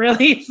didn't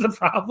really, is the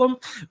problem.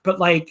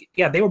 But like,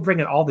 yeah, they were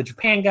bringing all the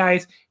Japan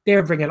guys. They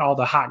were bringing all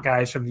the hot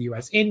guys from the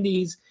U.S.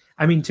 Indies.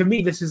 I mean, to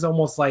me, this is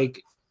almost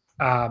like,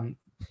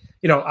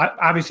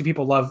 obviously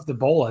people love the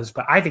Bolas,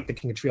 but I think the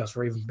King of Trios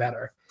were even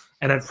better.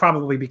 And it's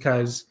probably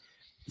because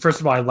first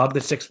of all, I love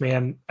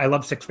I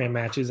love 6-man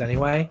matches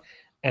anyway.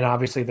 And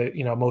obviously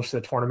most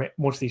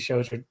of these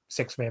shows are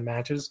 6-man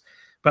matches,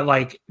 but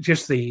like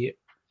just the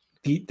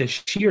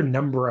sheer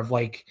number of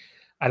like,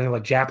 I don't know,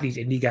 like Japanese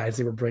indie guys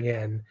they would bring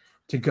in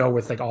to go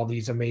with like all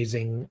these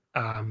amazing,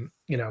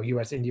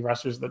 US indie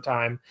wrestlers at the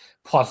time,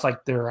 plus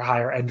like their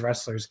higher end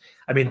wrestlers.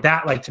 I mean,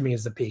 that like to me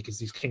is the peak, is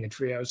these King of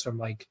Trios from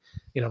like,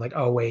 like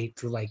 08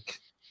 through like,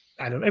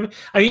 I don't know.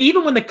 I mean,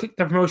 even when the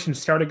promotion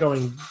started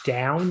going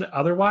down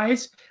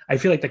otherwise, I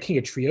feel like the King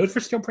of Trios were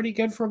still pretty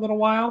good for a little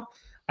while.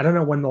 I don't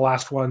know when the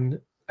last one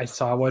I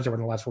saw was or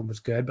when the last one was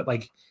good, but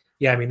like,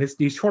 yeah, I mean,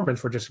 these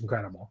tournaments were just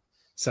incredible.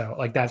 So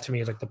like that to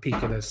me is like the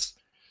peak of this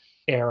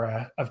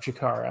era of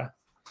Chikara.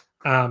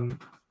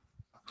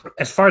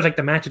 As far as like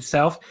the match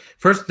itself,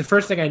 the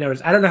first thing I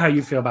noticed, I don't know how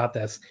you feel about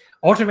this.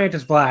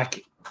 Ultramantis Black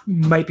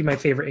might be my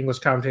favorite English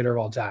commentator of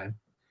all time.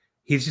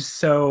 He's just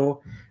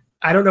so,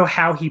 I don't know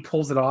how he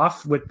pulls it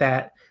off with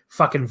that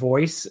fucking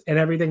voice and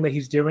everything that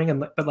he's doing,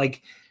 but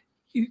like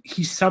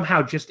he's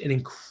somehow just an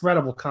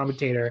incredible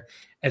commentator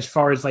as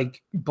far as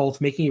like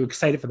both making you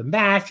excited for the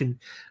match and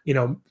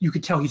you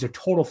could tell he's a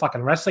total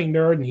fucking wrestling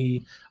nerd and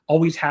he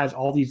always has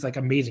all these like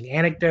amazing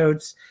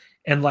anecdotes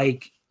and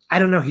like I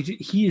don't know,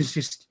 he is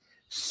just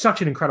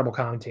such an incredible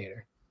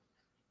commentator.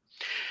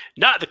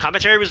 No, the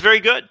commentary was very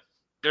good.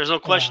 There's no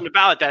question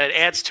about it that it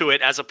adds to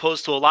it, as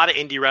opposed to a lot of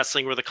indie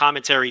wrestling where the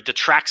commentary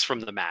detracts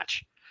from the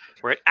match,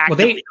 where it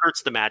actively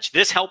hurts the match.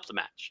 This helped the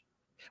match.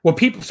 Well,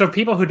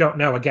 people who don't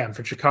know, again,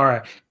 for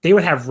Chikara, they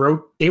would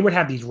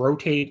have these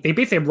rotating. They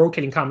basically have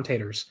rotating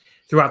commentators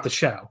throughout the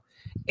show,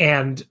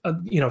 and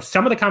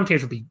some of the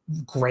commentators would be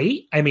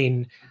great. I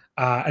mean,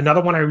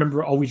 another one I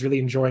remember always really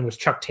enjoying was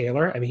Chuck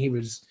Taylor. I mean, he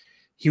was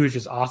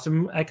just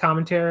awesome at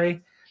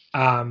commentary.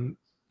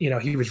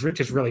 He was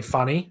just really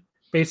funny.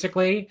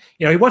 Basically,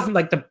 he wasn't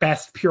like the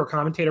best pure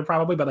commentator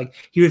probably, but like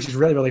he was just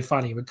really, really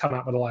funny. He would come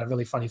out with a lot of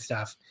really funny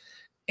stuff.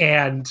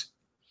 And,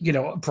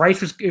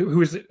 Bryce who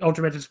was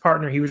Ultramantis'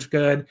 partner, he was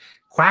good.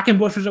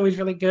 Quackenbush was always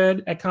really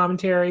good at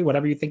commentary,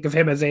 whatever you think of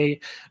him as an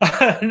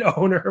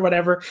owner or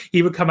whatever.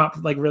 He would come up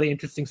with like really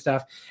interesting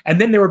stuff.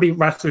 And then there would be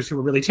wrestlers who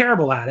were really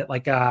terrible at it.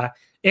 Like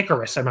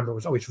Icarus, I remember,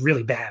 was always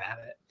really bad at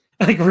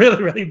it. Like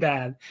really, really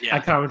bad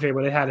at commentary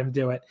when they had him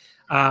do it.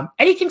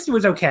 Eddie Kingston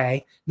was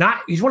okay.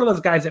 He's one of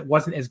those guys that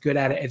wasn't as good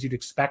at it as you'd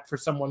expect for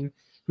someone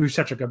who's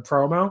such a good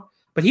promo,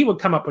 but he would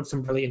come up with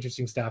some really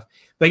interesting stuff.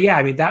 But yeah,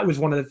 I mean, that was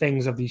one of the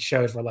things of these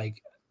shows where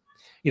like,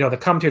 the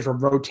commentators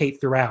would rotate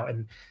throughout,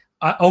 and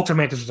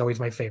Ultramantis was always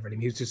my favorite. I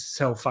mean, he was just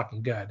so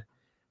fucking good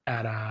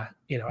at,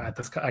 at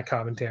this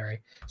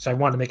commentary. So I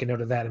wanted to make a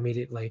note of that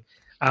immediately.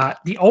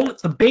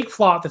 The big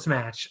flaw at this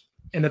match,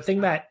 and the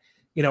thing that,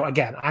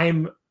 again,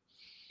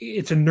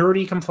 it's a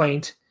nerdy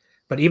complaint,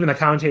 but even the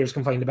commentators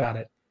complained about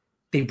it.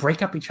 They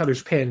break up each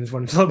other's pins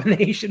when it's an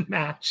elimination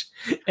match.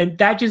 And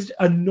that just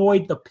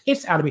annoyed the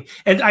piss out of me.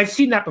 And I've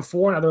seen that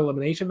before in other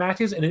elimination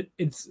matches. And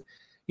it's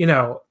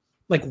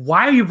like,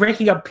 why are you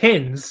breaking up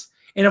pins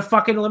in a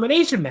fucking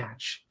elimination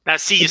match? Now,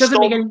 see, you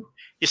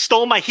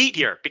stole my heat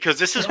here, because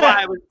this is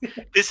why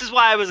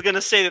I was going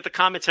to say that the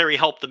commentary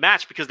helped the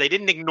match, because they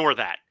didn't ignore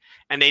that.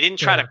 And they didn't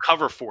try to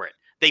cover for it.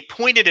 They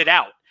pointed it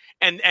out.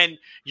 And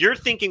you're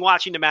thinking,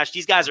 watching the match,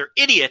 these guys are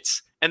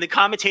idiots, and the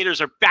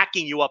commentators are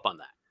backing you up on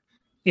that.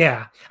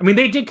 Yeah. I mean,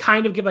 they did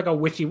kind of give like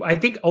a I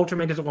think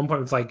Ultramantis at one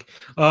point was like,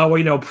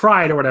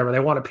 Pride or whatever. They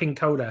want to ping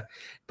Coda.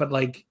 But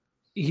like,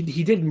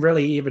 he didn't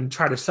really even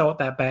try to sell it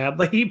that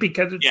badly,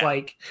 because it's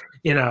like,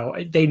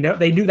 they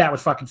knew that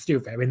was fucking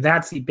stupid. I mean,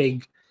 that's the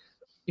big,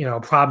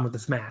 problem with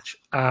this match.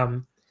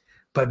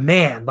 But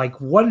man,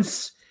 like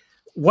once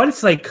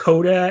like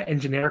Coda and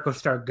Generico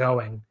start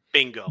going,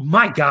 bingo.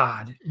 My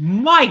God.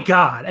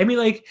 I mean,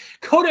 like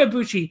Kota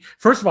Ibushi,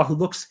 first of all, who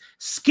looks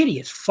skinny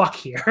as fuck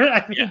here.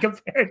 I mean,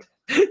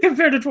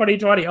 compared to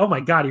 2020. Oh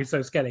my God, he's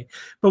so skinny.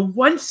 But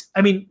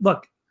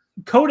look,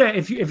 Kota,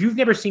 if you've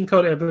never seen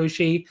Kota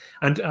Ibushi,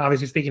 and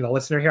obviously speaking to the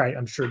listener here,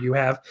 I'm sure you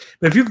have,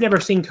 but if you've never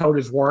seen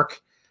Kota's work,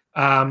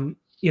 during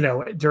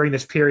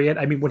this period,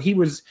 I mean, when he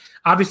was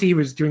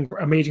doing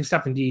amazing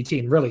stuff in DDT,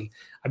 and really,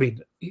 I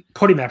mean,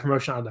 putting that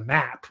promotion on the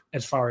map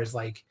as far as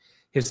like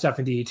his stuff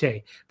in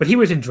DDT. But he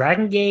was in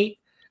Dragon Gate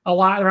a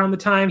lot around the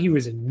time. He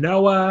was in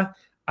Noah.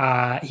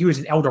 He was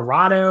in El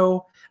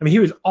Dorado. I mean, he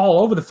was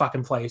all over the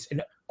fucking place,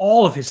 and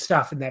all of his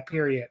stuff in that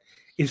period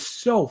is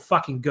so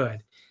fucking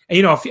good.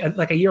 And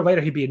like a year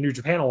later, he'd be in New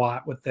Japan a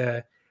lot with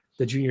the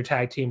junior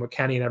tag team with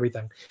Kenny and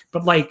everything.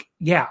 But like,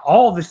 yeah,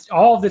 all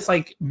of this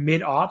like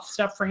mid-aughts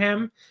stuff for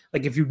him.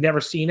 Like, if you've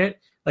never seen it,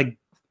 like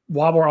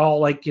while we're all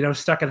like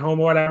stuck at home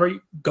or whatever,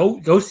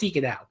 go seek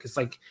it out, because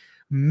like,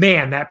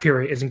 man, that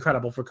period is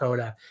incredible for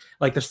Kota.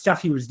 Like the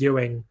stuff he was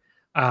doing,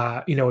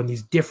 in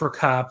these Differ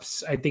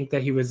Cups, I think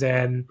that he was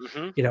in,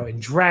 in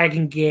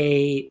Dragon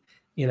Gate,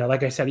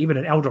 like I said, even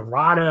in El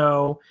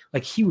Dorado,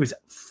 like he was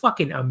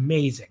fucking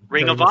amazing.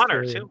 Ring of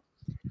Honor too.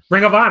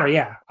 Ring of Honor,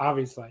 yeah,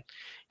 obviously.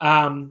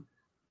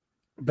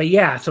 But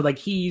yeah, so like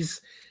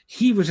he's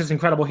he was just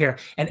incredible here.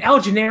 And El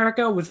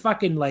Generico was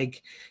fucking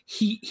like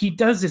he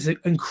does this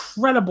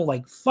incredible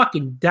like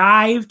fucking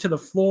dive to the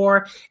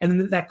floor and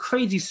then that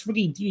crazy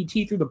swinging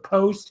DDT through the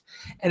post.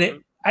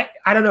 And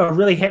I don't know, it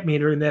really hit me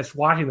during this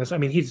watching this. I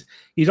mean, he's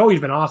always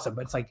been awesome,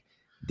 but it's like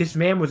this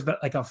man was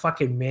like a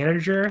fucking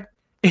manager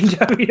in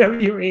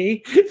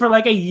WWE for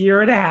like a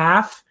year and a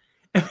half.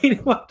 I mean,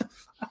 what the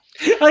fuck?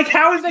 Like,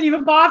 how is that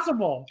even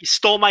possible? He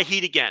stole my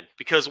heat again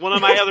because one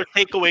of my other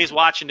takeaways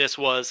watching this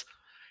was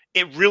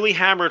it really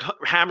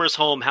hammers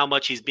home how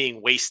much he's being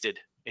wasted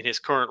in his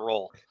current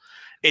role.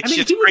 It's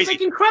just he was crazy.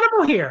 Like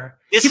incredible here.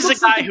 This is a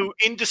guy who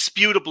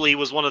indisputably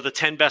was one of the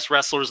 10 best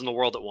wrestlers in the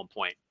world at one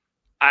point,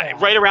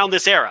 right around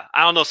this era.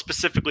 I don't know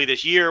specifically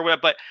this year,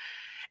 but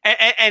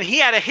and he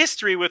had a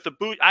history with the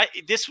boot.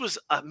 This was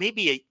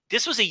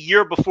a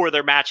year before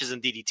their matches in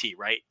DDT,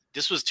 right?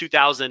 This was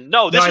 2000.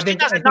 No, this was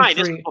 2009.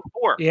 This was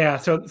before. Yeah,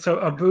 so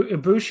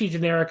Ibushi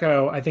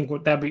Generico, I think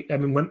would that be? I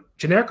mean, when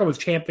Generico was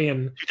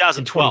champion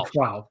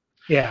 2012.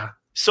 Yeah.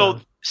 So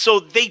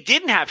they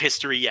didn't have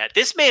history yet.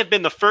 This may have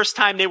been the first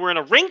time they were in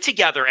a ring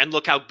together, and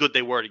look how good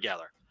they were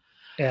together.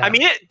 Yeah. I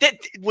mean,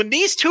 when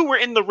these two were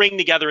in the ring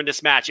together in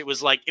this match, it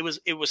was like it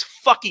was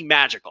fucking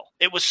magical.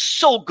 It was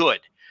so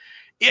good.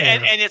 Yeah.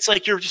 And it's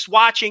like you're just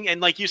watching,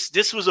 and like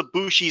this was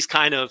Ibushi's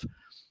kind of,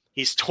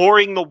 he's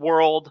touring the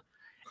world,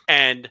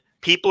 and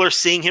people are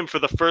seeing him for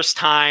the first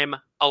time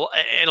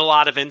in a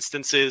lot of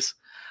instances.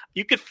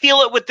 You could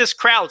feel it with this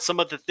crowd, some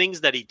of the things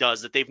that he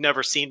does that they've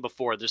never seen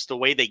before. There's the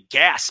way they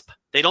gasp.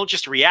 They don't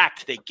just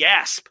react, they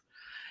gasp.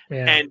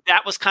 Yeah. And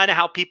that was kind of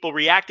how people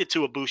reacted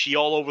to Ibushi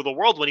all over the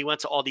world when he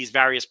went to all these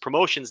various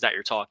promotions that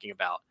you're talking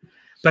about.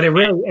 But it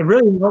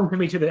really warmed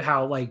me to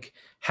how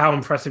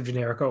impressive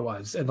Generico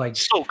was. And like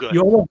so good.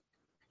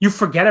 You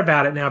forget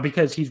about it now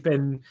because he's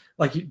been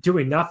like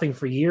doing nothing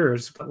for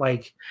years. But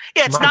like,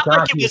 yeah, it's not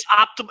like it was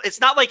It's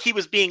not like he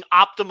was being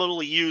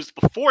optimally used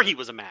before he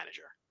was a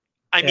manager.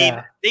 I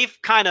mean, they've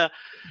kind of,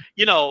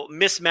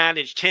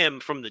 mismanaged him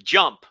from the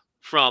jump.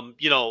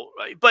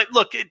 But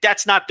look,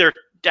 that's not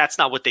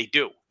what they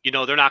do.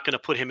 They're not going to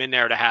put him in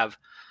there to have,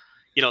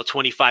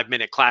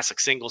 25-minute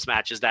classic singles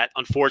matches. That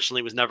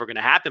unfortunately was never going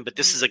to happen. But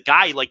this is a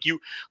guy I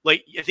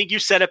think you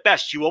said it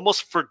best. You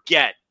almost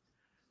forget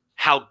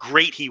how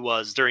great he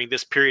was during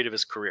this period of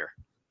his career.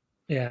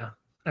 Yeah.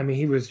 I mean,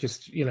 he was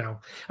just, I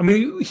remember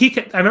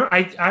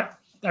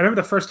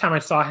the first time I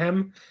saw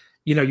him,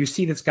 you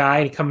see this guy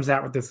and he comes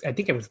out with this, I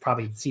think it was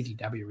probably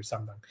CZW or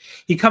something.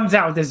 He comes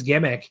out with this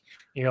gimmick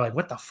and you're like,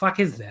 what the fuck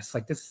is this?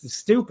 Like, this is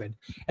stupid.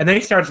 And then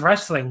he starts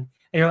wrestling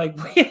and you're like,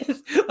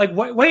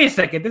 wait a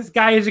second, this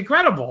guy is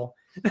incredible.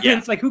 Yeah.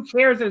 It's like, who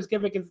cares that his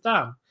gimmick is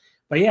dumb?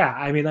 But yeah,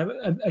 I mean,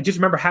 I just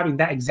remember having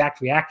that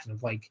exact reaction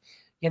of like,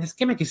 yeah, this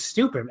gimmick is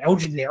stupid. El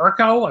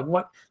Generico? Like,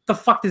 what the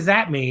fuck does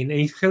that mean? And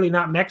he's clearly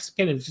not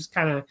Mexican. It's just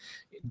kind of,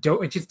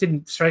 it just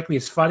didn't strike me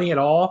as funny at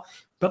all.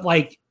 But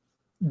like,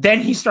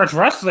 then he starts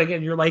wrestling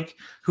and you're like,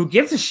 who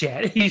gives a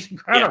shit? He's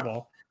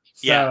incredible.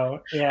 Yeah.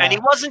 And he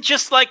wasn't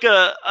just like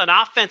an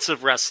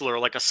offensive wrestler,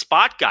 like a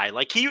spot guy.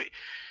 Like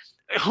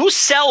who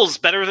sells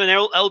better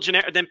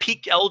than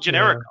peak El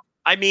Generico? Yeah.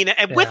 I mean,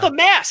 and with a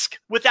mask,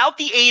 without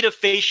the aid of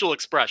facial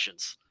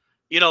expressions.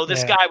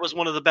 This guy was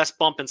one of the best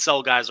bump and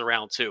sell guys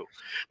around too.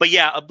 But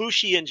yeah,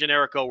 Ibushi and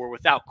Generico were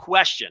without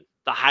question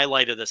the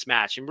highlight of this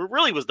match, and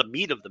really was the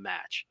meat of the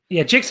match.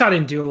 Yeah, Jigsaw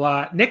didn't do a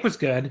lot. Nick was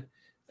good.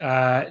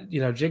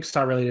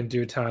 Jigsaw really didn't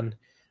do a ton,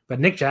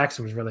 but Nick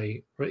Jackson was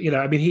really,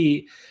 I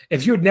mean,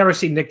 if you had never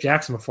seen Nick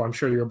Jackson before, I'm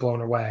sure you were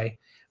blown away.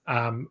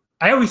 I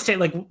always say,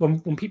 like,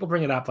 when people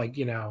bring it up, like,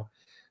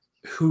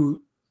 who's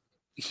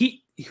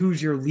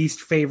your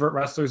least favorite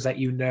wrestlers that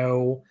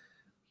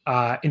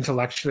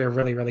intellectually are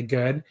really, really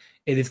good,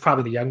 it is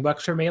probably the Young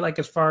Bucks for me, like,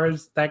 as far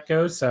as that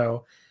goes.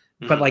 So,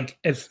 but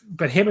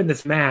but him in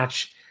this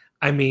match,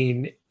 I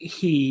mean,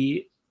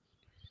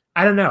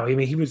 I don't know. I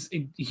mean,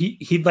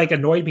 he like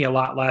annoyed me a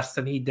lot less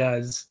than he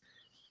does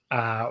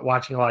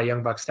watching a lot of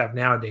Young Bucks stuff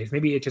nowadays.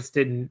 Maybe it just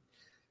didn't.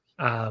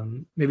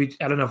 Maybe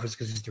I don't know if it's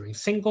because he's doing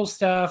single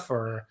stuff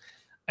or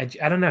I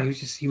don't know.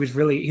 He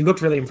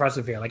looked really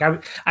impressive here. Like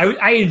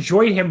I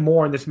enjoyed him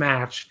more in this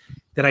match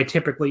than I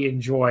typically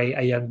enjoy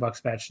a Young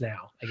Bucks match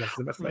now. I guess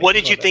the best way. What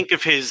did you think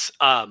of his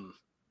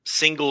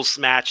singles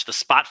match, the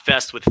Spot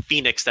Fest with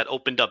Phoenix that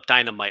opened up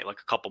Dynamite like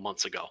a couple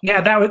months ago?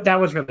 Yeah, that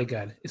was really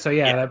good. So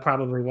yeah, that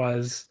probably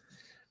was.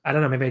 I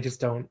don't know. Maybe I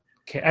just don't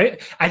care.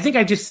 I think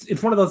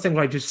it's one of those things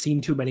where I just seen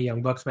too many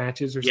Young Bucks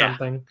matches or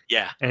something.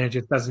 Yeah. And it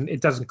just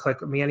doesn't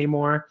click with me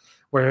anymore.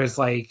 Whereas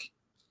like,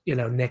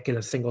 Nick in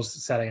a singles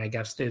setting, I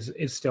guess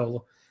is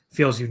still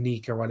feels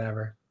unique or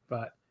whatever.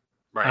 But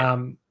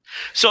right.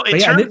 So in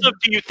terms of,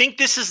 do you think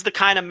this is the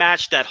kind of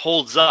match that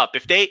holds up?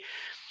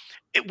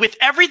 With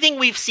everything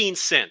we've seen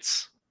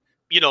since,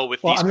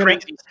 with these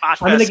crazy spot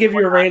fests. I'm going to give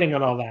you a rating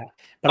on all that.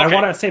 But okay.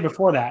 I want to say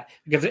before that,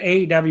 because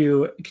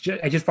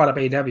AEW, I just brought up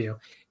AEW.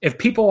 If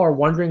people are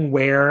wondering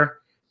where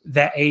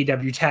that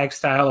AEW tag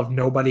style of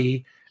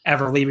nobody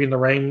ever leaving the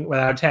ring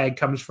without a tag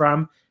comes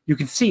from, you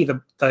can see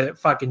the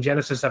fucking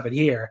genesis of it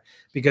here.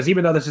 Because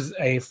even though this is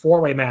a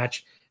 4-way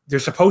match, they're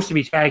supposed to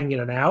be tagging in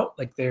and out,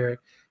 like they're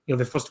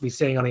supposed to be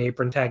sitting on the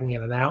apron tagging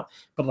in and out,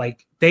 but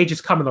like they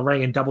just come in the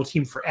ring and double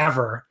team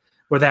forever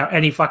without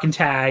any fucking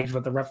tags,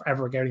 with the ref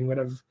ever getting rid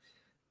of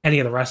any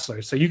of the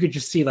wrestlers. So you could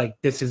just see like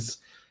this is,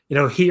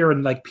 here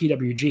in like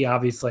PWG,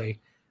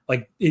 obviously,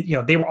 like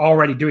they were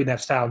already doing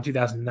that style in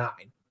 2009.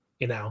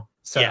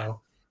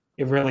 So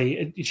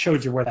it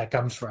shows you where that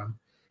comes from,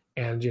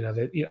 and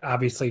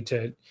obviously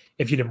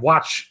if you didn't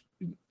watch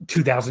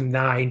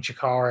 2009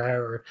 Chikara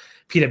or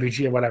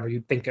PWG or whatever,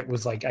 you'd think it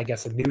was like, I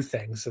guess, a new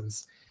thing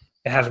since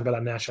it hasn't been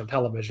on national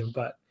television.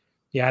 But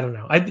yeah, I don't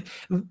know.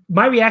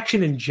 My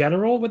reaction in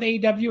general with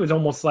AEW is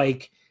almost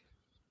like,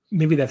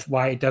 maybe that's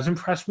why it does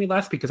impress me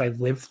less, because I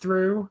lived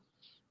through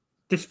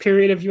this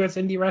period of US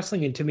indie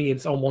wrestling. And to me,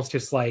 it's almost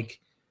just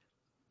like,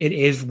 it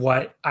is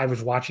what I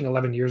was watching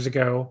 11 years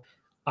ago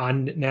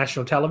on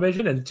national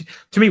television. And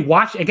to me,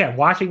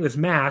 watching this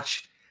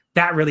match,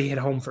 that really hit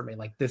home for me.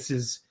 Like,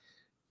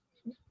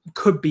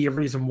 could be a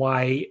reason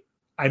why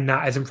I'm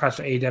not as impressed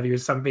with AEW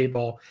as some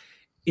people.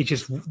 It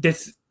just,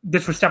 this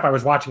was stuff I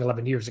was watching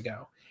 11 years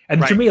ago.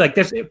 And to me, like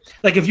this,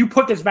 like if you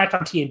put this match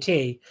on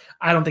TNT,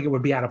 I don't think it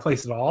would be out of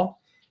place at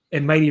all.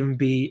 It might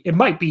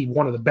be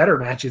one of the better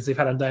matches they've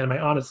had on Dynamite,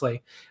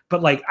 honestly.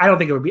 But like, I don't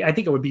think it would be, I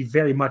think it would be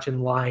very much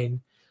in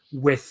line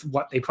with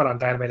what they put on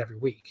Dynamite every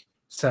week.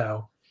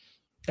 So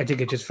I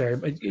think it just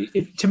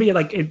to me,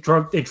 like it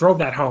drove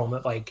that home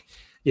that like,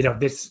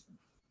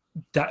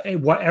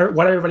 what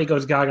everybody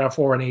goes gaga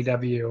for in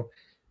AEW,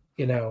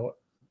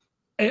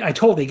 I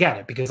totally get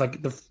it, because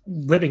like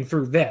living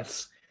through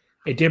this,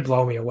 it did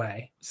blow me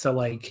away. So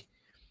like,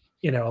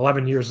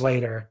 11 years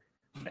later,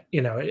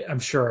 I'm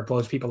sure it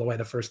blows people away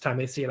the first time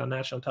they see it on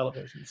national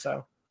television.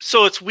 So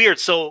it's weird.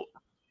 So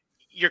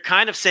you're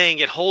kind of saying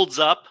it holds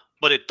up,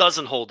 but it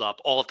doesn't hold up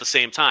all at the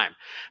same time,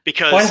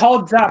 because it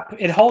holds up.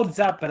 It holds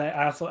up, but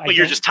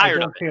you're just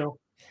tired of it.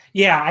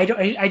 Yeah,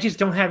 I just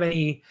don't have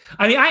any.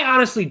 I mean, I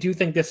honestly do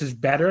think this is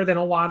better than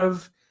a lot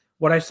of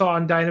what I saw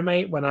on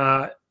Dynamite when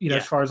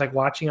as far as like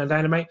watching on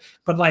Dynamite.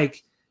 But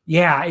like,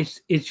 yeah,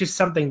 it's just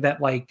something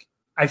that like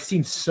I've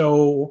seen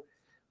so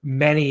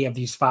many of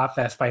these spot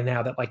fests by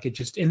now that like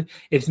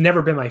it's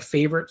never been my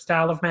favorite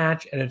style of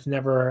match, and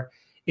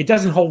it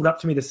doesn't hold up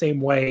to me the same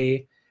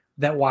way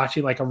that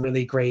watching like a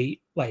really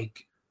great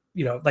like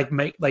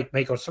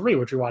Mako Sarii,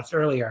 which we watched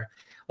earlier.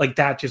 Like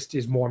that just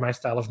is more my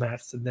style of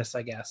match than this,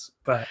 I guess.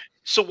 But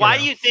so why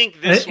do you think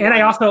this? And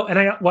I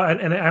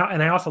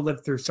also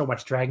lived through so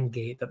much Dragon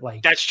Gate that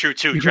like that's true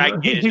too. Dragon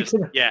Gate is just,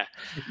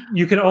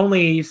 you can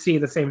only see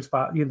the same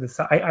spot.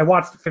 I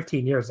watched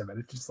 15 years of it.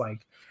 It's just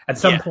like at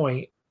some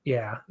point,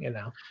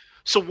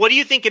 So what do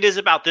you think it is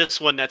about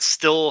this one that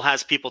still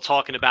has people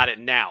talking about it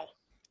now?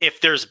 If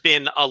there's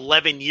been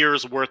 11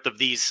 years worth of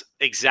these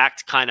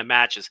exact kind of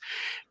matches.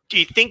 Do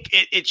you think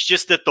it's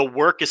just that the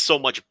work is so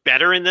much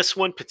better in this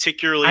one,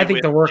 particularly I think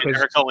with the work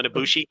Jericho and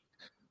Ibushi?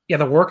 Yeah,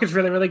 the work is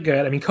really, really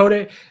good. I mean,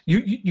 Kota,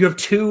 you have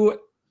two.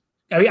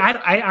 I mean,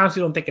 I honestly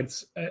don't think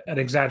it's an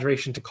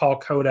exaggeration to call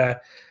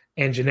Kota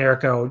and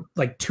Generico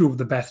like two of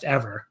the best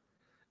ever.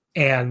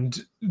 And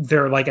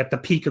they're like at the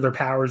peak of their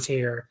powers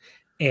here,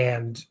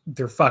 and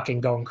they're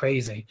fucking going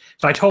crazy.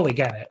 So I totally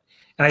get it.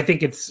 And I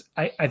think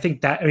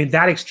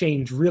that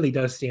exchange really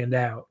does stand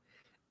out.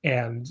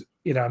 And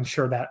I'm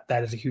sure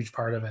that is a huge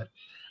part of it.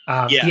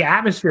 The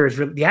atmosphere is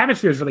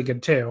really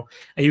good too,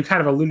 and you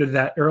kind of alluded to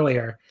that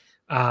earlier.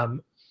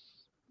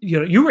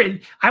 You were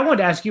I wanted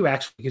to ask you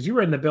actually, because you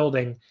were in the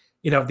building.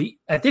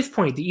 At this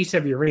point, the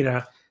ECW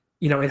arena,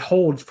 it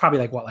holds probably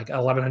like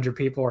 1,100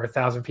 people or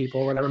 1,000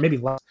 people or whatever, maybe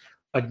less,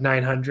 like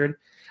 900.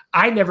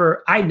 I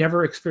never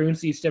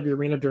experienced the ECW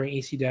arena during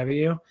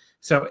ECW,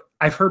 so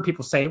I've heard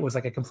people say it was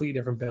like a completely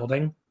different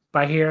building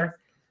by here.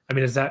 I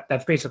mean,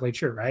 that's basically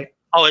true, right?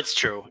 Oh, it's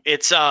true.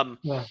 It's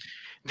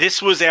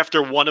This was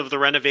after one of the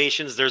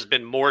renovations. There's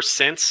been more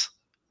since.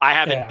 I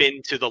haven't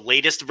been to the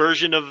latest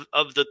version of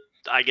the.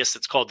 I guess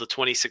it's called the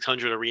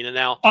 2600 Arena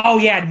now. Oh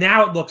yeah,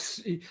 now it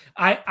looks.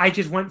 I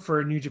just went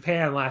for New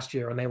Japan last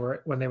year when they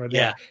were there.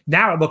 Yeah.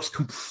 Now it looks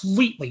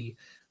completely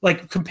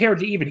like compared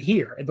to even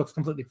here, it looks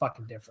completely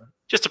fucking different.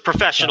 Just a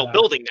professional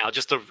building now,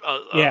 just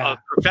a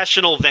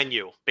professional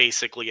venue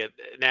basically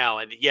now,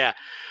 and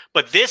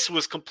but this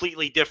was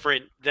completely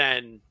different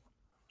than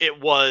it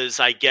was,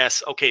 I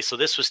guess. Okay, so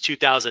this was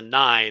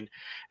 2009,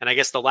 and I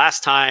guess the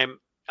last time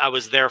I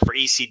was there for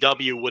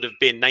ECW would have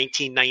been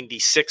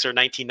 1996 or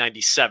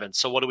 1997.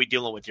 So what are we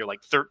dealing with here? Like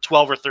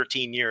 12 or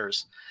 13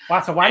 years.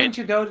 Wow. So why didn't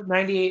you go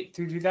 98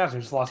 through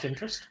 2000? Just lost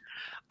interest?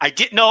 I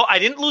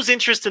didn't lose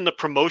interest in the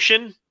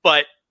promotion,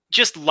 but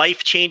just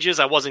life changes.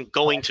 I wasn't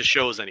going to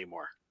shows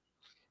anymore.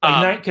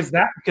 Because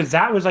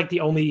that was like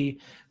the only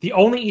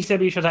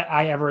ECW shows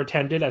I ever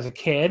attended as a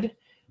kid.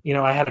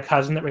 I had a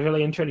cousin that was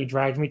really into it. And he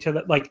dragged me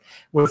to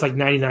was like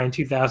 99,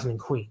 2000 in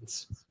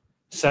Queens.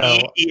 So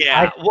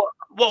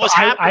what was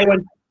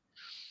happening?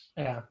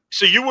 So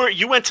so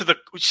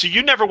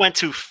you never went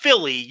to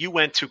Philly. You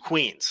went to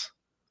Queens.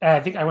 I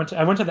think I went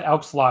to the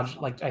Elks Lodge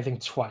I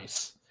think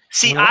twice.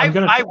 See, I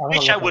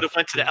wish I would have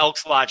went to the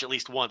Elks Lodge at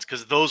least once,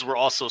 because those were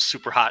also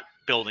super hot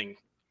building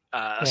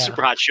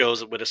super hot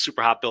shows with a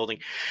super hot building.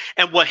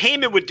 And what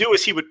Heyman would do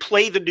is he would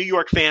play the New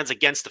York fans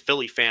against the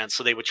Philly fans,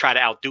 so they would try to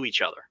outdo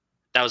each other.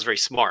 That was very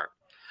smart.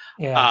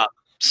 Yeah.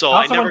 So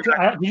I never.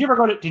 Did you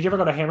ever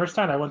go to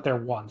Hammerstein? I went there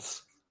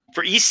once.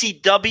 For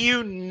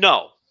ECW,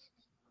 no.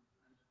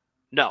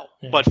 Yeah.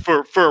 But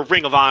for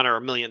Ring of Honor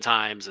a million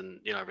times, and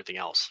everything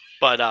else.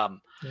 But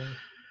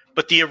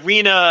but the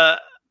arena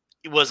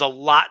was a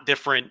lot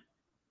different.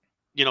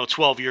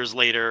 12 years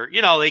later,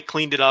 they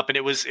cleaned it up and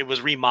it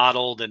was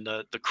remodeled, and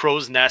the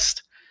Crow's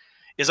Nest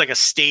is like a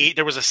stage.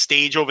 There was a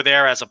stage over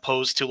there as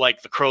opposed to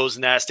like the Crow's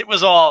Nest. It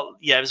was all,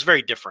 it was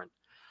very different.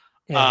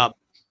 Yeah.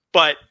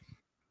 But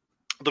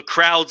the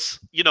crowds,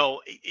 you had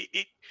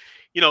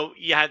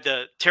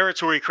the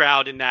territory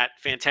crowd in that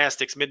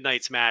Fantastics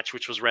Midnight's match,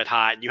 which was red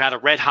hot, and you had a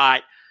red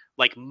hot,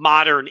 like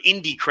modern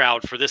indie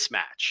crowd for this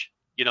match,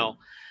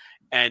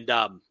 and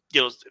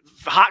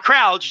hot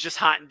crowds, just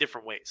hot in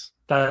different ways.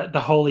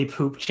 The holy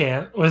poop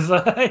chant was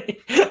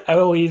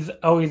always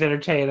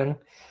entertaining.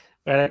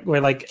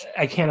 Where like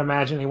I can't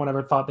imagine anyone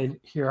ever thought they'd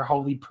hear a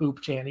holy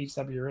poop chant in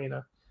ECW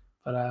arena.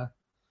 But I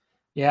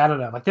don't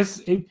know. Like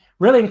this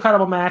really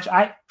incredible match.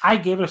 I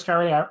gave it a star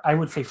rating. I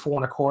would say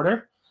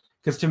 4.25,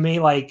 because to me,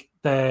 like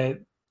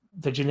the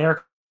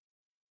generic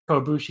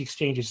Ibushi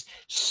exchange is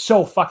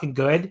so fucking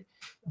good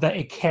that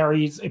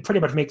it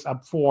pretty much makes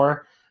up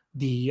for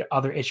the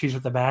other issues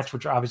with the match,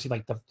 which are obviously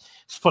like the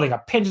splitting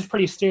up pins is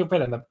pretty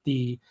stupid, and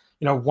the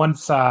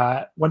once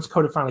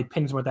Kota finally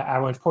pins him with the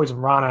Avalanche Poison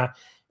Rana,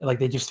 like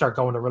they just start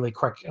going to really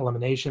quick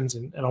eliminations,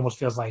 and it almost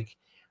feels like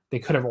they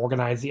could have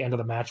organized the end of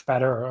the match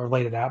better or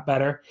laid it out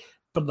better.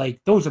 But like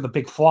those are the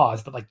big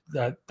flaws. But like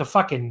the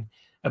fucking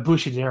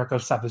Ibushi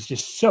Generico stuff is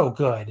just so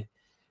good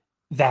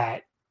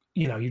that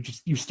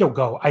you still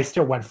go. I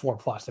still went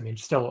 4+. I mean,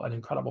 still an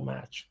incredible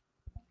match.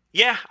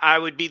 Yeah, I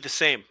would be the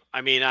same.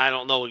 I mean, I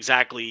don't know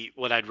exactly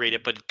what I'd rate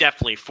it, but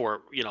definitely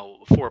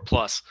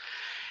 4+.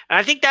 And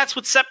I think that's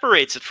what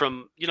separates it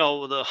from,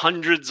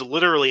 the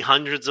literally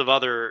hundreds of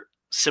other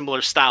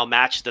similar style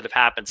matches that have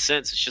happened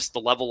since. It's just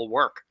the level of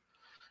work.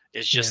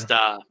 It's just,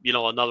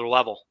 another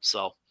level.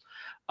 So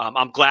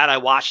I'm glad I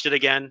watched it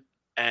again.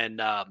 And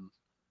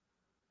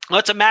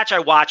it's a match I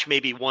watch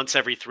maybe once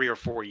every 3 or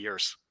 4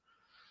 years.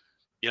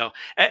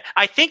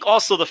 I think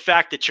also the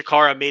fact that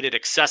Chikara made it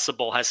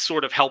accessible has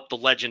sort of helped the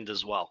legend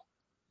as well,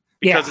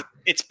 because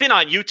it's been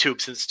on YouTube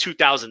since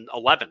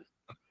 2011.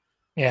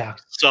 Yeah.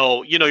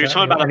 So, you're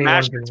talking about a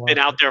match that's been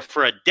out there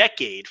for a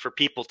decade for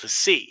people to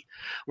see,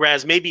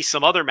 whereas maybe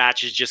some other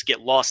matches just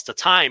get lost to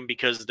time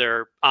because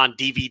they're on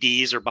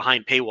DVDs or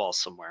behind paywalls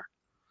somewhere.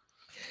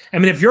 I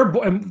mean,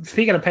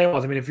 speaking of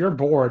paywalls, I mean, if you're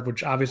bored,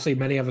 which obviously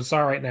many of us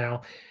are right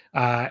now,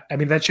 that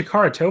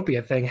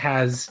Chikaratopia thing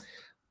has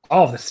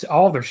all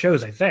of their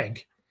shows, I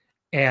think.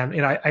 And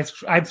I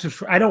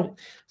don't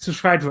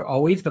subscribe to it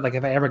always, but like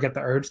if I ever get the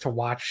urge to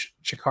watch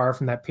Chikara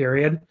from that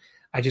period,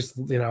 I just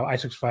I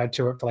subscribe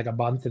to it for like a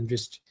month and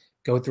just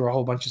go through a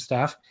whole bunch of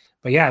stuff.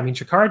 But yeah, I mean,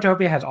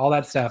 Chikaratopia has all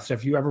that stuff. So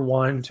if you ever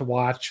wanted to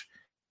watch,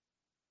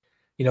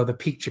 the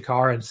peak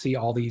Chikara and see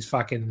all these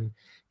fucking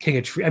King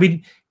of Trios, I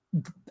mean,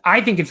 I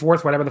think it's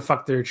worth whatever the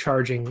fuck they're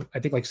charging. I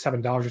think like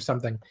 $7 or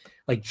something,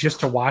 like just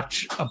to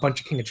watch a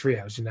bunch of King of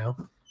Trios,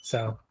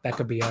 So that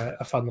could be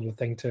a fun little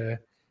thing to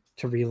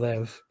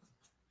relive,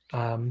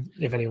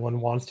 if anyone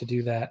wants to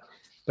do that.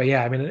 But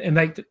yeah, I mean, and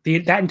like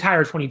that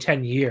entire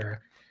 2010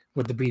 year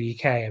with the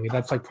BDK, I mean,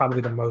 that's like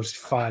probably the most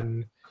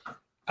fun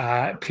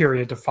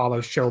period to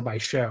follow show by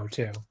show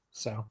too.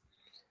 So,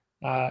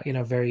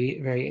 very,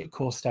 very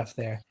cool stuff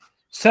there.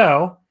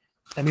 So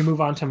let me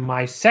move on to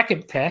my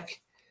second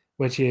pick,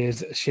 which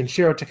is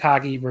Shinshiro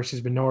Takagi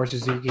versus Minoru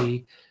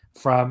Suzuki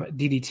from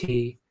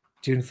DDT,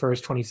 June 1st,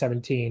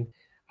 2017.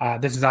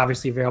 This is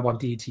obviously available on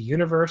DDT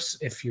Universe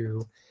if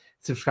you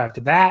subscribe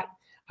to that.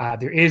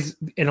 There is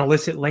an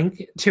illicit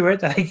link to it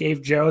that I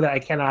gave Joe that I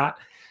cannot,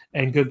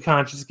 in good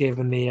conscience, give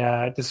in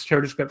the show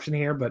description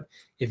here. But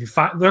if you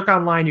look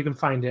online, you can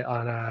find it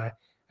on, I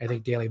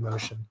think, Daily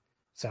Motion.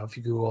 So if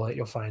you Google it,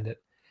 you'll find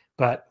it.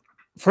 But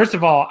first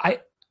of all,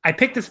 I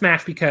picked this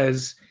match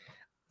because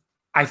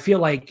I feel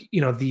like,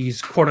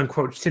 these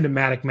quote-unquote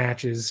cinematic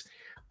matches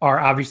are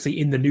obviously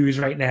in the news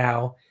right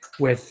now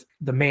with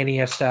the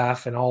Mania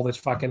stuff and all this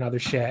fucking other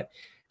shit.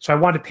 So I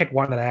wanted to pick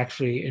one that I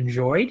actually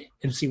enjoyed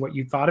and see what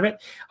you thought of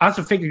it. I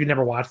also figured you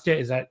never watched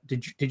it.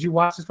 Did you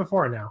watch this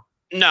before or no?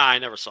 No, I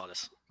never saw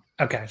this.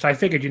 Okay, so I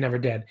figured you never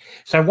did.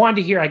 So I wanted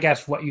to hear, I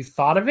guess, what you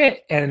thought of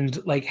it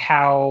and like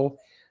how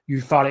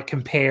you thought it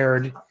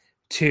compared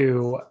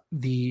to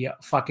the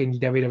fucking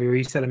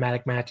WWE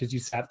cinematic matches you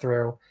sat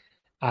through.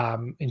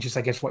 And just,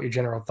 I guess, what your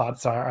general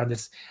thoughts are on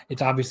this.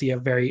 It's obviously a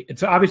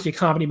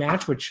comedy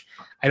match, which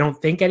I don't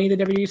think any of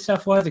the WWE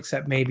stuff was,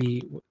 except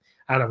maybe,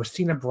 I don't know, was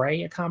Cena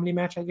Bray a comedy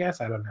match, I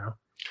guess? I don't know.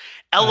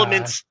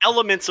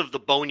 Elements of the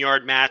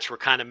Boneyard match were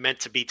kind of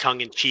meant to be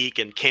tongue-in-cheek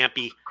and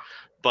campy,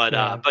 but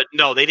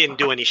no, they didn't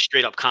do any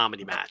straight-up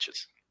comedy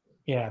matches.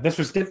 Yeah, this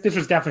was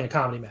definitely a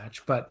comedy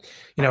match, but,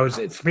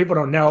 it's for people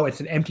who don't know,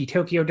 it's an empty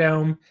Tokyo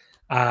Dome.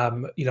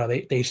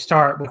 They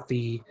start with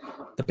the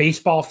the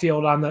baseball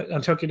field on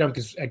Tokyo Dome,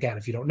 because again,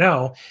 if you don't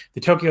know, the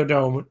Tokyo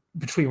Dome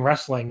between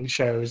wrestling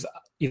shows,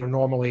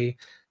 normally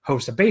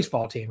hosts a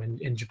baseball team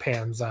in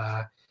Japan's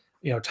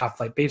top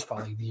flight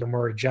baseball league, the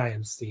Yomiuri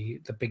Giants,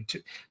 the big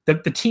two, the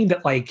team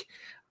that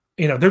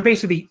they're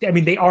basically,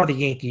 they are the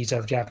Yankees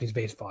of Japanese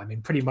baseball.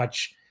 Pretty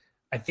much,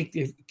 I think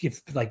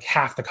it's like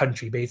half the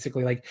country,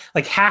 basically, like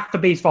half the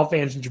baseball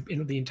fans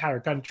in the entire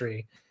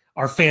country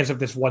are fans of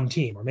this one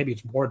team, or maybe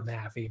it's more than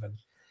half even,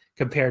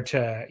 compared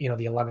to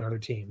the 11 other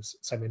teams.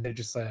 So they're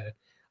just a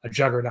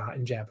juggernaut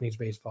in Japanese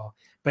baseball.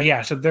 But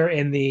yeah, so they're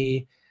in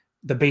the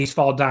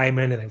baseball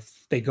diamond, and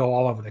they go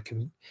all over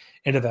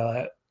into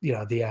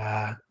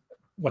the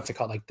what's it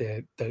called, like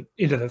the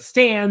into the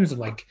stands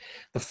and like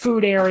the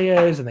food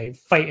areas, and they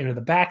fight into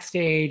the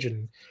backstage,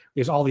 and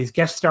there's all these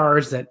guest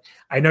stars that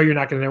I know you're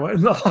not going to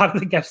know a lot of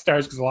the guest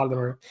stars because a lot of them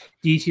are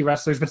DDT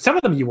wrestlers, but some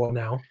of them you will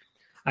know.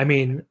 I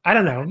don't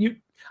know.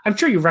 I'm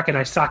sure you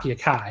recognize Saki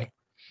Akai,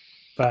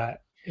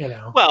 but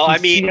well,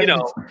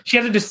 she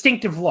has a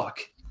distinctive look.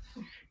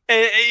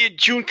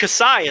 Jun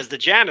Kasai as the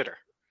janitor.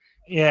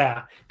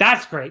 Yeah,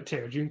 that's great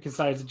too. Jun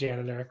Kasai as the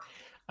janitor.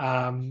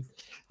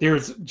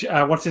 There's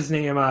what's his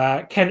name?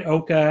 Ken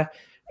Oka,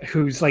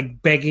 who's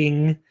like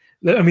begging.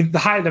 The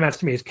high of the match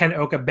to me is Ken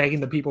Oka begging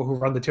the people who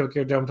run the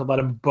Tokyo Dome to let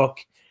him book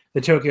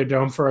the Tokyo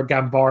Dome for a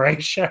Gambare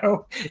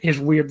show, his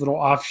weird little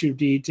offshoot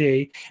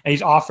DT, and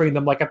he's offering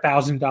them like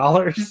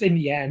 $1,000 in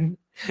yen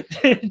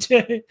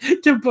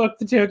to book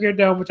the Tokyo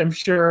Dome, which I'm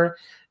sure,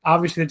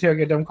 obviously, the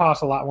Tokyo Dome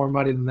costs a lot more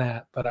money than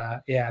that.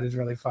 But yeah, it is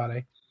really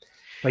funny.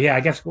 But yeah, I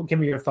guess give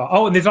me your thought.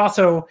 Oh, and there's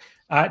also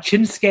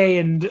Shinsuke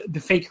and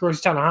the fake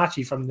Hiroshi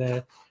Tanahashi from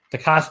the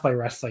cosplay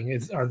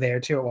wrestling are there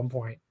too at one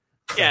point.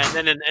 So. Yeah,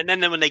 and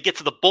then when they get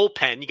to the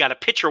bullpen, you got a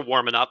pitcher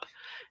warming up,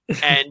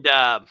 and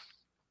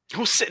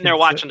who's sitting there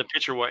watching the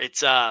pitcher war?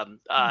 It's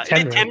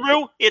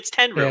Tenryu. It's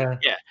Tenryu.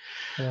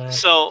 Yeah.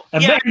 So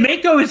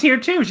Mako is here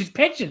too. She's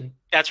pitching.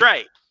 That's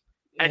right.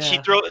 And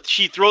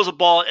she throws a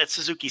ball at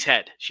Suzuki's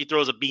head. She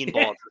throws a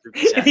beanball at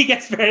Suzuki's head. He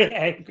gets very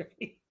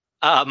angry.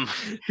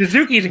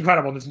 Suzuki is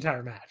incredible in this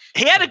entire match.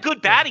 He had a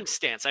good batting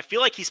stance. I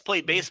feel like he's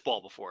played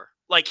baseball before.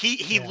 Like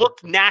he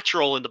looked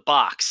natural in the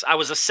box. I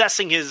was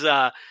assessing his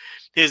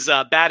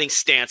batting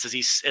stance as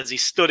he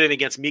stood in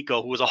against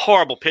Miko, who was a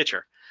horrible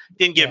pitcher.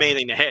 Didn't give him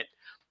anything to hit,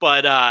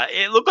 but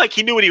it looked like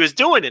he knew what he was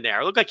doing in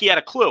there. It looked like he had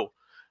a clue.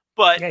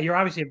 But yeah, you're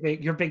obviously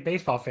you're big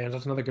baseball fans.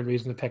 That's another good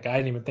reason to pick. I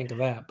didn't even think of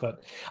that,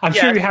 but I'm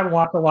sure you haven't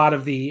watched a lot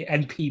of the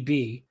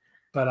NPB.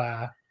 But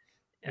I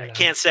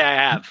can't say I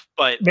have.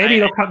 But maybe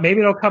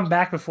it'll come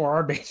back before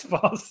our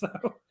baseball. So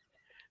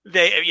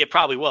they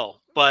probably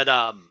will. But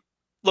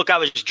look, I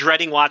was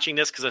dreading watching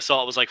this because I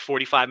saw it was like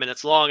 45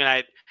 minutes long, and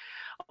I'm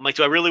like,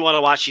 do I really want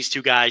to watch these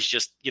two guys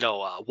just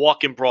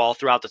walk and brawl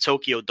throughout the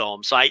Tokyo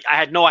Dome? So I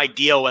had no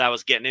idea what I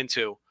was getting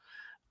into.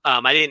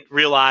 I didn't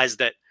realize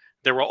that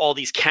there were all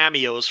these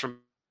cameos from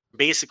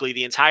basically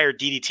the entire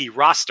DDT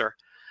roster.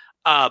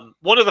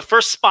 One of the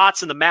first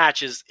spots in the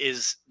match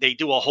is they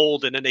do a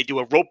hold and then they do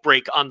a rope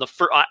break on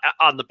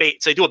the base.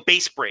 So they do a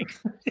base break.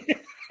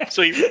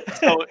 so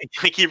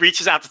he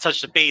reaches out to touch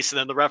the base, and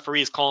then the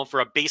referee is calling for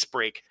a base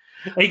break.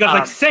 And he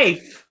goes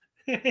safe.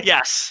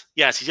 yes,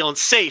 he's yelling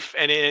safe,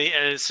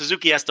 and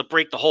Suzuki has to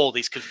break the hold.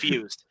 He's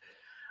confused.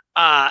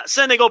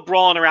 So then they go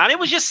brawling around. It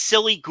was just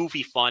silly,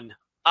 goofy fun.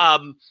 A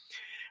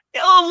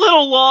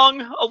little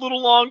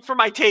long for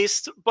my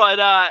taste, but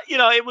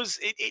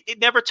it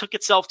never took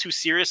itself too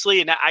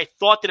seriously, and I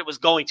thought that it was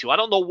going to. I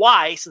don't know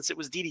why, since it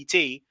was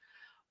DDT,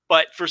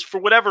 but for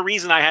whatever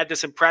reason, I had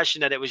this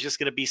impression that it was just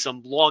going to be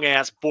some long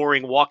ass,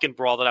 boring walk-in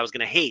brawl that I was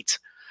going to hate.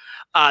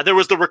 There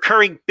was the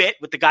recurring bit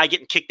with the guy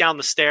getting kicked down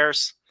the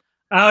stairs.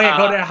 Oh yeah,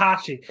 Kota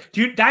Ibushi.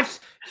 Dude,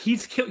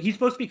 he's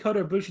supposed to be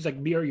Kota Ibushi's like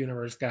Mirror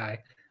Universe guy.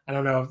 I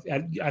don't know.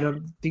 I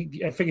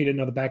figured you didn't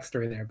know the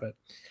backstory there, but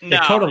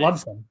Kota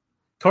loves him.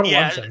 Kota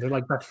loves him. They're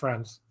like best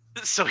friends.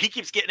 So he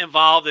keeps getting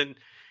involved, and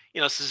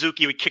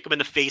Suzuki would kick him in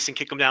the face and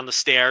kick him down the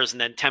stairs,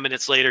 and then 10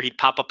 minutes later he'd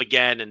pop up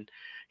again and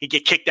he'd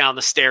get kicked down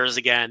the stairs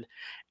again.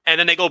 And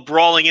then they go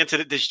brawling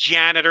into this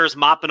janitor's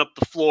mopping up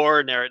the floor,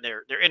 and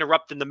they're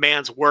interrupting the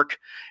man's work.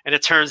 And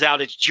it turns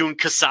out it's Jun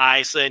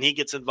Kasai, and he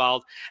gets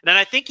involved. And then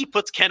I think he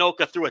puts Ken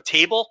Oka through a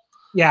table.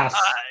 Yes.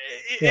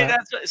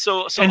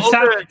 So and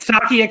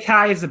Saki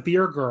Akai is a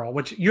beer girl,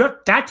 which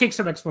that takes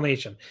some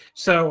explanation.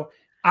 So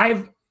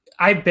I've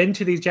been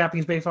to these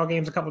Japanese baseball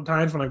games a couple of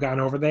times when I've gone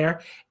over there,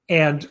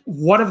 and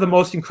one of the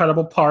most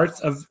incredible parts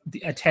of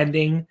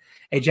attending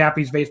a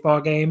Japanese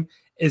baseball game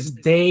is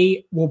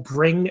they will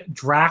bring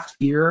draft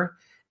beer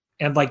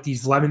and like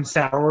these lemon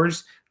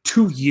sours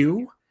to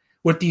you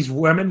with these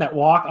women that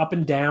walk up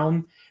and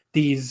down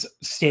these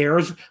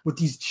stairs with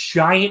these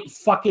giant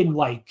fucking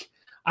I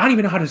don't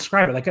even know how to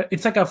describe it.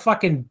 It's like a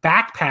fucking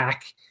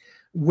backpack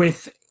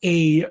with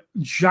a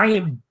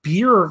giant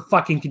beer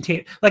fucking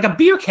container, like a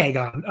beer keg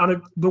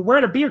they're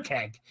wearing a beer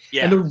keg,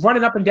 and they're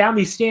running up and down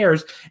these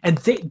stairs. And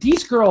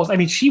these girls,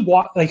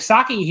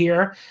 Saki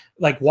here,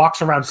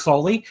 walks around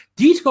slowly.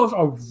 These girls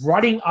are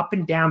running up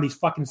and down these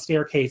fucking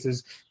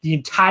staircases the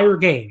entire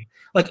game.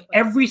 Like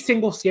every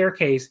single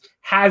staircase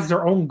has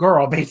their own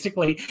girl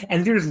basically,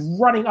 and they're just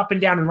running up and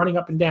down and running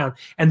up and down,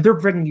 and they're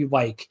bringing you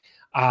like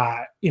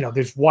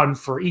there's one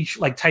for each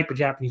like type of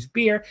Japanese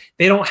beer.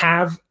 They don't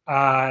have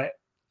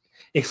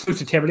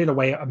exclusivity the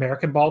way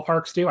American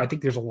ballparks do. I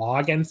think there's a law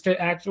against it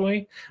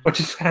actually, which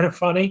is kind of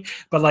funny.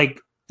 But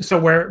like, so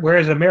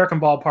whereas American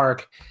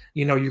ballpark,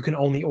 you can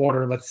only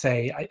order, let's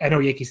say, I know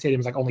Yankee Stadium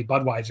is like only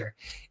Budweiser.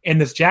 In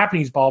this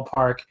Japanese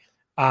ballpark,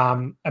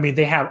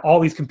 they have all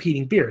these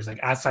competing beers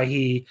like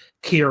Asahi,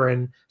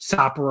 Kirin,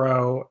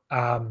 Sapporo,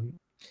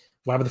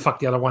 whatever the fuck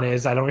the other one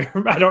is. I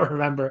don't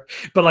remember.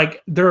 But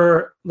like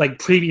they're like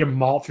premium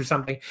malts or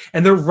something,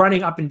 and they're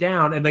running up and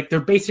down, and like they're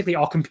basically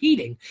all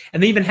competing.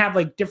 And they even have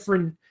like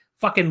different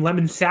fucking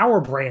lemon sour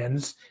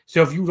brands.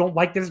 So if you don't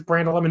like this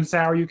brand of lemon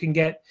sour, if you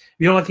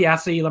don't like the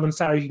Asahi lemon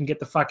sour, you can get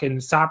the fucking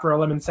Sapporo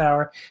lemon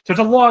sour. So it's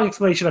a long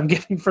explanation I'm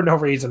giving for no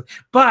reason.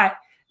 But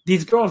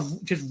these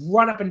girls just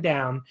run up and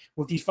down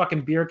with these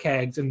fucking beer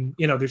kegs, and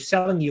they're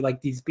selling you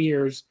like these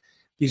beers,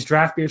 these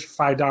draft beers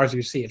for $5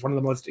 you see. It's one of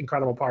the most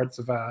incredible parts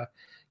of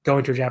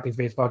going to a Japanese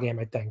baseball game,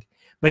 I think.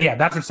 But yeah,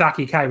 that's what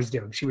Saki Kai was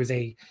doing. She was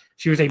a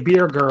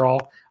beer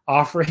girl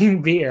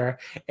offering beer,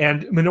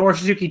 and Minoru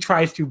Suzuki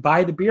tries to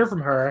buy the beer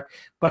from her,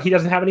 but he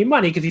doesn't have any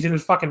money because he's in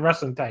his fucking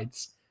wrestling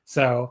tights.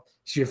 So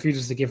she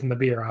refuses to give him the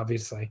beer,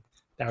 obviously.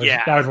 That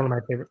was one of my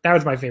favorite. That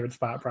was my favorite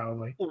spot,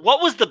 probably.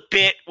 What was the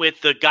bit with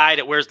the guy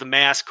that wears the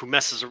mask who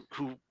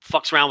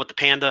fucks around with the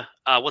panda?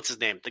 What's his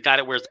name? The guy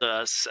that wears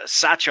the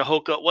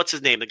Sachahoka. What's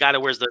his name? The guy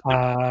that wears the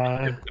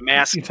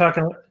mask.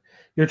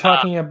 You're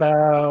talking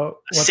about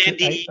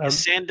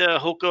Sanda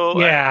Hoko.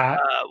 Yeah.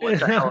 What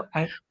the hell?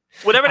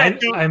 Whatever that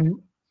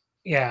dude.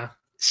 Yeah.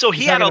 So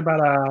he had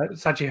about a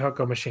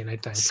Sachihoko machine, I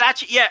think.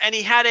 And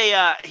he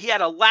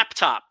had a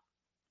laptop,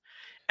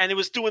 and it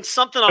was doing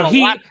something on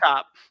a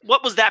laptop.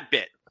 What was that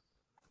bit?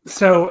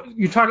 So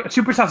you're talking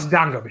Super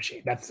Sasadango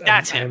machine. That's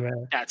him.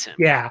 That's him.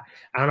 Yeah,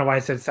 I don't know why I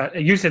said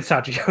you said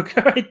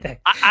Sachihoko right there.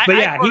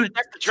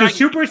 So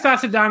Super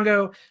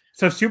Sasadango.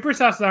 So Super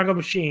Sasadango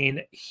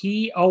machine.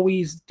 He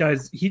always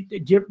does. You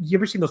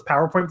ever seen those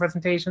PowerPoint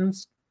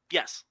presentations?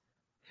 Yes.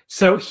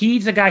 So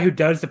he's the guy who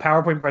does the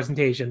PowerPoint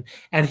presentation,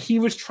 and he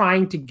was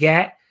trying to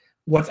get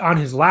what's on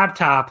his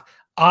laptop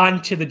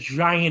onto the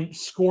giant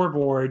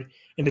scoreboard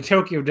in the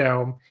Tokyo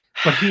Dome.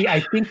 But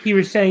I think he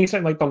was saying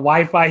something like the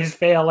Wi-Fi is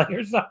failing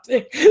or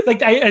something.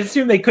 Like I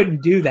assume they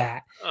couldn't do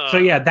that. So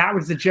yeah, that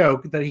was the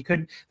joke that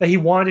he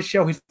wanted to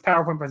show his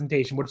PowerPoint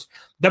presentation, which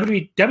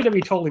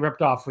WWE totally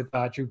ripped off with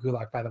Drew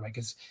Gulak, by the way,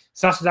 because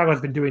Sasadango has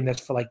been doing this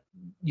for like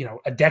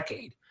a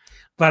decade.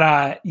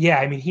 But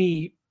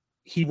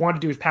he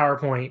wanted to do his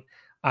PowerPoint,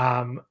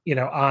 on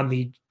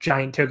the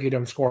giant Tokyo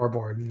Dome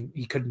scoreboard, and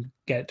he couldn't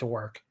get it to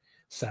work.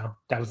 So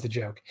that was the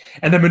joke.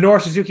 And then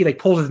Minoru Suzuki like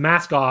pulls his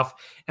mask off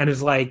and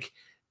is like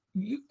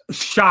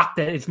shocked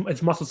that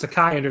it's Muscle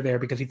Sakai under there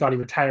because he thought he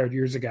retired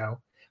years ago,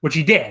 which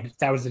he did.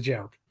 That was the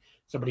joke.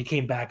 So, but he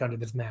came back under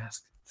this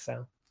mask.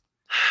 So,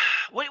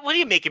 what are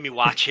you making me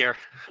watch here?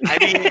 I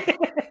mean.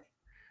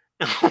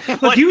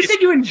 Look, you said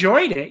you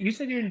enjoyed it. You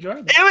said you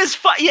enjoyed it. It was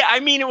fun. Yeah, I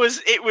mean, it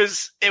was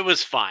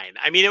fine.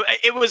 I mean,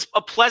 it was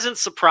a pleasant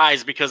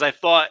surprise because I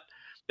thought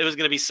it was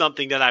going to be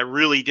something that I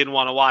really didn't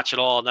want to watch at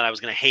all and that I was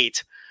going to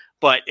hate.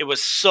 But it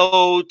was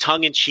so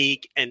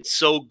tongue-in-cheek and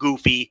so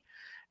goofy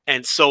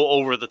and so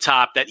over the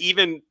top that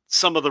even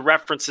some of the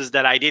references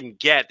that I didn't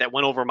get that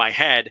went over my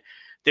head,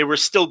 they were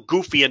still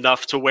goofy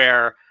enough to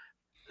where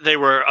they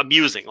were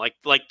amusing, like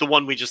the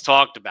one we just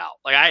talked about.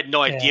 Like I had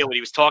no idea what he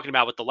was talking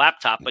about with the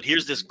laptop, but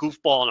here's this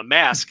goofball in a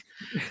mask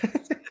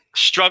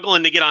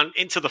struggling to get on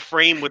into the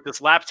frame with this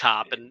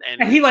laptop, and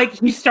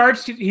he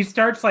starts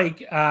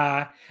like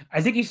I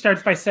think he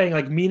starts by saying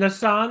like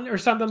Mina-san or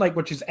something, like,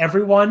 which is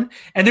everyone,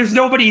 and there's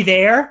nobody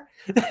there.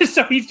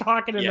 So he's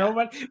talking to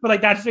nobody, but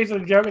like that's basically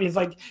the joke, and he's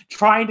like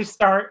trying to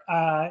start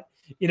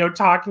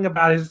talking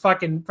about his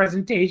fucking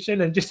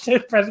presentation, and just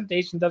his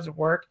presentation doesn't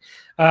work.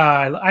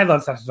 I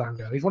love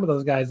Sasadango. He's one of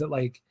those guys that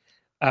like,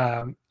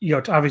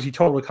 obviously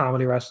totally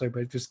comedy wrestler,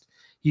 but just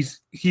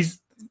he's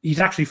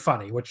actually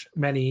funny, which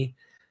many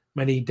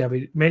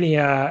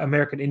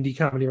American indie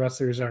comedy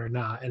wrestlers are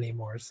not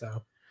anymore.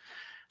 So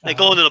they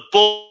go into the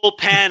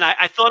bullpen.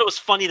 I thought it was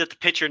funny that the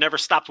pitcher never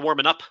stopped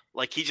warming up.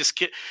 Like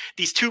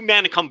these two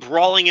men come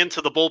brawling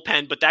into the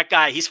bullpen, but that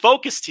guy, he's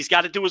focused. He's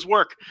got to do his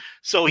work.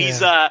 So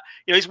he's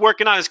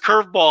working on his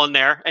curveball in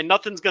there, and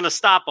nothing's going to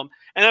stop him.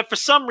 And then for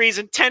some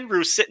reason,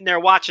 Tenryu's sitting there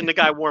watching the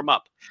guy warm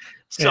up.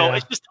 So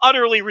it's just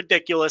utterly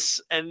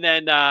ridiculous. And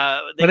then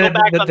they go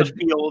back on the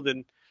field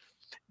and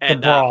the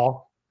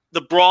brawl. The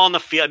brawl on the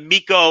field.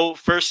 Miko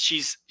first,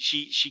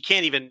 she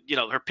can't even,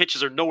 her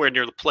pitches are nowhere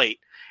near the plate.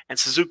 And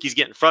Suzuki's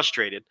getting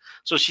frustrated.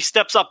 So she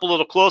steps up a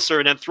little closer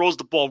and then throws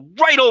the ball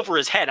right over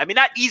his head. I mean,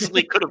 that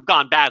easily could have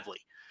gone badly.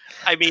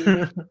 I mean,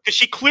 because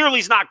she clearly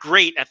is not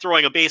great at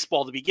throwing a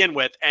baseball to begin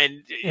with.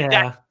 And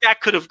that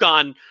could have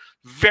gone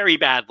very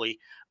badly.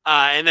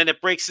 And then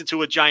it breaks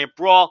into a giant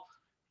brawl.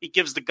 He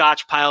gives the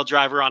Gotch pile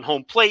driver on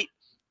home plate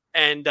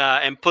and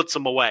puts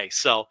him away.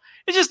 So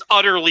it's just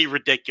utterly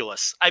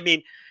ridiculous. I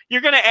mean,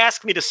 you're going to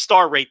ask me to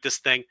star rate this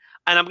thing,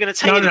 and I'm going to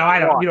tell you. No, I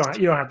don't.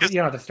 You don't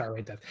have to star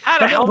rate this. How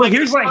the hell? No.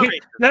 Here's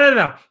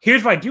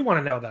what I do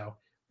want to know though.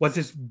 Was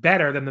this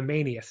better than the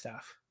Mania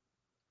stuff?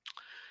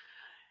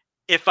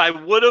 If I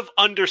would have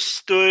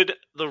understood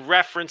the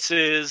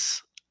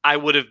references, I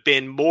would have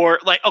been more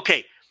like,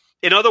 okay.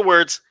 In other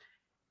words,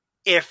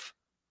 if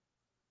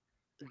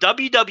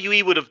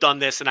WWE would have done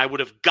this and I would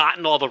have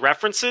gotten all the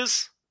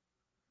references,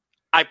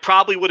 I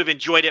probably would have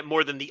enjoyed it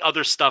more than the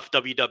other stuff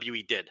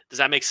WWE did. Does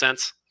that make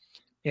sense?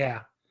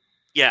 Yeah.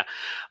 Yeah.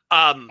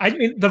 I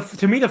mean,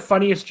 to me, the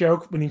funniest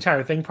joke in the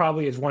entire thing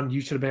probably is one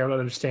you should have been able to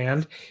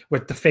understand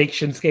with the fake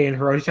Shinsuke and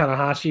Hiroshi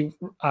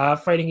Tanahashi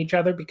fighting each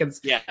other, because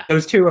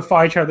those two have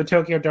fought each other in the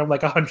Tokyo Dome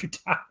like 100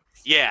 times.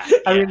 Yeah.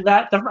 I mean,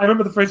 I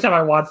remember the first time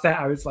I watched that,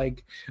 I was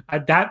like,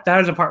 that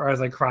was a part where I was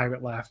like crying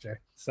with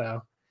laughter.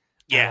 So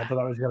I thought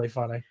that was really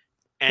funny.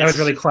 And that was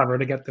really clever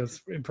to get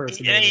those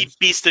impersonators. And he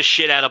beats the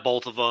shit out of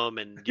both of them,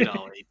 and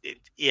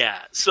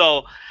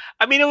So,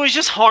 I mean, it was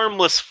just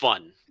harmless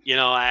fun.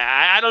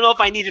 I don't know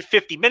if I needed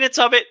 50 minutes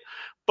of it,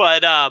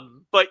 but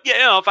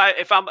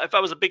if I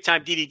was a big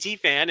time DDT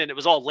fan and it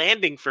was all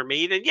landing for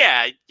me, then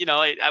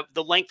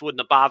the length wouldn't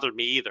have bothered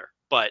me either.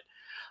 But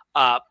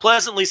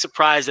pleasantly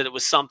surprised that it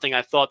was something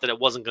I thought that it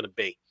wasn't going to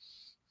be.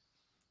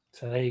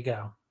 So there you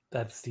go.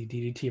 That's the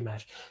DDT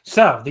match.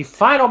 So the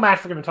final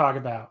match we're going to talk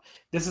about.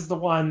 This is the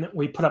one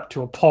we put up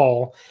to a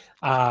poll.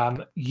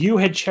 You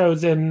had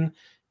chosen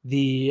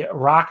the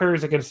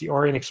Rockers against the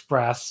Orient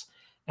Express,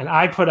 and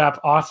I put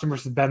up Austin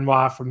versus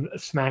Benoit from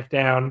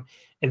SmackDown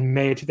in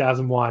May of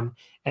 2001.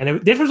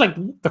 And this was like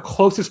the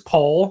closest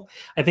poll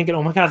I think in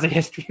Oh My God's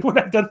history when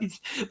I've done these.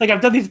 Like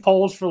I've done these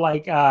polls for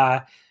like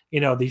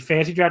the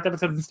fantasy draft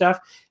episodes and stuff.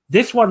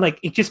 This one, like,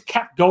 it just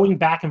kept going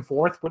back and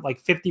forth with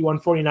like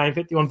 51-49,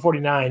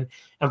 51-49.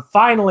 And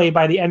finally,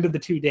 by the end of the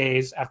 2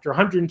 days, after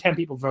 110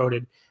 people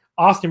voted,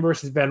 Austin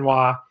versus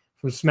Benoit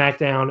from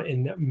SmackDown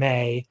in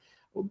May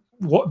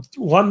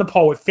won the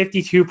poll with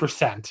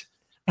 52%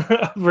 to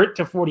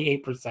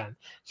 48%.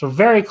 So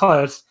very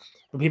close,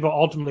 but people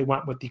ultimately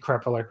went with the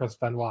crippler, Chris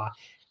Benoit.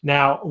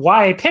 Now,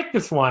 why I picked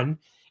this one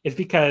is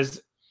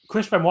because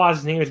Chris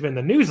Benoit's name has been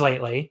in the news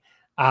lately.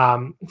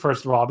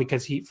 First of all,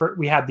 because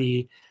we had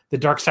the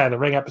Dark Side of the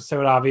Ring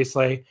episode,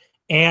 obviously,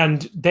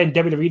 and then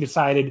WWE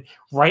decided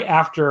right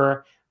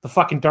after the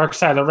fucking Dark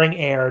Side of the Ring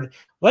aired,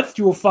 let's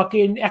do a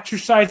fucking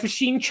exercise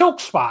machine choke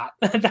spot.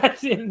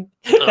 That's in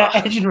that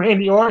Edge and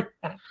Randy Orton.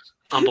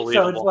 Unbelievable.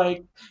 So it's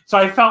like, so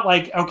I felt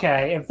like,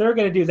 okay, if they're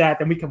going to do that,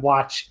 then we can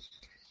watch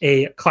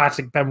a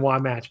classic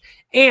Benoit match.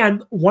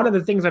 And one of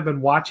the things I've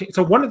been watching,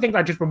 so one of the things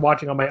I've just been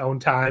watching on my own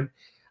time,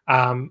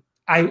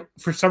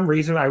 for some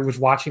reason I was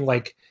watching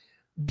like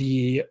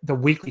the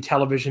weekly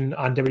television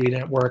on WWE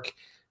Network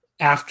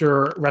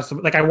after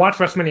WrestleMania. Like I watched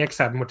WrestleMania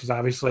X7, which is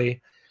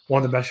obviously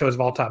one of the best shows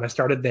of all time. I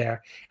started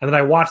there, and then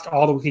I watched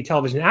all the weekly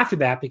television after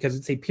that because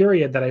it's a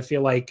period that I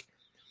feel like,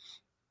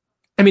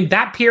 I mean,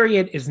 that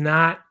period is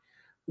not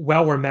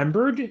well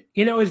remembered,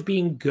 as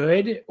being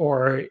good,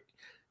 or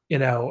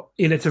and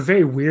it's a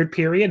very weird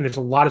period, and there's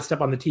a lot of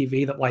stuff on the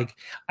TV that like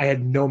I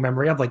had no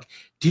memory of. Like,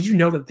 did you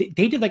know that they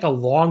did like a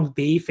long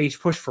babyface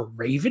push for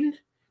Raven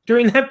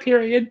during that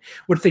period,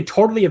 which they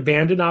totally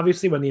abandoned,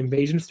 obviously, when the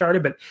invasion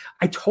started. But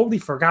I totally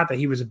forgot that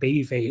he was a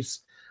babyface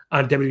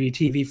on WWE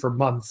TV for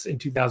months in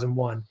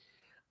 2001.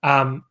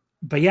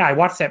 But yeah, I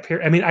watched that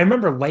period. I mean, I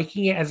remember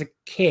liking it as a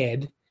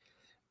kid,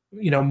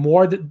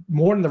 more than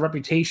the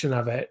reputation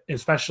of it,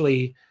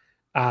 especially,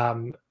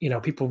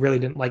 people really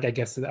didn't like, I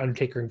guess, the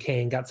Undertaker and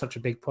Kane got such a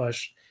big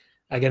push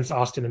against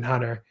Austin and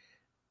Hunter.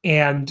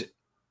 And,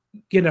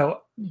 to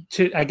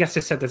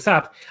set this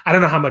up, I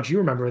don't know how much you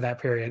remember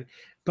that period,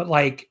 but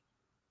like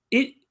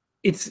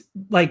it's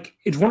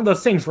one of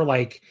those things where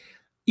like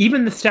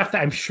even the stuff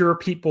that I'm sure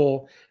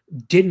people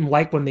didn't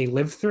like when they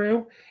lived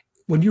through,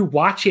 when you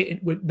watch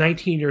it with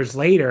 19 years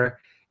later,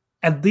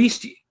 at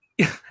least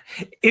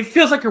it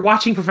feels like you're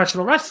watching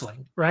professional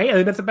wrestling, right? I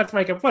mean, that's the best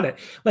way I can put it.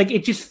 Like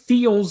it just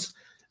feels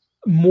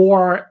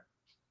more,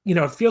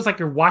 it feels like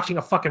you're watching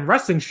a fucking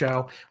wrestling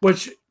show,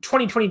 which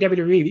 2020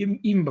 WWE,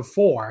 even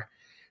before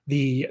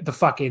the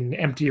fucking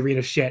empty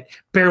arena shit,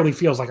 barely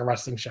feels like a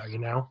wrestling show,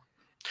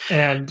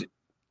 And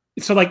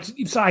so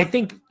I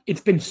think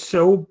it's been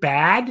so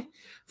bad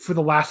for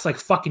the last like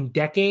fucking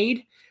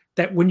decade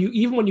that when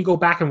you go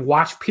back and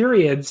watch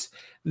periods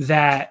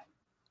that,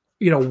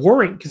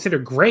 weren't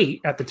considered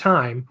great at the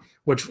time,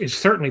 which is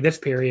certainly this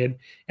period,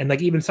 and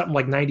like even something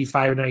like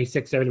 95 or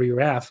 96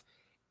 WWF,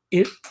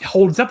 it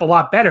holds up a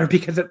lot better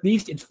because at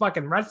least it's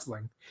fucking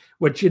wrestling,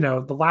 which,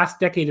 the last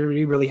decade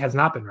really has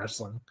not been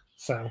wrestling.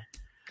 So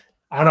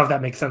I don't know if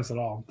that makes sense at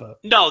all, but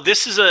no,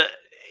 this is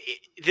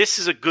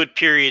a good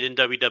period in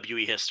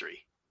WWE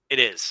history. It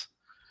is.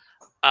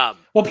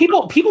 Well,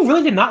 people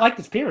really did not like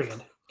this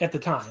period at the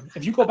time.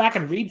 If you go back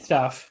and read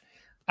stuff,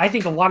 I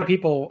think a lot of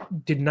people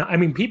did not. I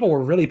mean, people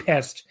were really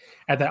pissed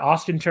at that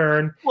Austin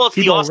turn. Well, it's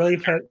people the Austin were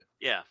really turn. pissed.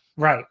 Yeah.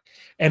 Right.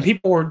 And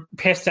people were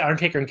pissed that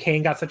Undertaker and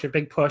Kane got such a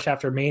big push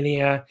after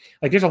Mania.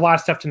 Like, there's a lot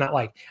of stuff to not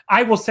like.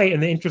 I will say, in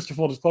the interest of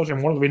full disclosure,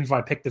 and one of the reasons why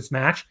I picked this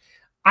match,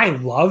 I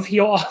love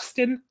heel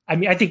Austin. I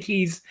mean, I think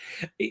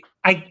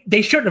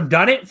they shouldn't have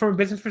done it from a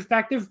business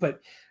perspective,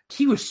 but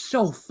he was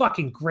so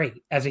fucking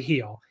great as a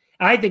heel.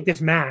 And I think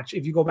this match,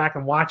 if you go back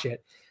and watch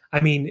it, I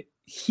mean,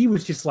 he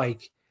was just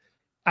like,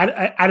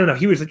 I don't know.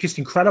 He was just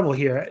incredible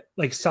here,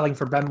 like selling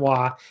for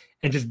Benoit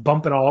and just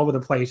bumping all over the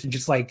place. And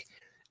just like,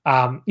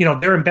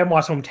 they're in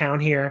Benoit's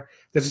hometown here.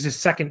 This is his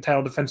second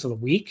title defense of the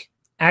week,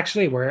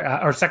 actually,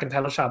 or second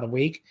title shot of the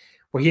week,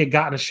 where he had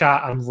gotten a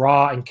shot on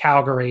Raw in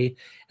Calgary.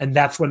 And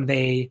that's when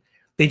they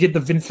did the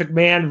Vince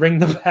McMahon ring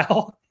the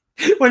bell.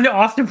 When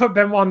Austin put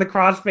Benoit on the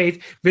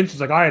crossface, Vince was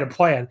like, I had a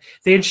plan.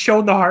 They had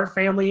shown the Hart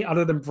family,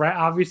 other than Brett,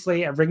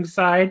 obviously, at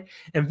ringside,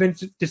 and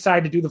Vince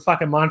decided to do the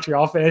fucking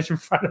Montreal finish in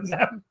front of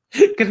them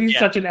because he was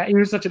such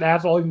an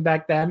asshole even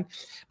back then.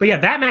 But yeah,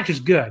 that match is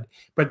good.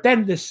 But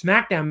then the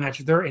SmackDown match,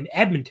 they're in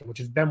Edmonton, which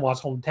is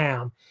Benoit's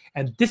hometown,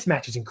 and this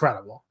match is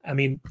incredible. I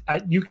mean,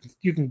 you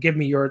can give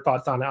me your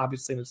thoughts on it,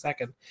 obviously, in a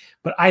second.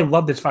 But I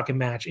love this fucking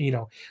match.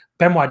 And,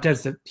 Benoit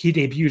he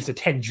debuts the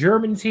 10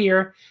 Germans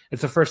here.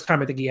 It's the first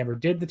time I think he ever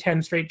did the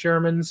 10 straight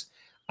Germans.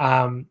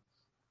 The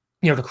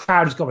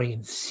crowd is going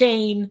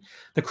insane.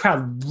 The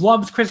crowd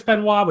loves Chris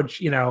Benoit,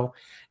 which,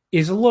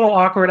 is a little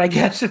awkward, I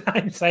guess, in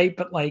hindsight.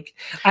 But like,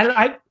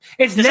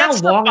 it's now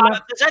long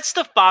enough. Does that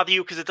stuff bother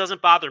you? Because it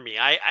doesn't bother me.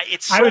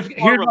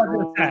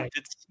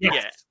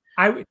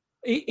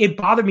 It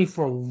bothered me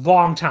for a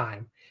long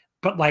time,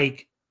 but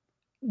like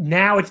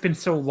now it's been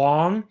so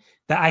long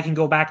that I can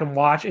go back and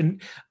watch.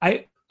 And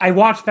I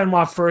watched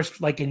Benoit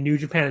first, like in New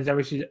Japan and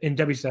in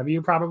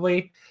WCW,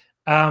 probably.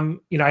 I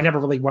never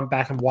really went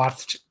back and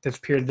watched this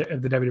period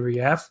of the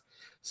WWF.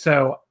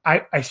 So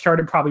I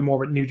started probably more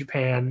with New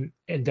Japan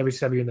and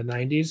WCW in the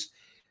 90s.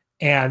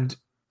 And,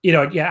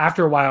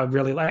 after a while,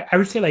 really, I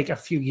would say like a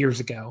few years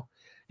ago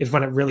is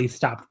when it really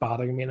stopped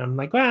bothering me. And I'm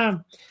like,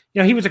 well,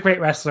 he was a great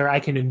wrestler. I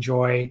can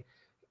enjoy,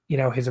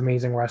 his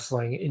amazing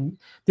wrestling. And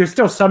there's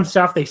still some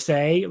stuff they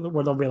say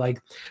where they'll be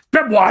like,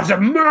 Benoit's a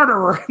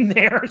murderer in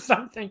there or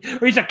something,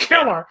 or he's a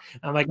killer.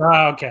 I'm like,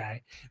 oh,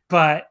 okay.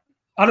 But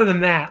other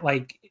than that,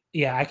 like,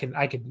 yeah, I can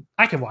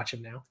watch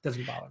him now. It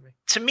doesn't bother me.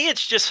 To me,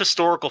 it's just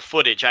historical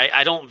footage.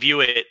 I don't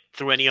view it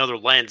through any other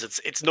lens.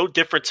 It's no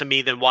different to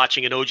me than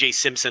watching an O.J.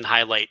 Simpson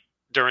highlight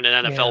during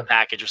an NFL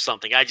package or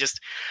something.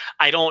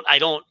 I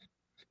don't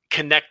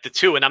connect the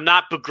two, and I'm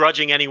not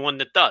begrudging anyone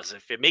that does.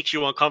 If it makes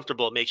you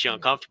uncomfortable, it makes you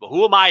uncomfortable.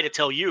 Who am I to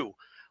tell you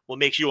what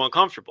makes you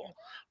uncomfortable?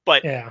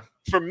 But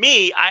for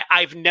me,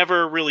 I've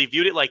never really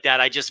viewed it like that.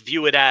 I just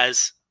view it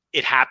as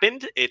it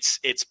happened.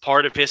 It's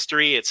part of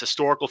history. It's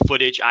historical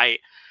footage. I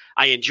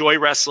enjoy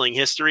wrestling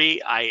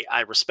history.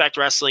 I respect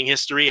wrestling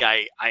history.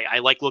 I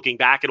like looking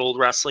back at old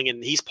wrestling,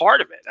 and he's part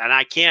of it. And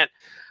I can't.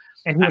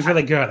 And he was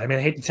really good. I mean,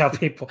 I hate to tell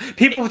people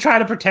try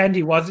to pretend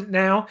he wasn't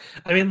now.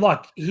 I mean,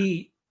 look,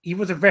 he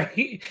was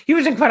he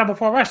was an incredible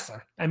pro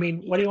wrestler. I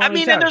mean, what do you want me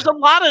to tell and there's a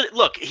lot of,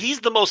 look,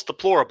 he's the most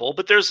deplorable,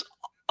 but there's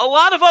a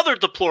lot of other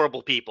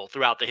deplorable people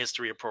throughout the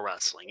history of pro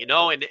wrestling, you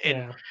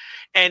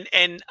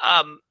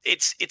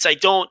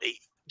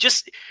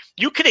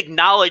can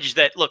acknowledge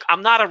that. Look,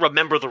 I'm not a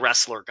remember the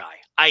wrestler guy.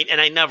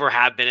 I never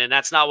have been, and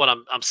that's not what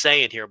I'm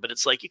saying here. But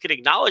it's like you can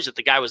acknowledge that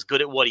the guy was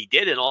good at what he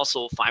did, and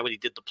also find what he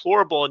did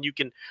deplorable. And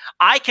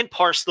I can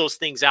parse those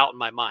things out in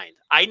my mind.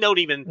 I don't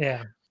even.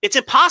 Yeah. It's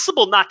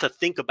impossible not to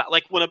think about,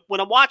 like when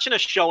I'm watching a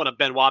show and a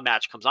Benoit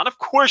match comes on. Of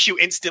course, you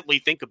instantly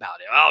think about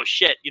it. Oh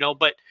shit,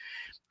 But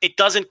it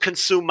doesn't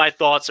consume my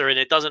thoughts, and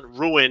it doesn't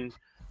ruin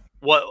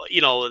what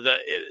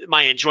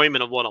my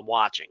enjoyment of what I'm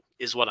watching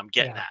is what I'm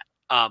getting at.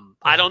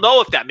 I don't know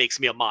if that makes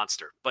me a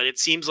monster, but it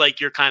seems like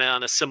you're kind of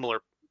on a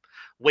similar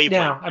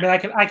wavelength. Yeah, I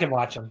mean, I can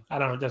watch them. I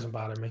don't know. It doesn't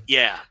bother me.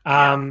 Yeah.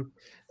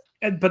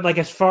 But like,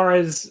 as far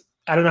as,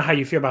 I don't know how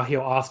you feel about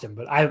heel Austin,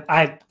 but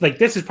I like,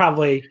 this is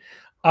probably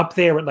up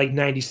there with like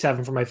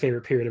 97 for my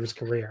favorite period of his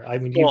career. I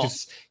mean,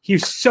 he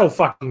was so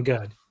fucking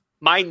good.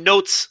 My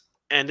notes,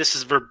 and this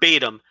is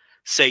verbatim,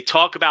 say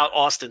talk about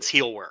Austin's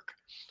heel work,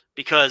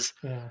 because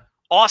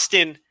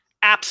Austin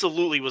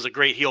absolutely was a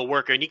great heel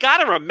worker. And you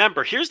got to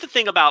remember, here's the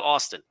thing about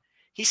Austin.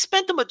 He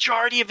spent the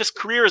majority of his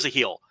career as a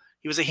heel.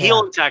 He was a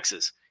heel in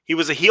Texas. He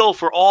was a heel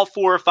for all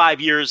 4 or 5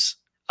 years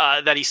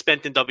that he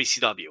spent in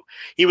WCW.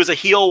 He was a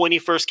heel when he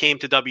first came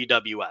to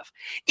WWF.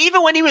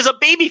 Even when he was a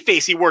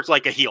babyface, he worked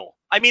like a heel.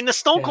 I mean, the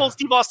Stone Cold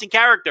Steve Austin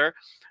character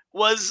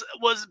was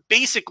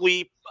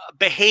basically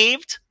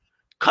behaved,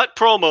 cut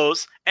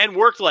promos, and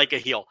worked like a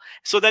heel.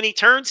 So then he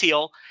turns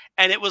heel,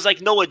 and it was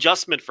like no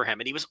adjustment for him.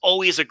 And he was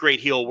always a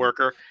great heel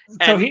worker.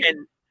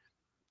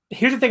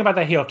 Here's the thing about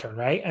that heel turn,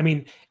 right? I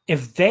mean,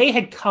 if they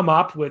had come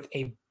up with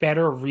a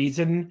better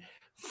reason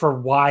for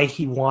why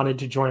he wanted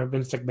to join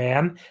Vince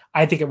McMahon,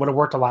 I think it would have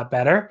worked a lot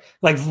better.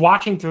 Like,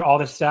 watching through all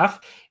this stuff,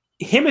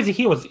 him as a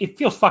heel, it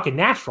feels fucking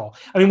natural.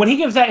 I mean, when he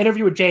gives that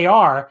interview with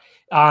JR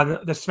on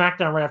the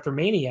SmackDown right after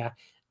Mania,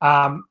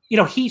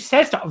 he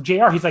says to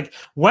JR, he's like,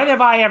 when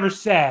have I ever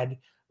said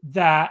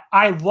that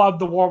I love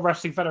the World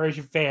Wrestling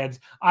Federation fans?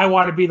 I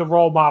want to be the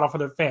role model for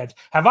their fans.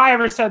 Have I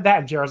ever said that?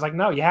 And JR's like,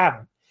 no, you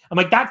haven't. I'm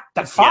like,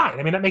 that's fine.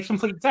 I mean, that makes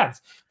complete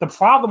sense. The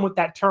problem with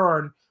that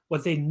turn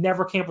was they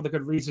never came up with a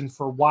good reason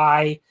for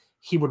why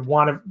he would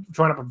want to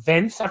join up with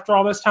Vince after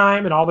all this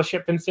time and all the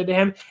shit Vince did to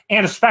him,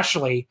 and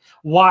especially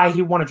why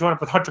he wanted to join up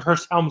with Hunter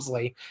Hearst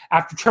Helmsley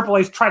after Triple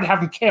H tried to have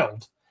him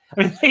killed.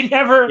 I mean,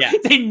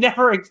 they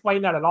never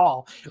explained that at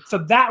all. So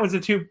that was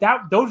those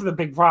were the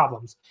big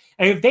problems.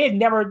 And if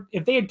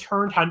they had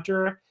turned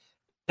Hunter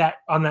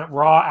on that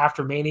Raw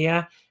after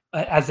Mania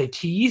as a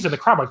tease, and the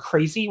crowd went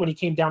crazy when he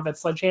came down with that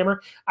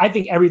sledgehammer, I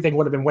think everything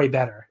would have been way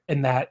better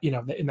in that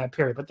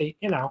period. But they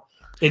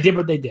did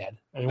what they did.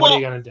 I mean, what are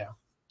you going to do?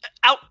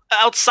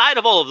 Outside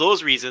of all of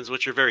those reasons,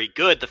 which are very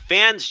good, the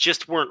fans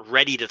just weren't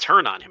ready to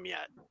turn on him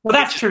yet. Well,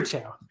 that's true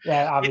too.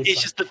 Yeah, obviously.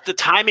 It's just the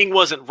timing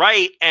wasn't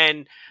right,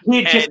 and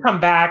he had just come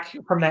back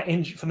from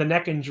the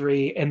neck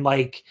injury in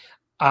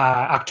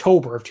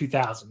October of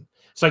 2000.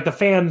 So the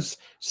fans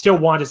still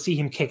wanted to see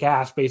him kick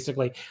ass.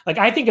 Basically,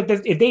 I think if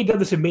they did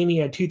this in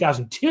Mania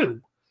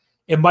 2002,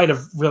 it might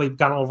have really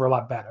gone over a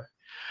lot better.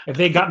 If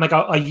they gotten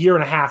a year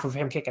and a half of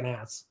him kicking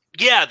ass.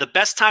 Yeah, the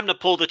best time to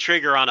pull the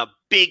trigger on a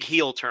big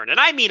heel turn, and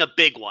I mean a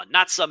big one,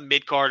 not some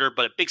mid-carder,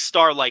 but a big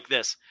star like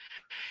this,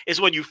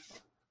 is when you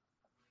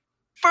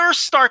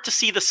first start to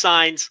see the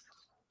signs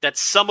that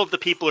some of the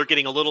people are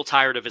getting a little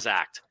tired of his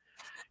act.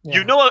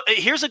 Yeah.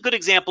 Here's a good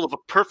example of a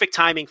perfect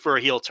timing for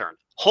a heel turn.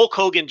 Hulk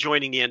Hogan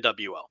joining the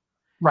NWO.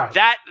 Right.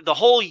 The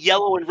whole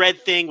yellow and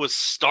red thing was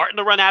starting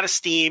to run out of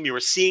steam. You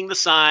were seeing the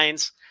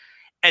signs,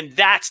 and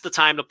that's the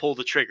time to pull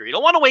the trigger. You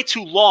don't want to wait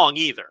too long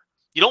either.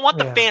 You don't want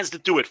the fans to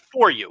do it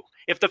for you.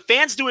 If the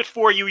fans do it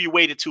for you, you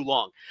waited too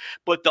long.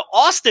 But the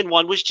Austin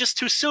one was just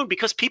too soon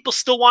because people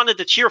still wanted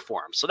to cheer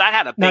for him. So that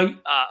had a big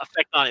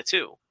effect on it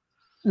too.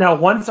 Now,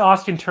 once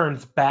Austin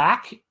turns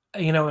back,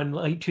 in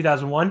late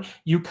 2001,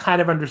 you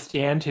kind of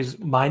understand his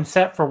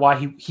mindset for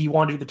why he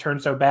wanted the turn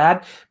so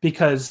bad,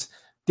 because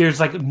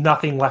there's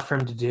nothing left for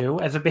him to do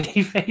as a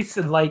babyface.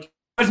 And it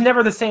was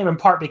never the same in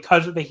part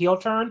because of the heel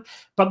turn.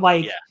 But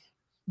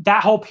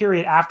that whole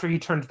period after he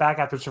turns back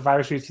after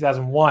Survivor Series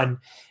 2001,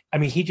 I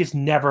mean, he just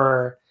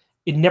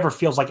it never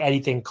feels like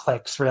anything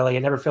clicks, really. It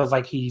never feels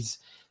like he's,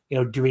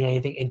 doing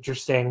anything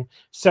interesting.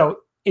 So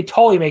it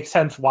totally makes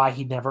sense why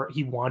he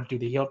wanted to do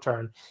the heel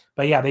turn.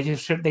 But yeah, they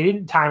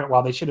didn't time it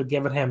well. They should have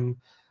given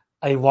him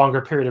a longer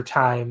period of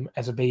time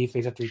as a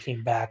babyface after he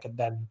came back, and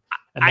then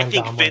I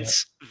think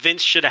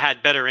Vince should have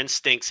had better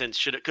instincts and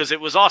because it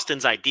was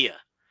Austin's idea.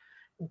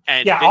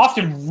 And yeah,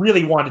 Austin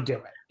really wanted to do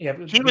it. Yeah,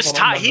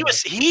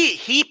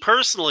 he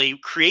personally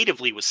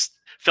creatively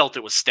felt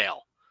it was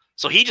stale.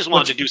 So he just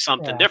wanted to do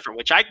something different,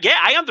 which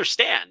I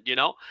understand,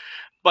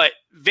 but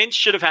Vince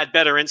should have had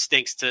better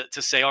instincts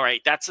to say, all right,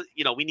 that's,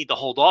 we need to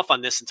hold off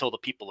on this until the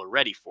people are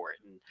ready for it.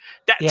 And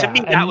to me,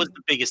 that was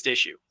the biggest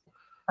issue.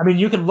 I mean,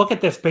 you can look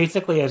at this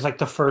basically as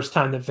the first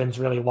time that Vince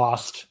really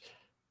lost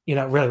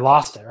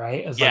it,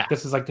 right? It's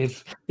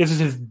this is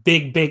his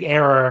big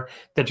error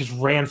that just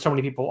ran so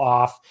many people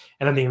off.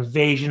 And then the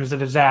invasion is a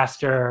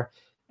disaster.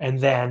 And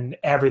then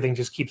everything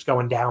just keeps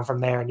going down from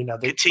there, and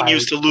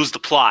continues to lose the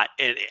plot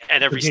at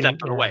every step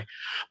of the way.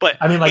 But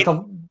I mean,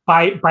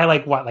 by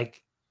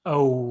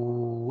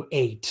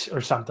 08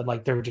 or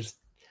something, they're just,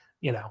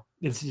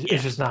 it's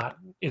just not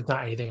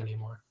anything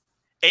anymore.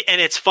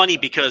 And it's funny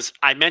because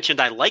I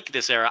mentioned I like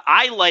this era.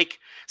 I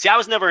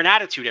was never an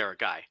Attitude Era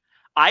guy.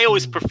 I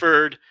always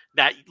preferred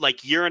that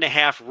year and a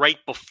half right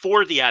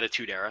before the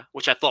Attitude Era,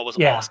 which I thought was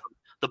awesome.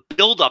 The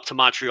build up to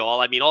Montreal.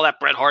 I mean, all that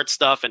Bret Hart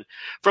stuff, and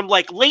from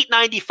late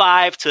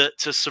 95 to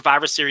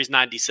Survivor Series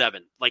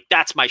 97,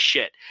 that's my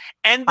shit.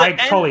 And I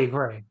totally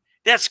agree.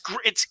 That's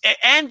great.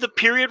 And the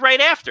period right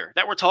after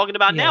that we're talking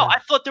about now, I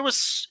thought there's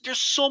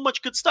so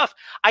much good stuff.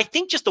 I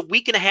think just a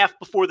week and a half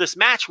before this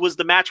match was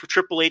the match where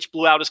Triple H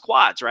blew out his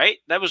quads, right?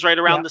 That was right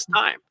around this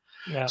time.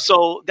 Yeah.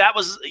 So that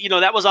was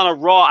on a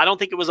Raw. I don't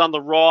think it was on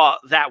the Raw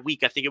that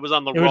week. I think it was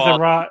on the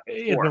Raw.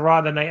 It was the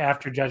Raw the night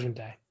after Judgment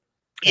Day.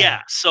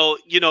 Yeah, so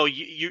so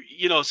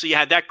you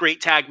had that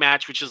great tag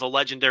match, which is a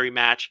legendary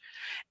match,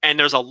 and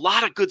there's a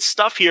lot of good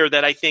stuff here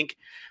that I think,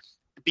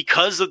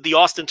 because of the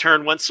Austin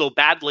turn went so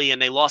badly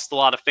and they lost a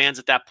lot of fans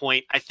at that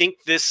point, I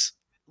think this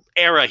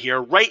era here,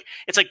 right?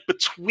 It's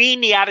between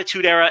the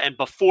Attitude Era and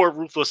before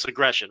Ruthless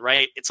Aggression,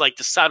 right? It's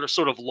the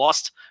sort of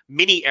lost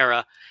mini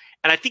era,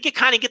 and I think it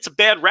kind of gets a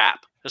bad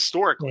rap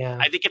historically. Yeah.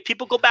 I think if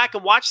people go back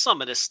and watch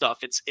some of this stuff,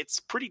 it's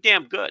pretty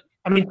damn good.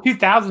 I mean,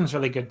 2000 is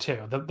really good too.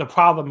 The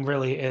problem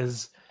really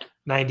is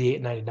 98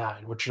 and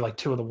 99, which are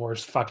two of the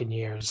worst fucking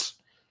years,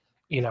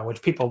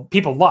 which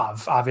people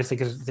love, obviously,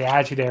 because it's the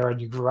Attitude Era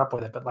and you grew up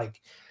with it. But I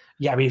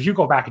mean, if you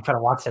go back and try to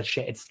watch that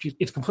shit,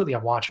 it's completely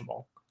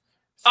unwatchable.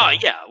 So, oh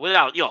yeah,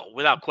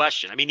 without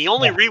question. I mean, the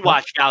only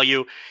rewatch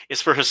value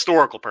is for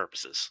historical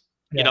purposes.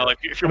 Yeah.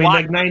 If you're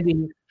watching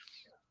 90,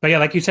 but yeah,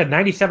 like you said,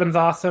 97's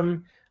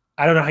awesome.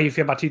 I don't know how you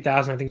feel about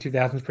 2000. I think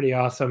 2000 is pretty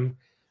awesome.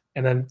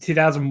 And then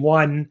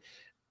 2001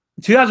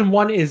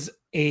 is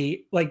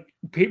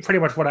pretty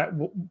much what I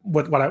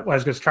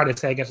was going to try to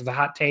say, I guess, is a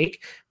hot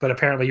take, but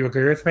apparently you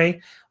agree with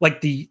me.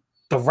 The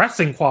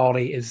wrestling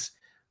quality is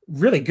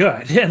really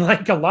good. And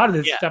like a lot of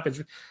this Yeah. stuff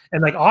is,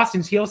 and like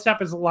Austin's heel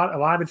stuff is a lot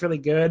of it's really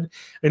good.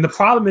 And the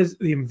problem is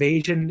the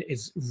invasion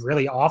is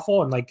really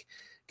awful and like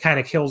kind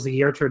of kills the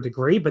year to a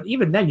degree. But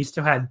even then, you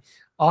still had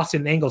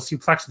Austin and Angle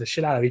suplex the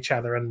shit out of each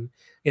other, and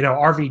you know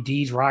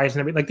RVD's rise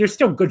and everything. Like there's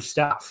still good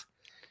stuff.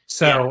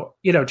 So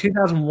you know,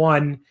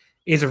 2001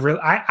 is a real.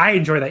 I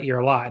enjoy that year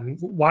a lot, and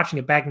watching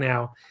it back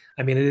now,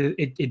 I mean,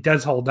 it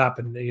does hold up,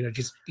 and you know,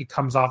 just it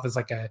comes off as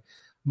like a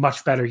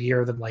much better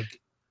year than like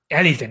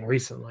anything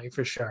recently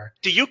for sure.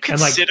 Do you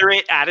consider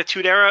it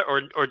Attitude Era,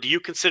 or do you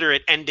consider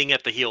it ending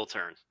at the heel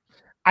turn?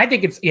 I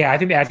think it's I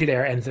think the Attitude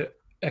Era ends at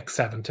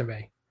X7 to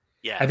me.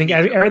 Yeah, I think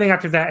everything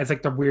after that is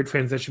like the weird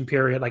transition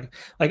period. Like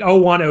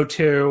 01,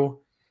 02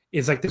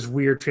 is like this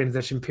weird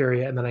transition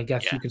period, and then I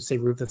guess you could say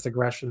Ruthless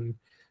Aggression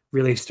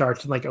really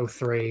starts in like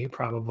 03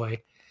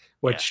 probably.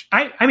 Which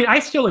I mean I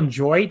still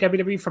enjoy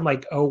WWE from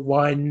like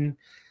 01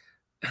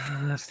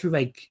 through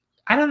like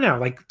I don't know,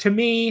 like to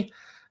me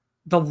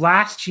the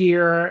last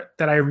year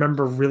that I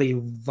remember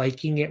really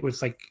liking it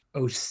was like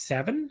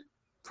 07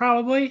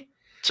 probably.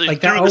 So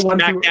like through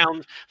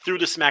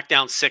the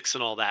SmackDown 6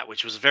 and all that,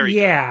 which was very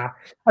good. I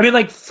mean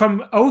like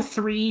from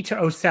 03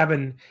 to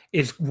 07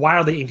 is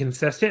wildly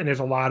inconsistent, and there's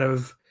a lot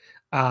of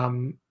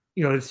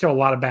you know, there's still a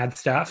lot of bad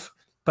stuff,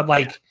 but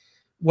like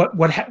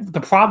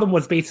the problem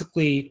was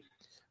basically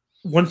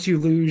once you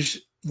lose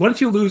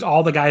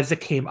all the guys that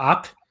came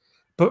up,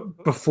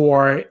 but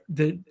before it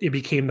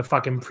became the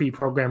fucking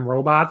pre-programmed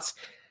robots,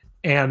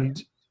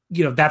 and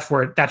you know that's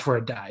where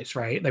it dies,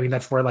 right? I mean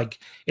that's where like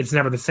it's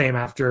never the same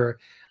after.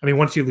 I mean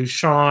once you lose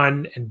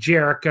Shawn and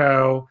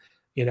Jericho,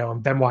 you know,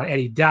 and Benoit and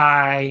Eddie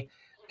die,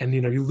 and you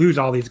know you lose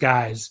all these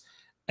guys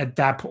at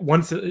that point.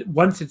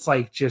 Once it's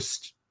like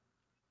just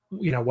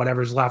you know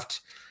whatever's left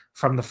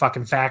from the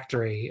fucking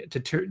factory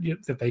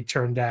that they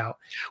turned out.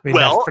 I mean,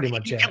 that's pretty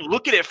much it. You can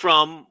look at it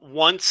from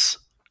once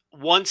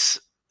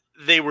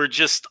they were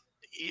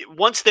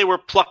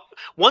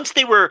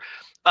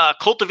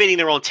cultivating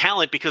their own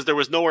talent because there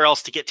was nowhere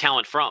else to get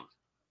talent from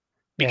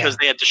because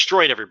they had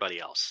destroyed everybody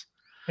else.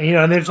 And, you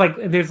know, and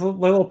there's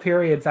little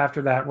periods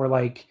after that where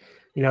like,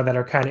 you know, that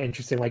are kind of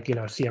interesting. Like, you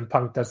know, CM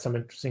Punk does some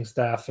interesting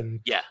stuff, and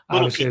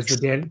obviously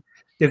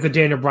there's the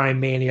Daniel Bryan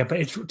mania,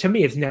 but to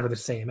me it's never the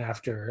same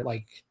after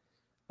like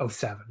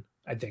 07,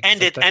 I think.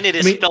 And it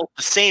has felt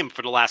the same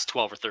for the last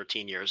 12 or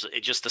 13 years.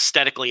 It just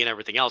aesthetically and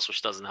everything else,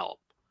 which doesn't help.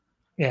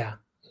 Yeah.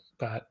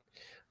 But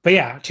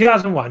yeah,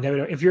 2001,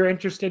 if you're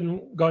interested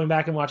in going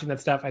back and watching that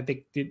stuff, I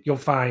think you'll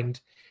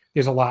find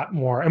there's a lot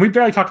more. And we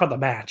barely talked about the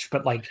match,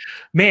 but like,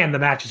 man, the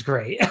match is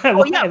great. I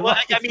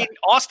mean,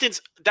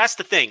 that's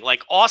the thing.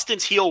 Like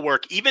Austin's heel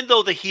work, even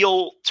though the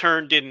heel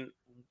turn didn't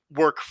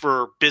work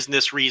for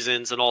business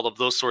reasons and all of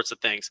those sorts of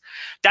things.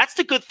 That's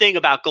the good thing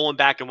about going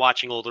back and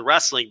watching older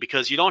wrestling,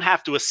 because you don't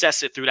have to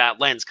assess it through that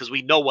lens, because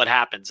we know what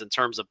happens in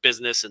terms of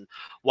business and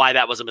why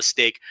that was a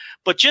mistake.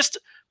 But just,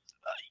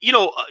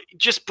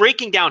 just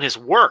breaking down his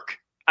work.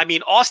 I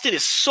mean, Austin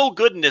is so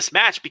good in this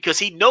match because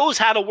he knows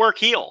how to work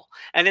heel.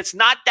 And it's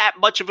not that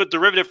much of a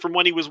derivative from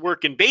when he was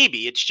working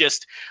baby. It's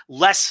just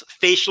less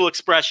facial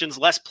expressions,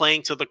 less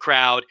playing to the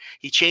crowd.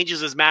 He changes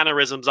his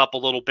mannerisms up a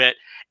little bit.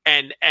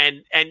 And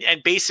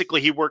basically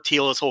he worked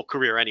heel his whole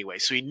career anyway.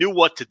 So he knew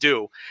what to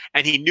do,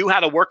 and he knew how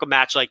to work a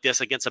match like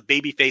this against a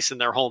babyface in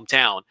their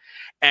hometown.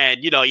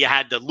 And, you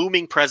had the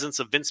looming presence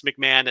of Vince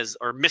McMahon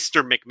or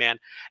Mr. McMahon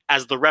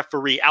as the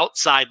referee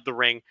outside the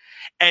ring.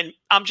 And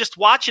I'm just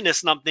watching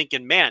this and I'm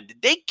thinking, man,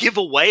 did they give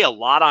away a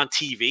lot on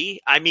TV?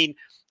 I mean,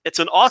 it's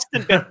an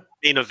Austin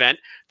main event.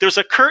 There's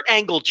a Kurt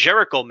Angle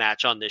Jericho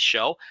match on this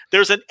show.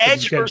 There's an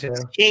Edge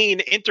versus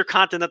Kane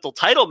Intercontinental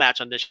title match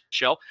on this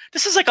show.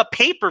 This is like a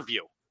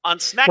pay-per-view on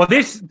SmackDown. Well,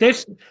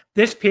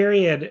 this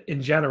period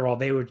in general,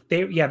 they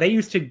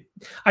used to.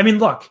 I mean,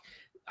 look,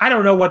 I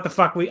don't know what the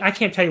fuck I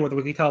can't tell you what the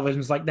weekly television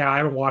is like now. I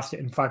haven't watched it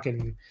in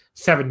fucking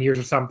 7 years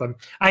or something.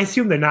 I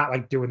assume they're not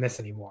like doing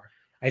this anymore.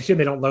 I assume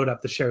they don't load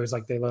up the shows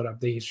like they load up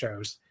these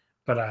shows.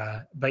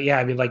 But yeah,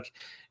 I mean, like,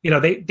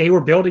 they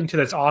were building to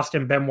this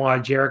Austin,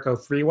 Benoit, Jericho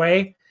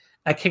 3-way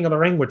at King of the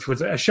Ring, which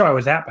was a show I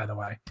was at, by the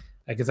way,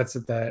 because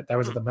that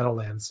was at the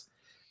Meadowlands.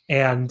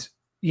 And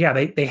yeah,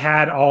 they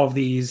had all of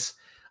these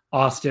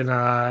Austin.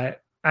 I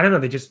don't know.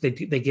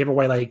 They gave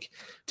away like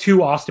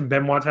 2 Austin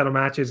Benoit title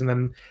matches, and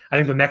then I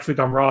think the next week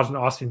on Raw is an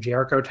Austin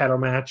Jericho title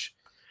match.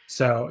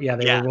 So yeah,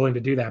 they were willing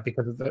to do that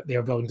because they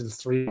were building to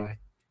this 3-way.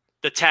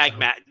 The tag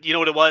match. You know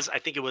what it was? I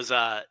think it was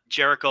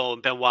Jericho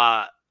and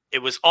Benoit.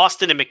 It was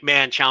Austin and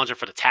McMahon challenging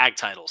for the tag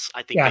titles.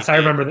 I think. Yes, I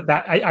remember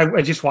that.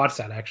 I just watched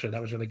that actually.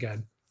 That was really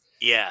good.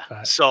 Yeah.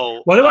 But,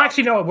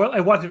 actually, no. Well,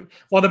 it wasn't.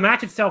 Well, the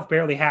match itself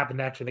barely happened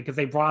actually, because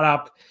they brought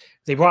up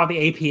the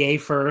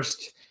APA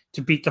first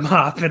to beat them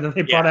up, and then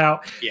they brought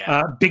out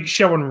Big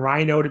Show and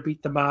Rhino to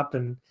beat them up,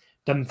 and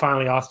then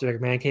finally Austin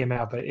McMahon came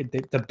out. But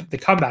the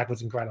comeback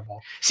was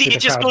incredible. See, it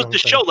just goes to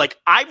show. Like,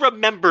 I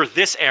remember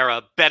this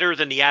era better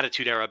than the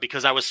Attitude Era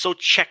because I was so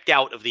checked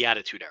out of the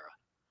Attitude Era.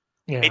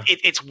 Yeah.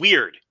 It's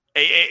weird.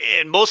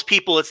 And most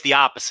people, it's the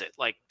opposite.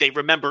 Like, they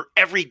remember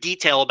every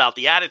detail about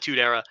the Attitude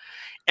Era,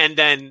 and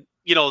then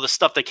the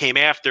stuff that came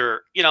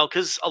after,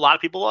 because a lot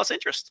of people lost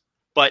interest.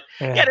 But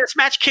yeah, this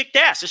match kicked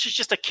ass. This is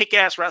just a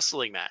kick-ass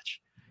wrestling match.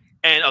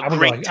 And a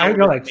great main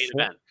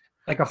event.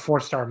 Like a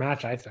 4-star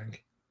match, I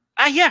think.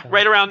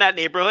 Right around that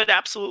neighborhood.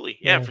 Absolutely.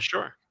 Yeah, for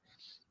sure.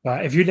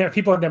 If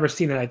people have never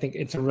seen it, I think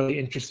it's a really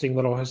interesting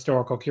little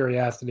historical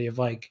curiosity of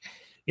Benoit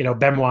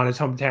in his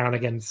hometown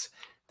against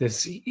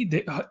this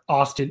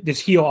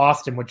heel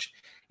Austin, which,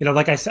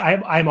 like I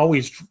said, I'm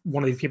always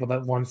one of these people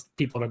that wants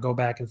people to go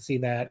back and see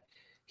that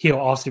heel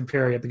Austin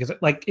period, because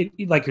like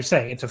you're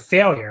saying, it's a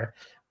failure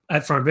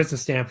from a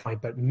business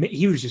standpoint, but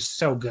he was just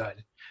so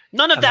good.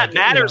 None of that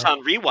matters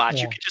on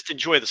rewatch. You can just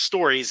enjoy the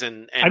stories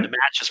and the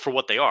matches for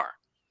what they are.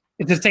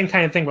 It's the same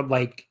kind of thing, but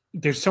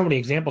there's so many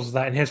examples of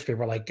that in history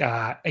where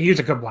here's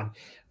a good one,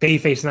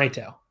 Babyface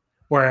Naito,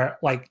 where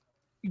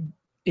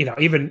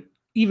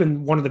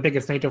even one of the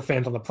biggest Naito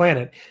fans on the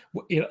planet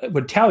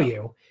would tell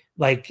you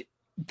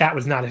that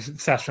was not a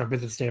success from a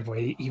business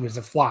standpoint. He was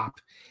a flop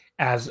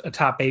as a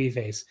top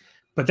babyface,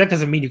 but that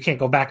doesn't mean you can't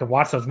go back and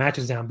watch those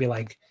matches now and be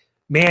like,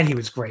 man, he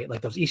was great.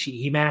 Like those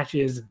Ishii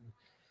matches,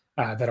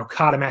 that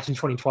Okada match in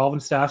 2012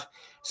 and stuff.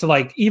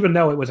 So even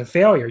though it was a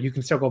failure, you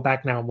can still go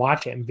back now and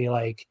watch it and be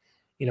like,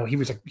 he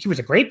was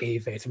a great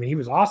babyface. I mean, he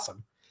was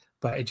awesome,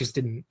 but it just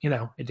didn't,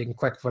 it didn't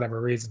click for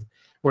whatever reason.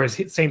 Whereas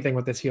same thing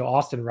with this heel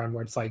Austin run,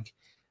 where it's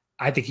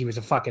I think he was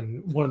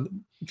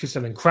just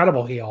an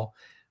incredible heel.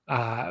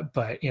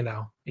 But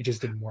it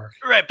just didn't work.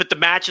 Right. But the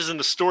matches and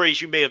the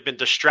stories, you may have been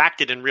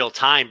distracted in real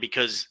time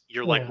because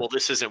you're well,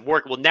 this isn't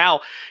work. Well,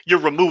 now you're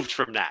removed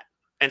from that.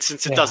 And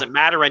since it doesn't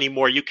matter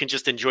anymore, you can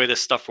just enjoy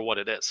this stuff for what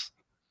it is.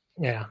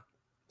 Yeah.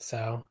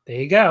 So there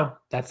you go.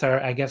 That's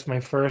our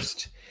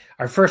first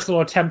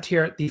little attempt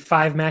here at the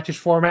 5 matches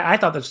format. I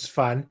thought this was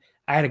fun.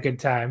 I had a good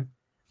time.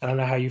 I don't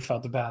know how you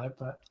felt about it,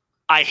 but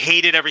I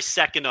hated every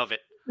second of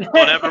it.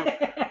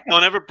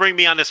 Don't ever bring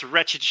me on this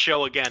wretched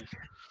show again.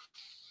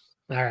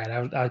 All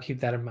right. I'll keep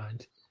that in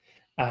mind.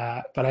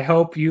 But I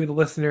hope you, the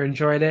listener,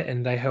 enjoyed it.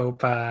 And I hope,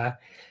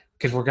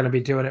 because we're going to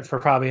be doing it for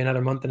probably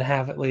another month and a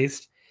half at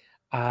least.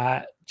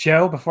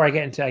 Joe, before I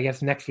get into, I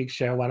guess, next week's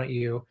show, why don't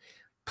you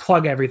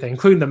plug everything,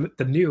 including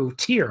the new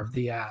tier of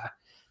the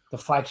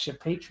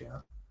flagship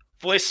Patreon.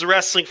 Voices of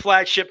Wrestling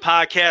flagship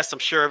podcast. I'm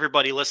sure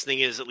everybody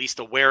listening is at least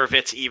aware of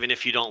it, even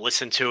if you don't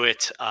listen to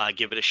it.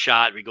 Give it a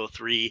shot. We go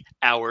 3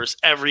 hours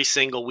every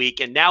single week.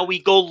 And now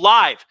we go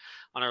live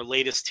on our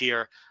latest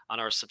tier, on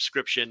our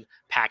subscription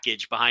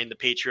package behind the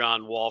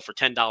Patreon wall. For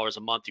 $10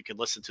 a month, you can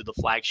listen to the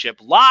flagship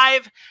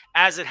live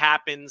as it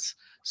happens.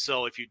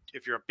 So if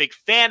you're a big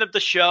fan of the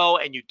show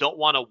and you don't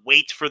want to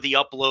wait for the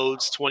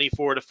uploads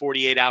 24 to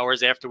 48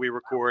 hours after we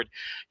record,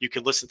 you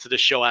can listen to the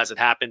show as it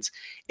happens.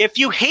 If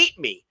you hate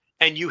me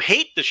and you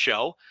hate the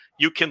show,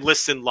 you can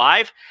listen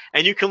live,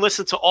 and you can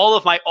listen to all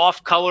of my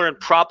off-color and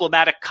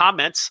problematic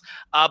comments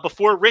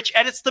before Rich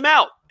edits them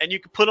out. And you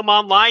can put them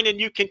online, and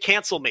you can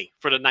cancel me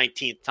for the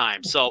 19th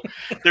time. So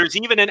there's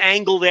even an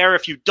angle there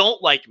if you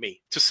don't like me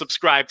to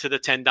subscribe to the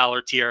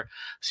 $10 tier,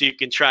 so you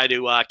can try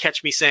to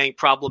catch me saying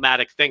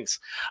problematic things.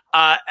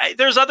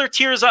 There's other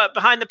tiers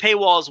behind the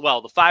paywall as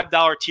well. The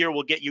 $5 tier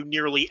will get you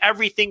nearly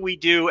everything we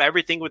do,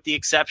 everything with the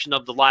exception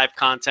of the live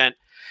content.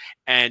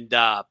 And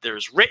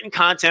there's written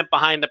content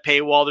behind the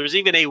paywall. There's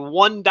even a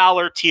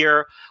 $1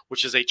 tier,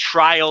 which is a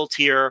trial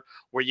tier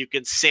where you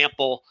can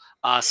sample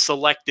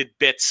selected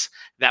bits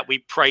that we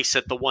price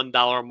at the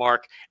 $1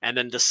 mark and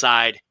then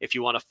decide if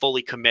you want to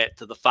fully commit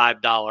to the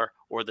 $5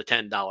 or the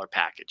 $10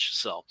 package.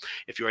 So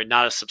if you are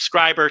not a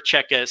subscriber,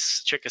 check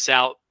us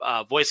out,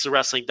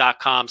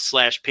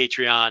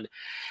 voicesofwrestling.com/Patreon,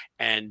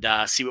 and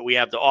see what we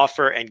have to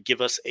offer and give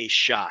us a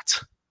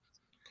shot.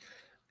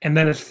 And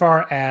then as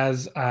far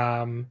as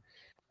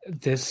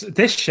this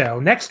show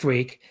next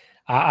week,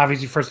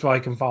 obviously, first of all,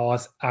 you can follow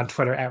us on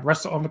Twitter at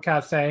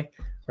WrestleOmakase,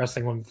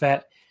 Wrestling One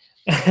Vet,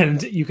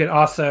 and you can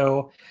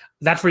also,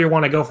 that's where you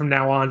want to go from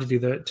now on to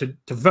do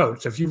to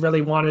vote. So if you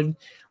really wanted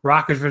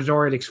Rockers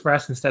Resort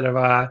Express instead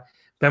of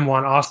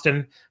Benoit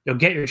Austin, you'll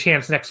get your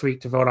chance next week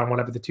to vote on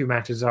whatever the 2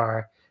 matches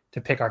are to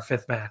pick our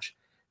 5th match.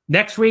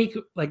 Next week,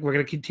 we're going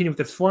to continue with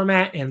this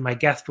format, and my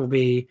guest will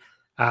be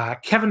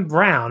Kevin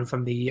Brown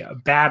from the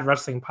Bad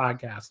Wrestling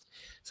Podcast.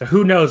 So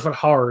who knows what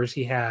horrors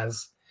he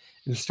has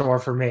in store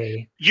for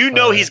me.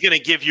 He's going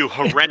to give you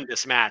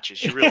horrendous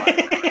matches. You realize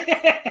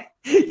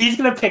he's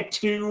going to pick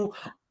 2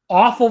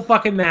 awful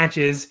fucking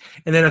matches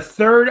and then a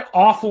 3rd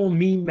awful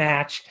meme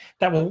match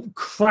that will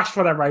crush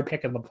whatever I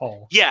pick in the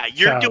poll. Yeah,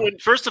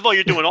 first of all,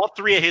 you're doing all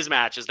 3 of his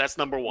matches. That's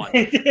number 1.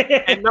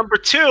 And number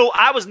 2,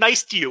 I was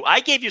nice to you. I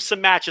gave you some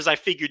matches I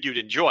figured you'd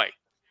enjoy.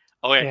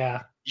 Okay.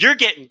 Yeah. You're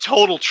getting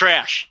total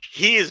trash.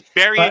 He is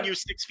burying you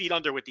 6 feet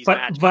under with these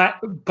matches. But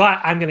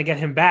I'm going to get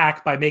him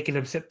back by making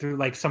him sit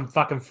through some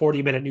fucking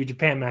 40-minute New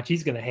Japan match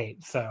he's going to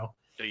hate. So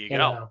there you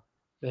go.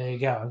 There you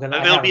go.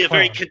 It'll be a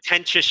very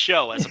contentious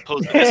show as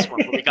opposed to this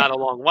one where we got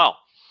along well.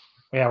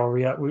 Yeah,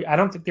 well, I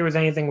don't think there was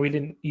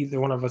anything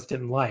either one of us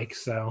didn't like.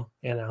 So,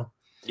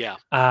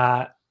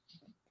 Yeah.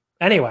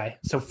 Anyway,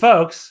 so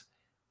folks,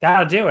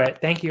 that'll do it.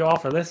 Thank you all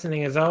for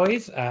listening as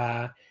always.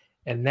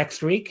 And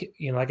next week,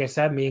 like I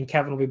said, me and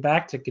Kevin will be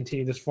back to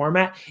continue this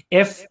format.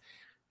 If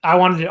I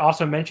wanted to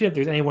also mention, if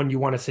there's anyone you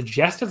want to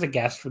suggest as a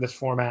guest for this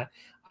format,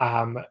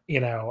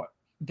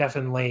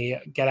 definitely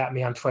get at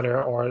me on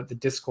Twitter or the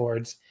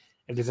Discords.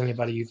 If there's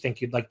anybody you think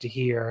you'd like to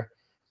hear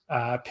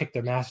pick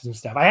their masters and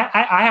stuff, I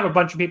have a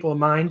bunch of people in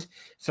mind.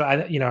 So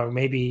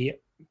maybe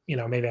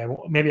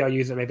I'll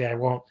use it, maybe I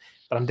won't.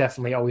 But I'm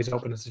definitely always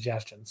open to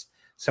suggestions.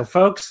 So,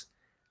 folks,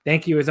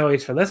 thank you as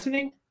always for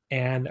listening,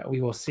 and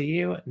we will see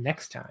you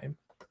next time.